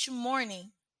each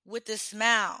morning with a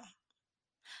smile.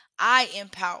 I am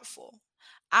powerful.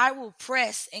 I will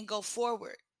press and go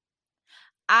forward.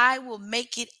 I will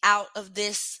make it out of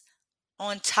this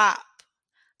on top.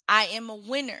 I am a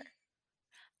winner.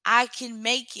 I can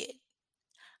make it.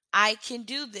 I can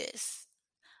do this.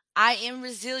 I am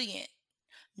resilient.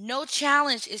 No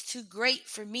challenge is too great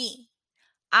for me.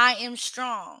 I am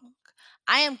strong.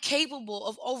 I am capable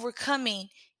of overcoming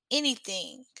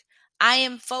anything. I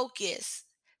am focused.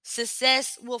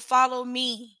 Success will follow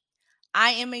me.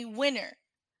 I am a winner.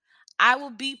 I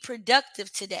will be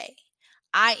productive today.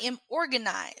 I am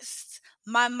organized.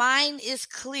 My mind is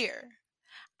clear.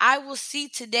 I will see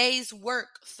today's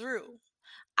work through.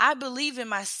 I believe in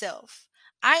myself.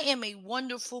 I am a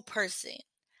wonderful person.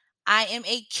 I am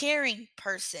a caring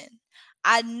person.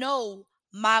 I know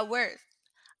my worth.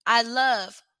 I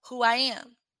love who I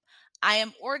am. I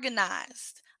am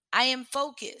organized. I am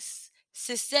focused.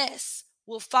 Success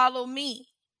will follow me.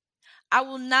 I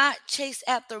will not chase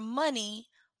after money.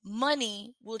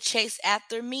 Money will chase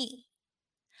after me.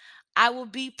 I will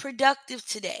be productive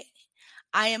today.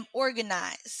 I am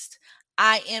organized.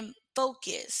 I am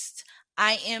focused.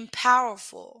 I am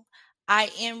powerful.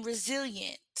 I am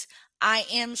resilient. I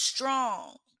am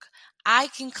strong. I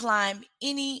can climb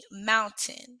any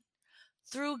mountain.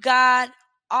 Through God,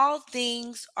 all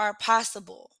things are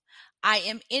possible. I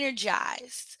am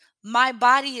energized. My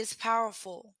body is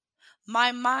powerful.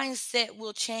 My mindset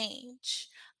will change.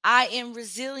 I am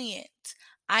resilient.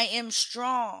 I am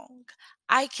strong.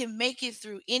 I can make it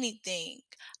through anything.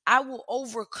 I will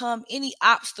overcome any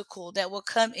obstacle that will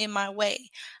come in my way.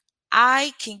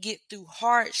 I can get through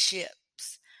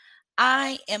hardships.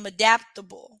 I am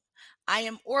adaptable. I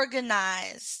am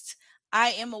organized. I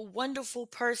am a wonderful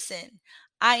person.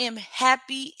 I am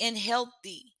happy and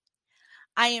healthy.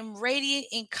 I am radiant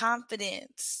in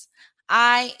confidence.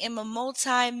 I am a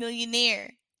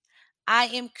multi-millionaire. I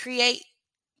am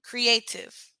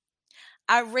creative.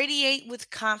 I radiate with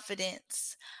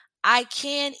confidence. I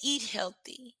can eat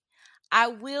healthy. I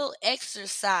will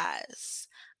exercise.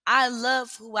 I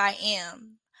love who I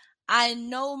am. I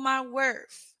know my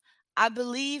worth. I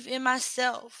believe in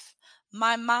myself.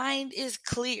 My mind is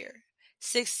clear.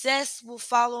 Success will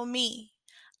follow me.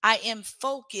 I am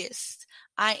focused.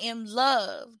 I am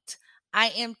loved. I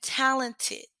am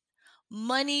talented.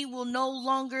 Money will no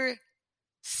longer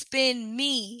spend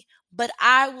me, but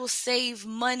I will save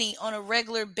money on a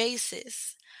regular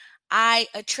basis. I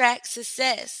attract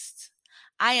success.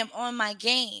 I am on my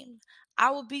game.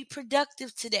 I will be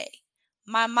productive today.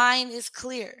 My mind is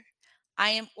clear. I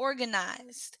am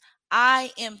organized.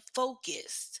 I am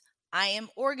focused. I am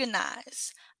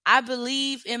organized. I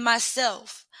believe in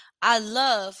myself. I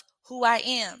love who I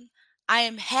am. I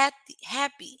am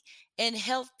happy and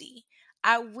healthy.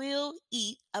 I will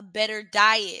eat a better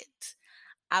diet.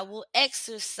 I will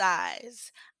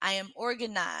exercise. I am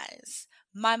organized.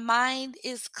 My mind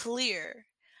is clear.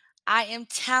 I am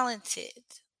talented.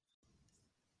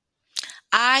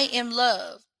 I am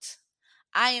loved.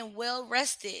 I am well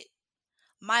rested.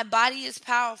 My body is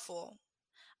powerful.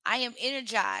 I am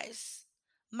energized.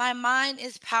 My mind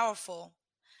is powerful.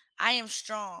 I am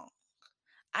strong.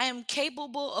 I am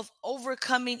capable of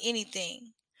overcoming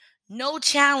anything. No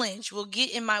challenge will get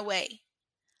in my way.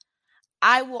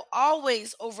 I will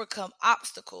always overcome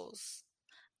obstacles.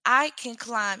 I can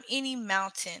climb any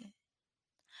mountain.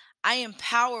 I am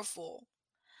powerful.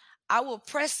 I will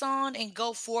press on and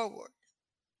go forward.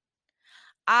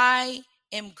 I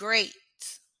am great.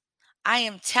 I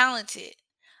am talented.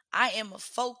 I am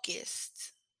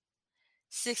focused.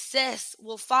 Success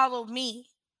will follow me.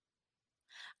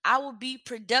 I will be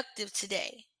productive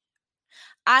today.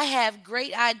 I have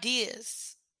great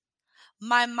ideas.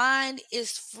 My mind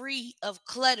is free of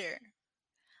clutter.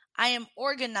 I am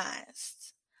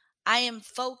organized. I am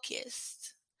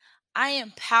focused. I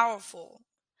am powerful.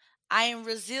 I am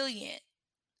resilient.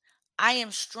 I am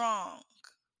strong.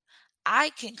 I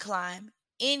can climb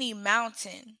any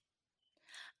mountain.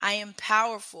 I am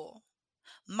powerful.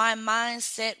 My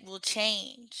mindset will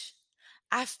change.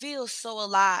 I feel so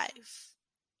alive.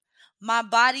 My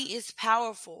body is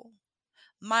powerful.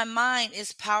 My mind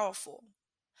is powerful.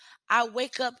 I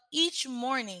wake up each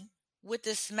morning with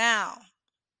a smile.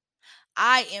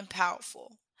 I am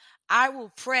powerful. I will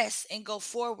press and go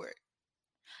forward.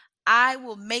 I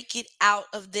will make it out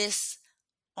of this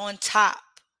on top.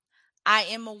 I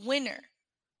am a winner.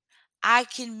 I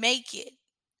can make it.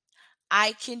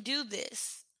 I can do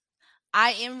this.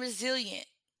 I am resilient.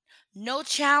 No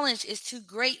challenge is too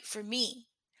great for me.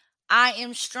 I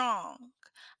am strong.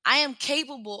 I am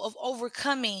capable of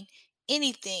overcoming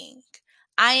anything.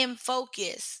 I am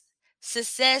focused.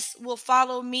 Success will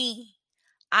follow me.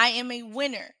 I am a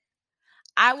winner.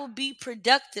 I will be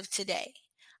productive today.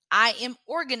 I am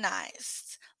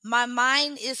organized. My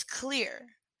mind is clear.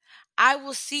 I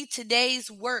will see today's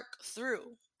work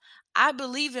through. I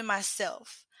believe in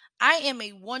myself. I am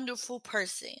a wonderful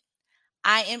person.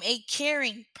 I am a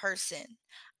caring person.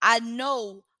 I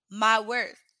know my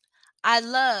worth. I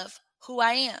love who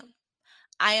I am.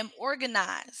 I am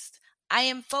organized. I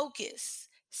am focused.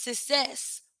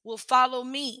 Success will follow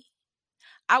me.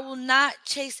 I will not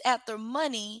chase after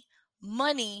money.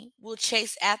 Money will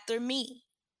chase after me.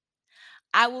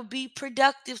 I will be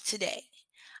productive today.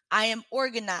 I am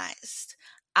organized.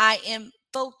 I am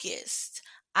focused.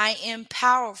 I am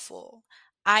powerful.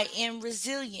 I am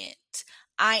resilient.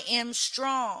 I am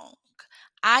strong.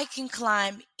 I can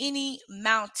climb any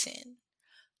mountain.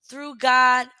 Through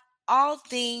God, all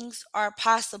things are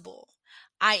possible.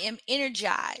 I am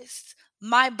energized.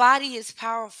 My body is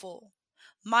powerful.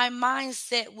 My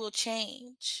mindset will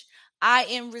change. I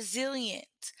am resilient.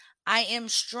 I am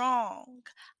strong.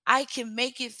 I can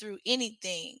make it through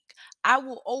anything. I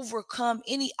will overcome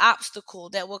any obstacle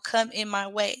that will come in my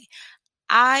way.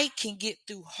 I can get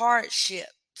through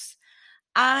hardships.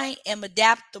 I am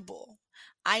adaptable.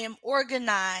 I am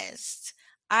organized.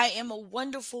 I am a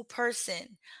wonderful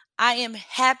person. I am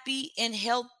happy and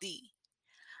healthy.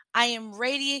 I am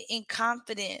radiant in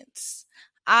confidence.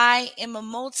 I am a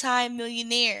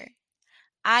multi-millionaire.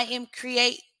 I am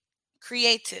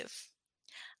creative.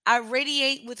 I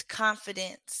radiate with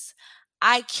confidence.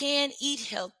 I can eat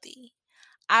healthy.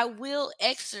 I will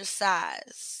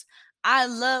exercise. I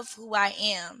love who I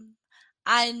am.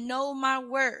 I know my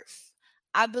worth.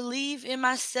 I believe in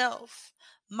myself.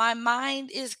 My mind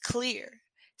is clear.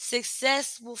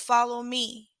 Success will follow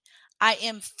me. I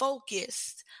am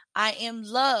focused. I am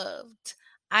loved.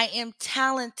 I am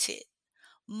talented.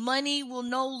 Money will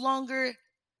no longer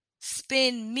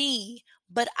spend me,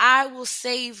 but I will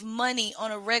save money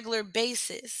on a regular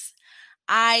basis.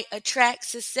 I attract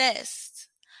success.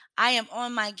 I am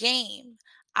on my game.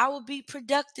 I will be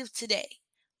productive today.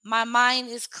 My mind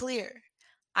is clear.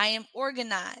 I am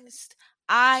organized.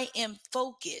 I am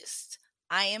focused.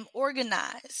 I am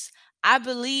organized. I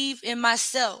believe in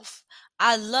myself.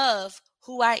 I love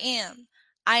who I am.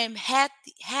 I am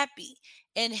happy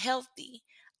and healthy.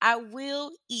 I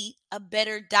will eat a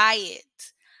better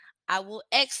diet. I will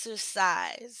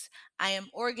exercise. I am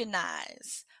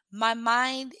organized. My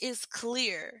mind is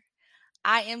clear.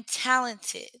 I am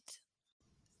talented.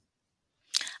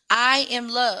 I am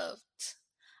loved.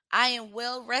 I am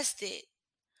well rested.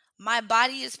 My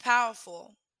body is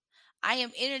powerful. I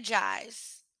am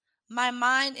energized. My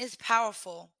mind is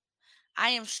powerful. I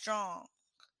am strong.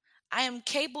 I am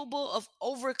capable of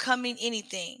overcoming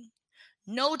anything.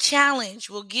 No challenge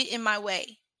will get in my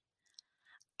way.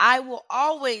 I will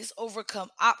always overcome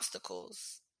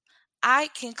obstacles. I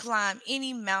can climb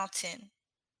any mountain.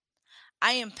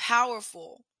 I am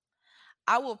powerful.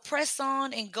 I will press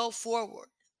on and go forward.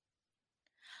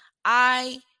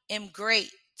 I am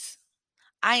great.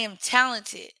 I am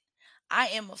talented. I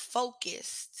am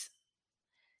focused.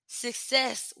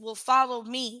 Success will follow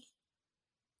me.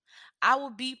 I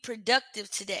will be productive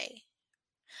today.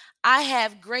 I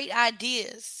have great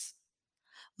ideas.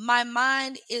 My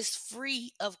mind is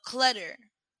free of clutter.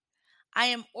 I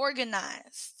am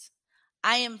organized.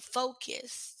 I am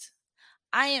focused.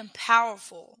 I am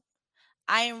powerful.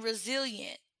 I am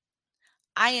resilient.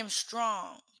 I am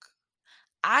strong.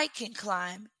 I can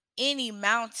climb any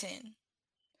mountain.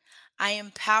 I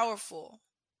am powerful.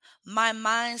 My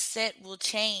mindset will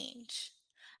change.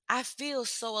 I feel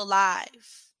so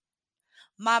alive.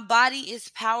 My body is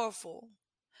powerful.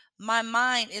 My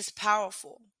mind is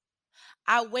powerful.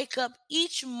 I wake up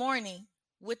each morning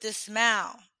with a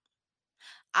smile.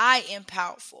 I am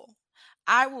powerful.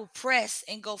 I will press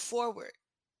and go forward.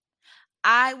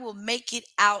 I will make it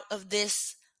out of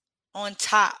this on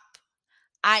top.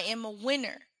 I am a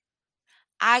winner.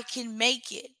 I can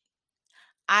make it.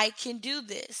 I can do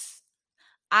this.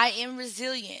 I am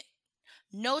resilient.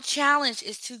 No challenge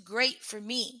is too great for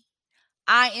me.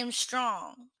 I am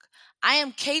strong. I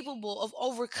am capable of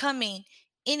overcoming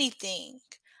anything.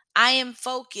 I am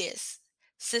focused.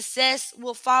 Success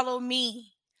will follow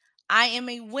me. I am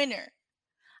a winner.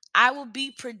 I will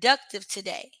be productive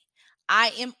today.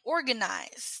 I am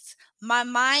organized. My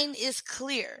mind is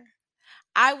clear.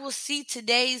 I will see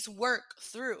today's work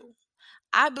through.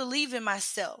 I believe in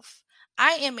myself.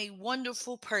 I am a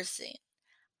wonderful person.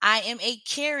 I am a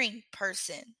caring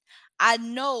person. I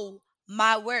know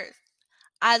my worth.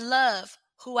 I love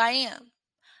who I am.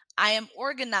 I am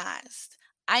organized.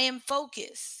 I am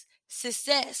focused.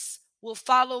 Success will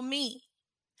follow me.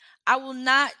 I will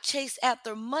not chase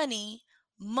after money.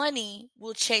 Money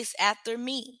will chase after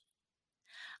me.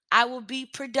 I will be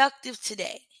productive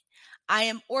today. I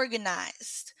am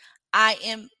organized. I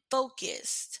am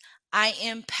focused. I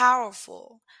am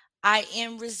powerful. I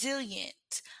am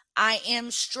resilient. I am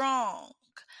strong.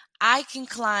 I can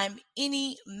climb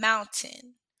any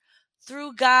mountain.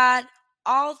 Through God,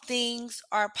 all things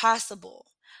are possible.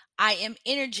 I am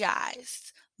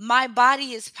energized. My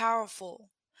body is powerful.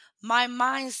 My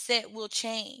mindset will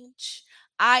change.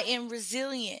 I am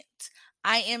resilient.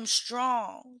 I am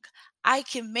strong. I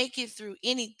can make it through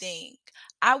anything.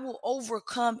 I will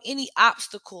overcome any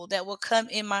obstacle that will come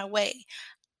in my way.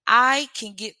 I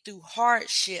can get through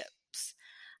hardships.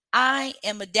 I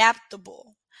am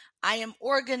adaptable. I am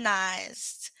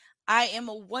organized. I am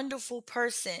a wonderful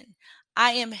person.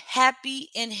 I am happy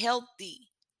and healthy.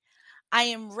 I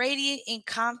am radiant in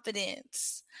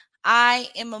confidence. I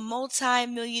am a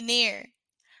multi-millionaire.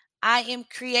 I am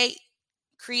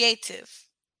creative.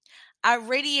 I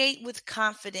radiate with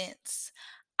confidence.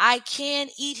 I can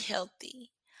eat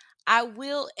healthy. I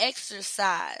will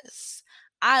exercise.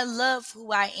 I love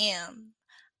who I am.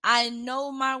 I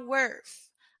know my worth.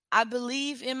 I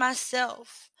believe in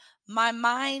myself. My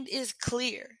mind is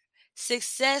clear.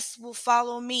 Success will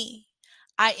follow me.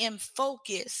 I am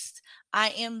focused. I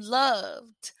am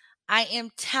loved. I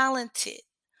am talented.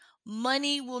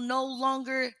 Money will no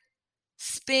longer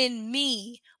spend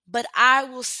me, but I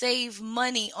will save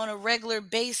money on a regular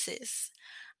basis.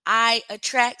 I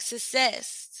attract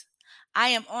success. I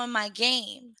am on my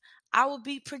game. I will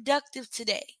be productive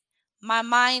today. My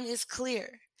mind is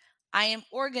clear. I am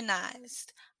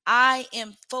organized. I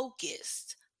am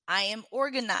focused. I am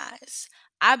organized.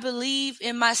 I believe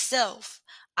in myself.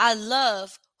 I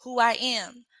love who I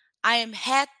am. I am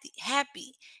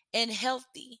happy and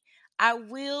healthy. I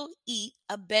will eat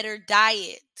a better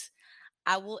diet.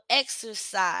 I will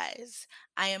exercise.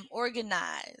 I am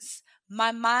organized.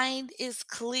 My mind is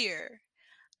clear.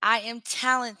 I am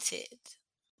talented.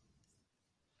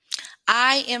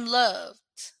 I am loved.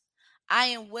 I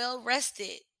am well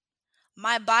rested.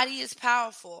 My body is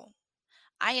powerful.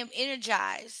 I am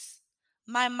energized.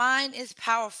 My mind is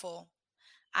powerful.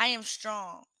 I am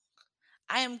strong.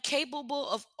 I am capable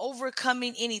of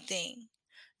overcoming anything.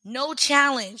 No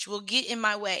challenge will get in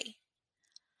my way.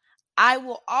 I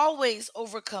will always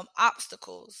overcome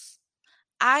obstacles.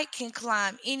 I can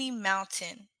climb any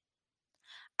mountain.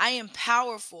 I am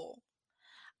powerful.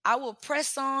 I will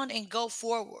press on and go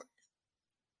forward.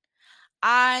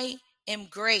 I am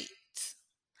great.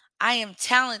 I am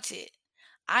talented.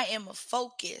 I am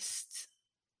focused.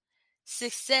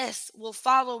 Success will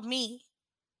follow me.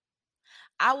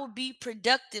 I will be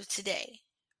productive today.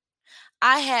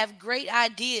 I have great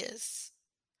ideas.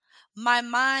 My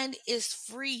mind is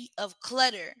free of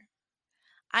clutter.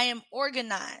 I am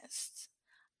organized.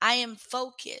 I am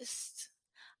focused.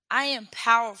 I am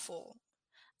powerful.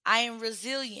 I am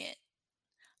resilient.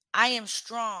 I am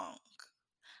strong.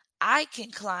 I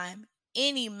can climb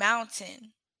any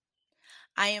mountain.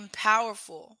 I am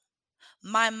powerful.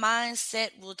 My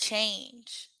mindset will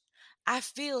change. I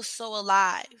feel so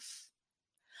alive.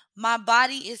 My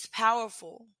body is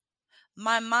powerful.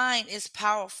 My mind is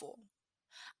powerful.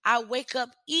 I wake up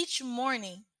each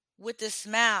morning with a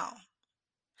smile.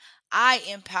 I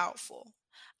am powerful.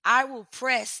 I will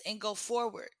press and go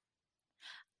forward.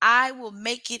 I will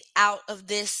make it out of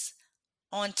this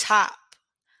on top.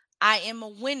 I am a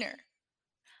winner.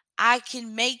 I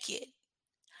can make it.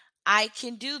 I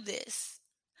can do this.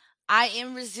 I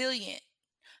am resilient.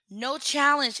 No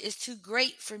challenge is too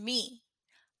great for me.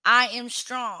 I am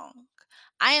strong.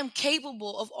 I am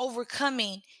capable of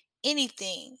overcoming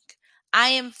anything. I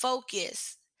am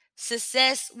focused.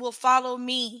 Success will follow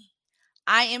me.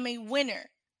 I am a winner.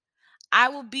 I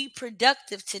will be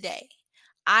productive today.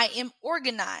 I am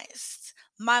organized.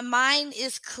 My mind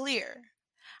is clear.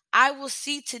 I will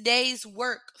see today's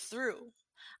work through.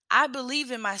 I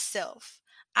believe in myself.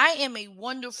 I am a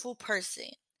wonderful person.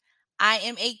 I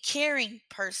am a caring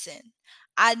person.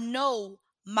 I know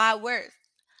my worth.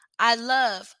 I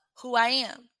love who I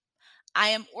am. I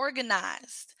am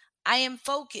organized. I am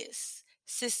focused.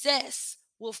 Success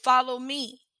will follow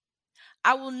me.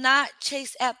 I will not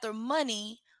chase after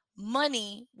money.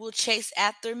 Money will chase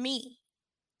after me.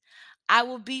 I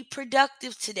will be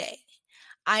productive today.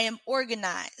 I am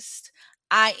organized.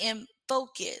 I am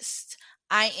focused.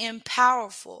 I am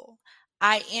powerful.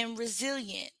 I am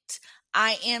resilient.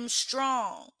 I am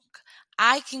strong.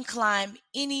 I can climb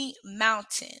any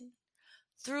mountain.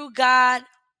 Through God,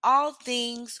 all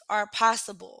things are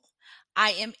possible.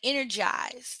 I am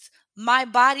energized. My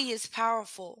body is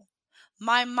powerful.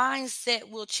 My mindset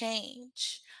will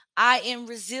change. I am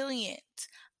resilient.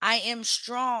 I am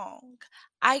strong.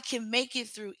 I can make it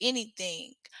through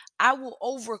anything. I will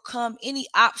overcome any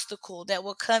obstacle that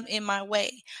will come in my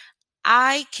way.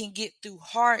 I can get through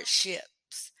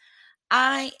hardships.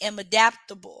 I am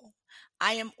adaptable.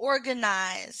 I am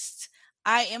organized.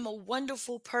 I am a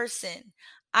wonderful person.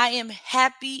 I am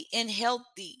happy and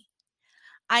healthy.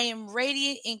 I am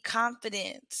radiant in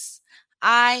confidence.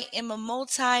 I am a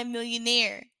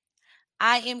multi-millionaire.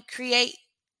 I am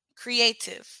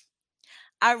creative.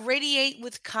 I radiate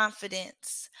with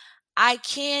confidence. I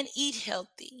can eat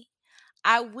healthy.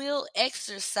 I will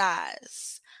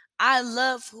exercise. I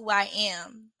love who I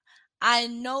am. I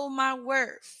know my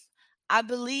worth. I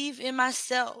believe in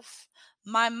myself.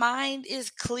 My mind is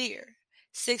clear.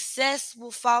 Success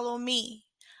will follow me.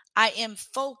 I am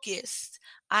focused.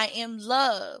 I am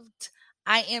loved.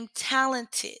 I am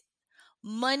talented.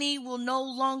 Money will no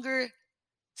longer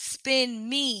spend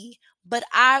me, but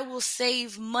I will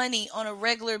save money on a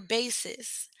regular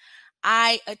basis.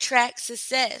 I attract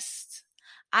success.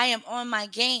 I am on my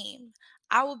game.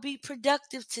 I will be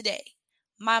productive today.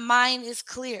 My mind is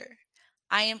clear.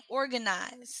 I am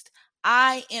organized.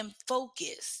 I am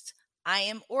focused. I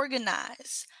am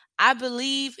organized. I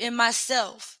believe in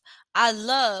myself. I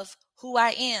love who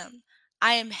I am.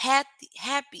 I am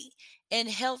happy and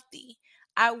healthy.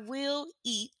 I will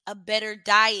eat a better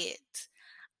diet.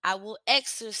 I will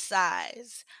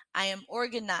exercise. I am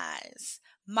organized.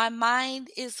 My mind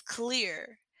is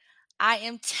clear. I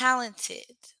am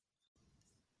talented.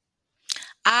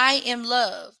 I am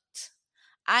loved.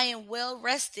 I am well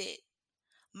rested.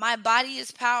 My body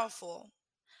is powerful.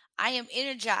 I am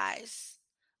energized.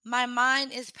 My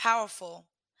mind is powerful.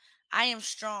 I am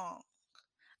strong.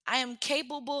 I am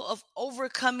capable of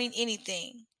overcoming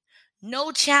anything.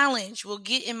 No challenge will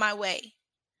get in my way.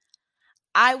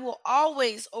 I will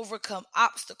always overcome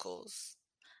obstacles.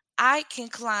 I can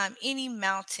climb any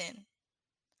mountain.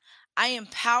 I am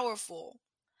powerful.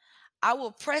 I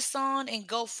will press on and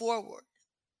go forward.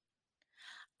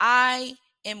 I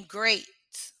am great.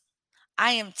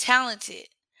 I am talented.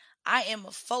 I am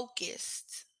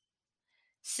focused.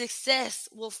 Success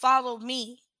will follow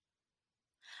me.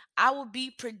 I will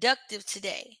be productive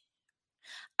today.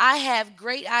 I have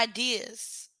great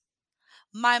ideas.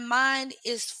 My mind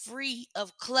is free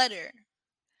of clutter.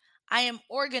 I am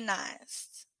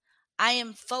organized. I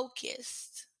am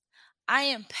focused. I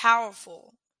am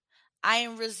powerful. I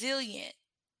am resilient.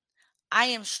 I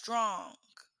am strong.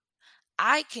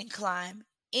 I can climb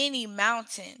any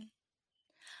mountain.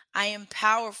 I am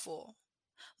powerful.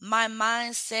 My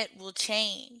mindset will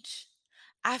change.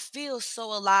 I feel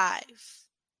so alive.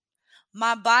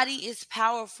 My body is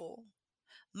powerful.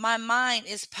 My mind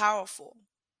is powerful.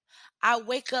 I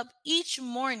wake up each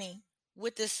morning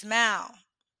with a smile.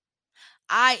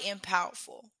 I am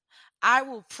powerful. I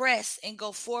will press and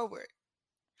go forward.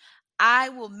 I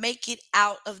will make it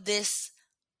out of this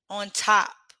on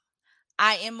top.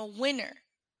 I am a winner.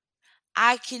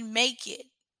 I can make it.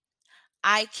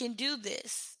 I can do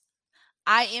this.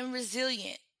 I am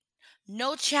resilient.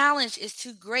 No challenge is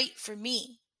too great for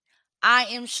me. I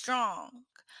am strong.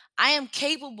 I am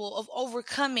capable of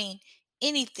overcoming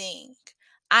anything.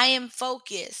 I am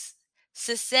focused.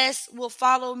 Success will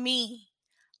follow me.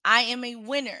 I am a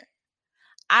winner.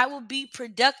 I will be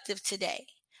productive today.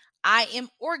 I am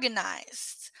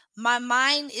organized. My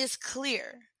mind is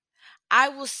clear. I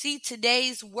will see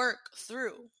today's work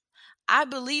through. I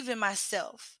believe in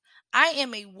myself. I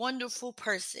am a wonderful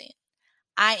person.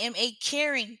 I am a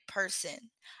caring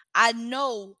person. I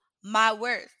know my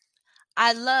worth.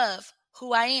 I love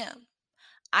who I am.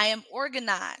 I am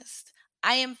organized.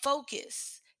 I am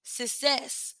focused.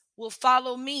 Success will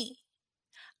follow me.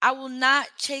 I will not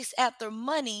chase after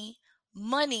money.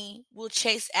 Money will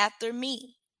chase after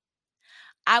me.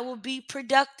 I will be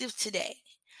productive today.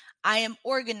 I am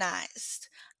organized.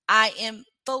 I am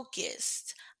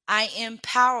focused. I am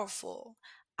powerful.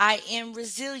 I am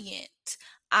resilient.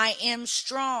 I am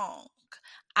strong.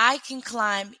 I can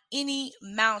climb any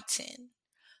mountain.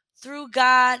 Through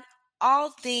God,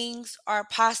 all things are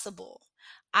possible.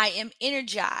 I am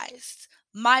energized.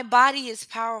 My body is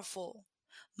powerful.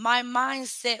 My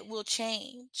mindset will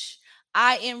change.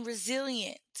 I am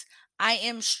resilient. I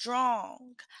am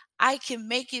strong. I can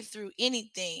make it through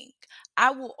anything. I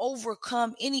will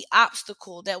overcome any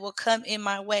obstacle that will come in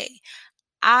my way.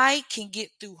 I can get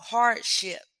through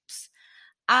hardships.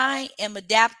 I am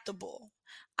adaptable.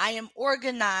 I am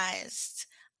organized.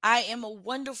 I am a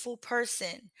wonderful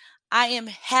person. I am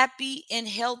happy and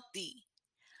healthy.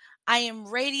 I am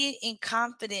radiant in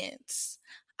confidence.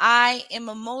 I am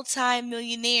a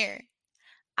multi-millionaire.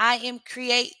 I am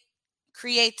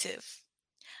creative.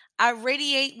 I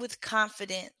radiate with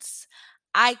confidence.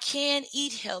 I can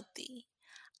eat healthy.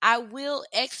 I will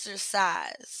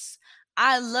exercise.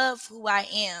 I love who I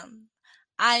am.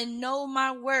 I know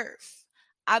my worth.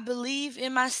 I believe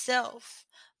in myself.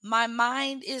 My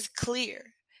mind is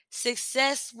clear.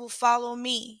 Success will follow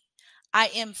me. I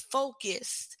am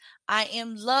focused. I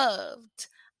am loved.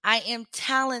 I am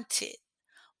talented.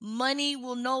 Money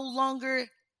will no longer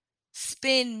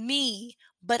spend me,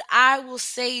 but I will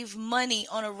save money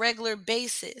on a regular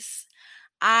basis.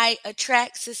 I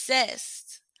attract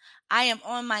success. I am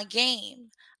on my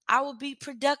game. I will be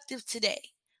productive today.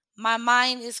 My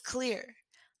mind is clear.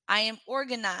 I am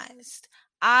organized.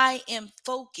 I am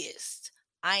focused.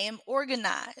 I am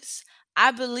organized.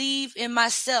 I believe in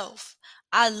myself.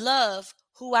 I love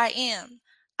who I am.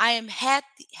 I am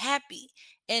happy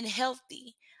and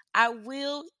healthy. I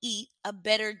will eat a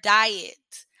better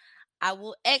diet. I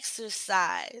will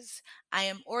exercise. I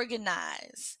am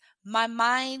organized. My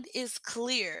mind is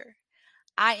clear.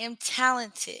 I am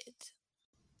talented.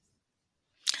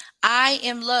 I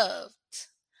am loved.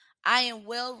 I am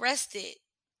well rested.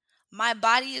 My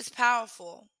body is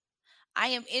powerful. I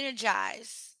am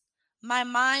energized. My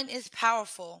mind is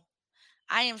powerful.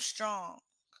 I am strong.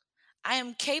 I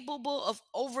am capable of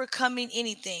overcoming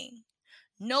anything.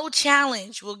 No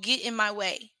challenge will get in my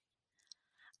way.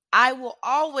 I will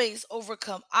always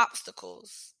overcome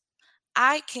obstacles.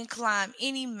 I can climb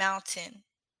any mountain.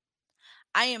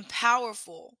 I am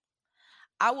powerful.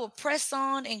 I will press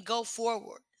on and go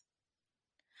forward.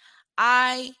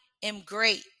 I am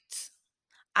great.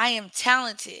 I am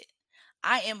talented.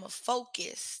 I am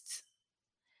focused.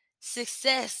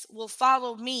 Success will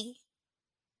follow me.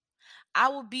 I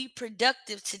will be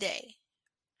productive today.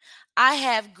 I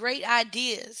have great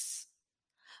ideas.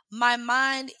 My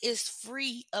mind is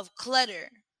free of clutter.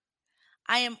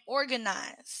 I am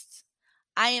organized.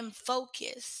 I am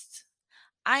focused.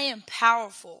 I am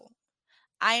powerful.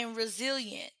 I am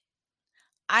resilient.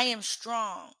 I am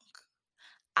strong.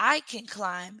 I can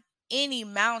climb any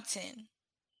mountain.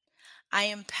 I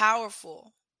am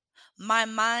powerful. My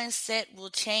mindset will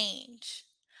change.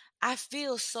 I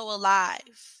feel so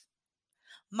alive.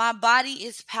 My body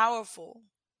is powerful.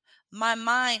 My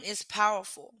mind is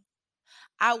powerful.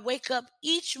 I wake up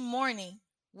each morning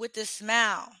with a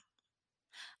smile.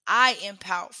 I am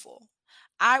powerful.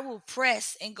 I will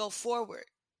press and go forward.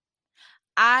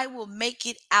 I will make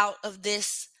it out of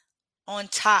this on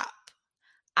top.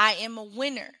 I am a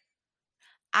winner.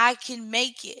 I can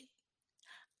make it.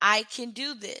 I can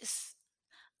do this.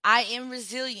 I am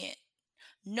resilient.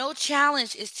 No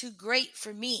challenge is too great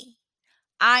for me.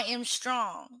 I am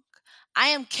strong. I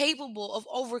am capable of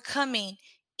overcoming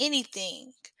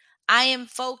anything. I am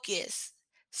focused.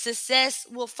 Success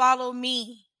will follow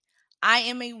me. I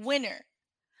am a winner.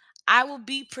 I will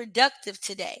be productive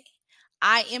today.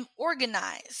 I am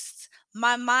organized.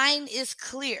 My mind is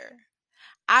clear.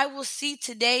 I will see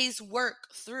today's work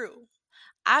through.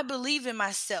 I believe in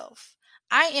myself.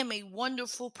 I am a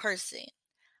wonderful person.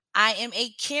 I am a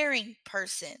caring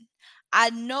person. I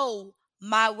know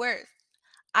my worth.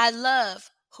 I love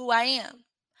who I am.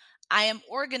 I am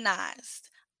organized.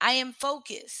 I am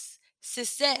focused.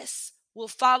 Success will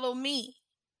follow me.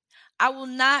 I will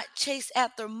not chase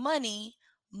after money.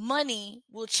 Money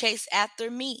will chase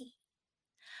after me.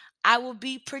 I will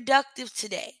be productive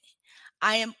today.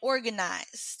 I am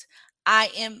organized. I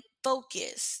am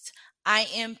focused. I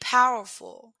am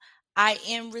powerful. I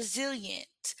am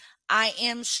resilient. I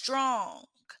am strong.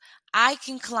 I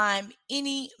can climb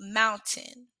any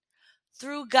mountain.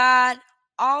 Through God,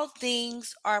 all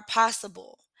things are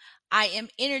possible. I am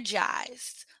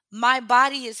energized. My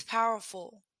body is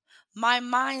powerful. My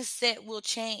mindset will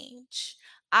change.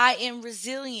 I am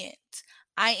resilient.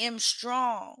 I am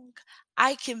strong.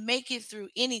 I can make it through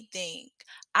anything.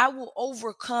 I will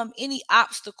overcome any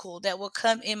obstacle that will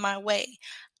come in my way.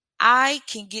 I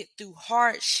can get through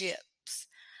hardships.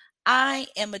 I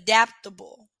am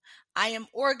adaptable. I am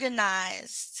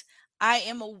organized. I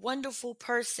am a wonderful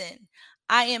person.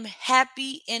 I am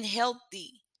happy and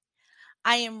healthy.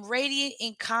 I am radiant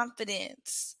in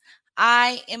confidence.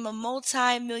 I am a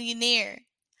multi-millionaire.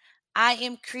 I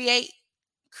am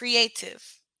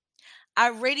creative. I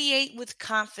radiate with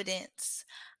confidence.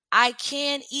 I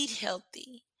can eat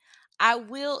healthy. I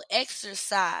will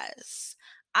exercise.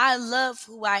 I love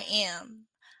who I am.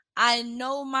 I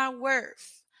know my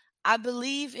worth. I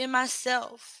believe in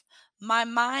myself. My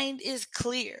mind is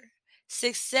clear.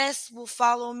 Success will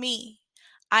follow me.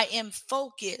 I am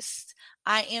focused.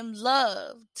 I am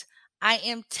loved. I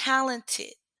am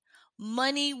talented.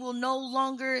 Money will no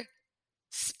longer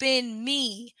spend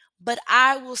me, but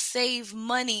I will save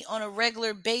money on a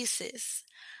regular basis.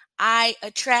 I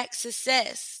attract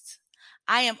success.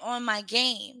 I am on my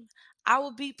game. I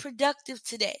will be productive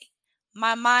today.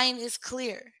 My mind is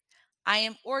clear. I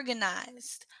am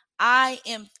organized. I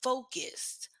am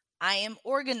focused. I am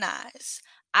organized.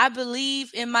 I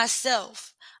believe in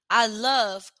myself. I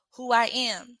love who I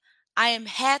am. I am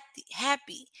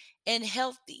happy and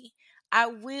healthy. I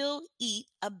will eat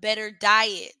a better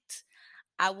diet.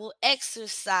 I will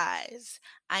exercise.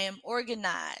 I am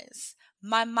organized.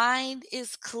 My mind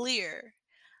is clear.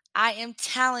 I am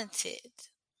talented.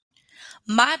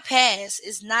 My past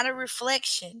is not a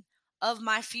reflection of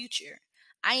my future.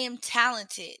 I am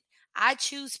talented. I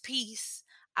choose peace.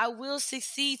 I will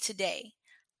succeed today.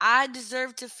 I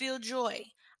deserve to feel joy.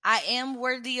 I am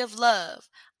worthy of love.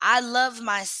 I love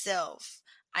myself.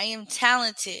 I am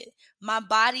talented. My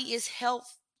body is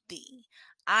healthy.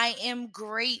 I am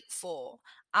grateful.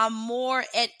 I'm more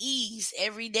at ease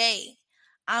every day.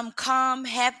 I'm calm,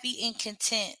 happy, and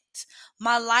content.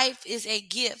 My life is a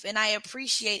gift and I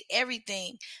appreciate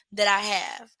everything that I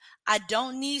have. I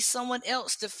don't need someone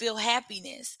else to feel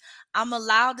happiness. I'm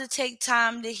allowed to take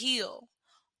time to heal.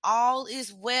 All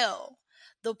is well.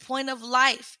 The point of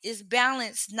life is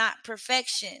balance, not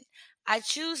perfection. I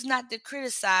choose not to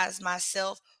criticize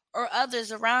myself or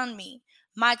others around me.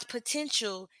 My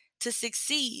potential to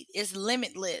succeed is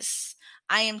limitless.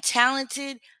 I am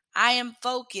talented. I am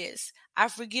focused. I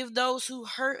forgive those who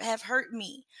have hurt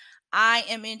me. I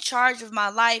am in charge of my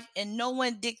life and no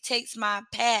one dictates my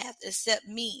path except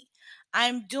me.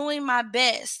 I'm doing my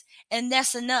best and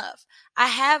that's enough. I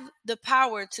have the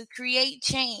power to create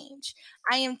change.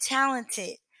 I am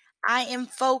talented. I am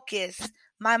focused.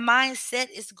 My mindset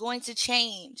is going to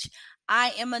change.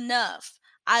 I am enough.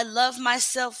 I love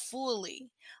myself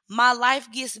fully. My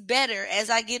life gets better as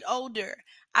I get older.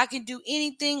 I can do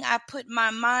anything I put my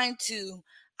mind to.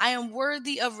 I am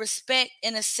worthy of respect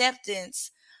and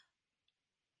acceptance.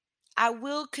 I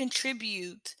will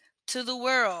contribute to the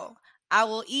world. I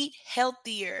will eat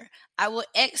healthier. I will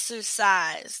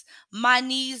exercise. My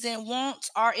needs and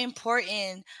wants are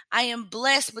important. I am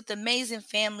blessed with amazing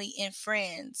family and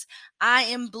friends. I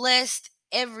am blessed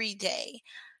every day.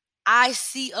 I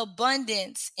see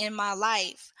abundance in my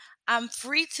life. I'm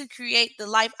free to create the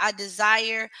life I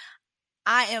desire.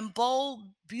 I am bold,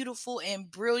 beautiful,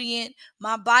 and brilliant.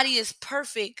 My body is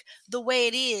perfect the way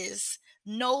it is.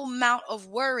 No amount of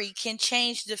worry can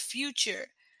change the future.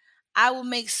 I will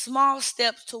make small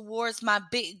steps towards my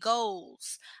big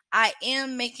goals. I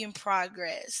am making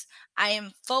progress. I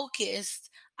am focused.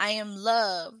 I am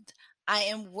loved. I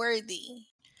am worthy.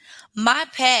 My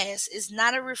past is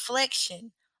not a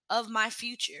reflection of my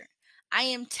future. I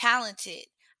am talented.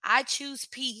 I choose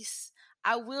peace.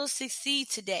 I will succeed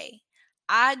today.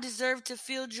 I deserve to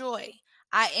feel joy.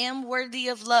 I am worthy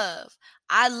of love.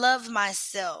 I love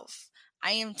myself.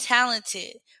 I am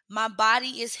talented. My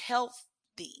body is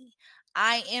healthy.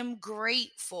 I am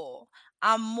grateful.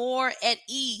 I'm more at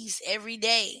ease every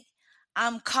day.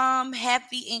 I'm calm,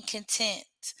 happy, and content.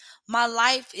 My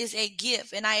life is a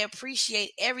gift and I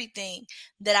appreciate everything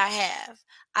that I have.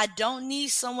 I don't need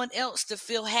someone else to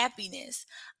feel happiness.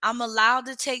 I'm allowed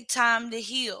to take time to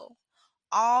heal.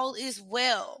 All is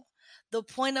well. The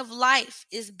point of life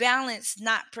is balance,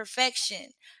 not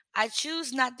perfection. I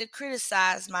choose not to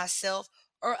criticize myself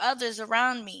or others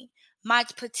around me. My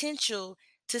potential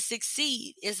to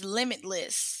succeed is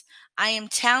limitless. I am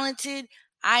talented.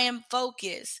 I am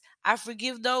focused. I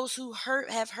forgive those who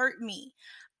have hurt me.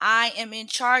 I am in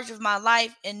charge of my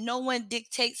life and no one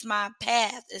dictates my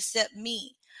path except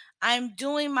me. I'm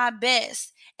doing my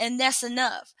best and that's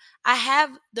enough. I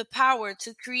have the power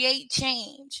to create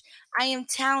change. I am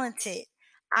talented.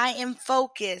 I am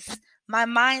focused. My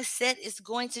mindset is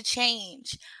going to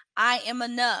change. I am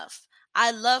enough.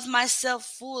 I love myself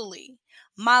fully.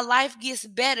 My life gets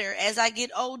better as I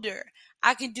get older.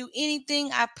 I can do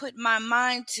anything I put my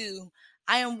mind to.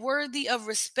 I am worthy of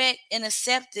respect and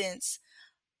acceptance.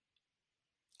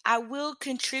 I will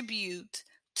contribute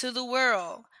to the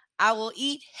world. I will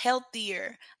eat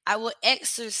healthier. I will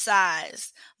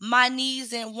exercise. My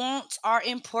needs and wants are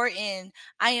important.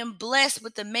 I am blessed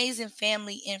with amazing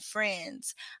family and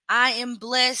friends. I am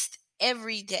blessed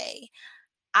every day.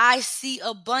 I see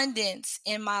abundance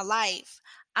in my life.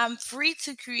 I'm free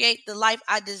to create the life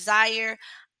I desire.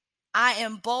 I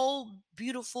am bold,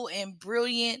 beautiful, and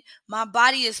brilliant. My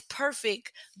body is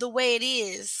perfect the way it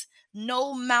is.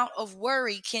 No amount of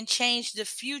worry can change the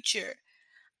future.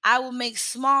 I will make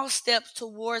small steps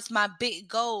towards my big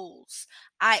goals.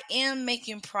 I am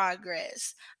making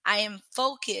progress. I am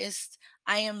focused.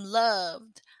 I am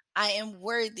loved. I am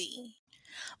worthy.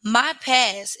 My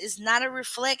past is not a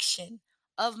reflection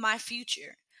of my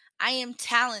future. I am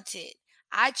talented.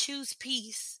 I choose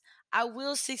peace. I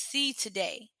will succeed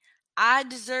today. I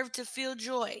deserve to feel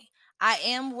joy. I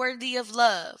am worthy of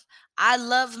love. I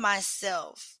love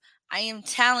myself. I am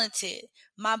talented.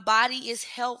 My body is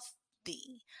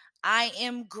healthy. I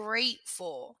am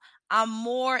grateful. I'm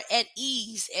more at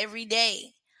ease every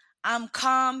day. I'm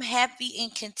calm, happy,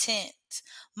 and content.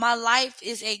 My life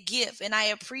is a gift and I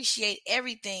appreciate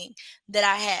everything that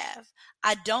I have.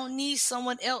 I don't need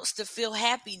someone else to feel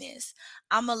happiness.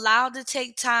 I'm allowed to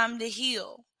take time to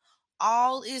heal.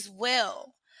 All is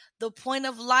well. The point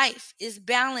of life is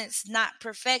balance, not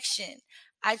perfection.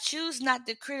 I choose not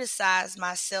to criticize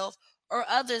myself or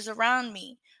others around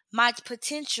me. My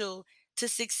potential to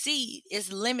succeed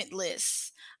is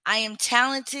limitless. I am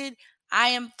talented. I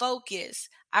am focused.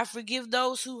 I forgive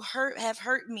those who have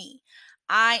hurt me.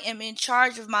 I am in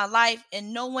charge of my life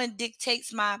and no one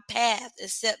dictates my path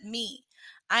except me.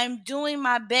 I am doing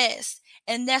my best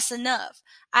and that's enough.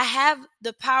 I have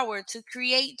the power to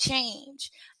create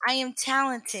change. I am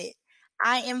talented.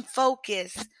 I am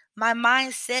focused. My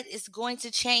mindset is going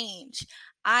to change.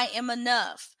 I am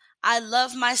enough. I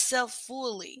love myself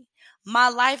fully. My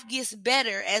life gets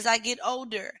better as I get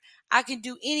older. I can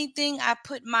do anything I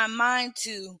put my mind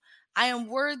to. I am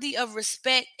worthy of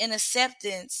respect and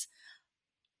acceptance.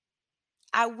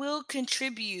 I will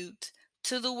contribute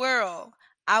to the world.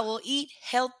 I will eat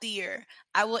healthier.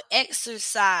 I will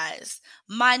exercise.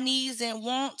 My needs and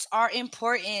wants are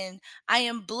important. I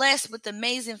am blessed with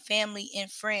amazing family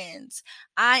and friends.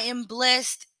 I am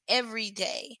blessed every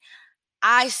day.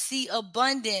 I see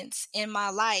abundance in my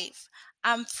life.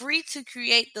 I'm free to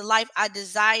create the life I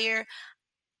desire.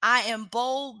 I am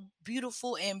bold,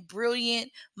 beautiful, and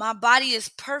brilliant. My body is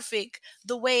perfect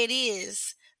the way it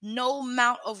is. No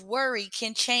amount of worry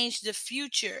can change the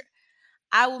future.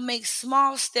 I will make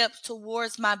small steps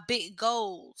towards my big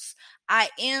goals. I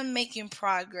am making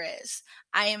progress.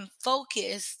 I am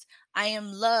focused. I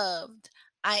am loved.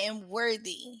 I am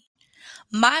worthy.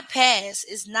 My past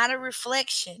is not a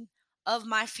reflection of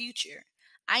my future.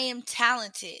 I am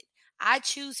talented. I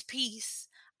choose peace.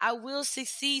 I will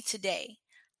succeed today.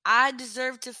 I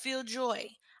deserve to feel joy.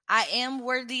 I am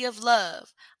worthy of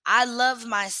love. I love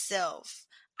myself.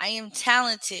 I am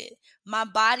talented. My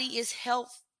body is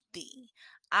healthy.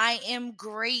 I am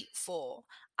grateful.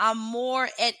 I'm more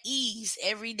at ease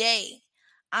every day.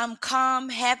 I'm calm,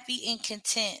 happy, and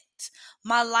content.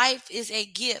 My life is a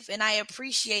gift and I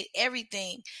appreciate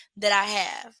everything that I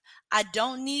have. I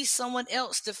don't need someone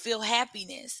else to feel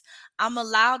happiness. I'm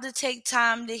allowed to take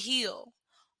time to heal.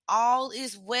 All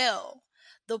is well.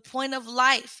 The point of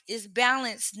life is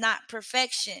balance, not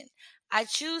perfection. I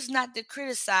choose not to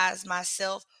criticize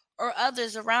myself or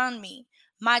others around me.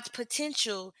 My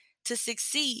potential to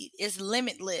succeed is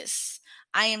limitless.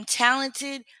 I am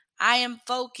talented. I am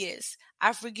focused.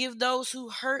 I forgive those who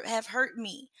have hurt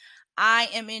me. I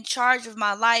am in charge of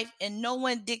my life and no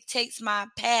one dictates my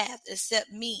path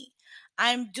except me. I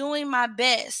am doing my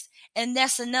best and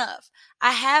that's enough.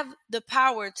 I have the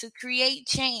power to create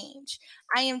change.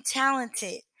 I am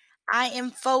talented. I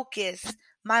am focused.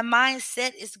 My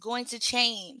mindset is going to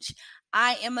change.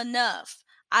 I am enough.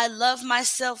 I love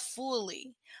myself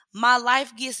fully. My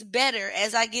life gets better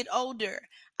as I get older.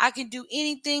 I can do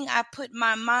anything I put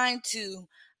my mind to.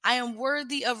 I am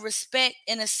worthy of respect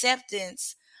and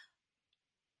acceptance.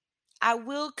 I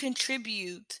will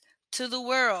contribute to the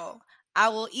world. I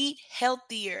will eat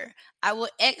healthier. I will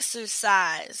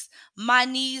exercise. My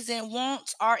needs and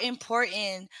wants are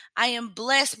important. I am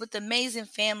blessed with amazing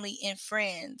family and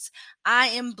friends. I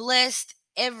am blessed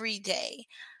every day.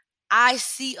 I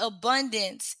see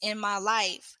abundance in my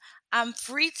life. I'm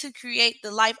free to create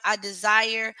the life I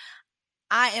desire.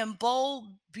 I am bold,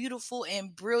 beautiful,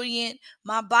 and brilliant.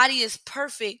 My body is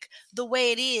perfect the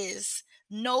way it is.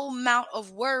 No amount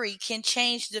of worry can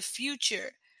change the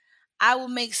future. I will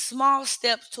make small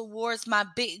steps towards my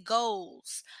big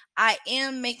goals. I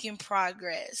am making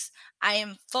progress. I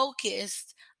am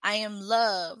focused. I am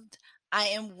loved. I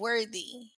am worthy.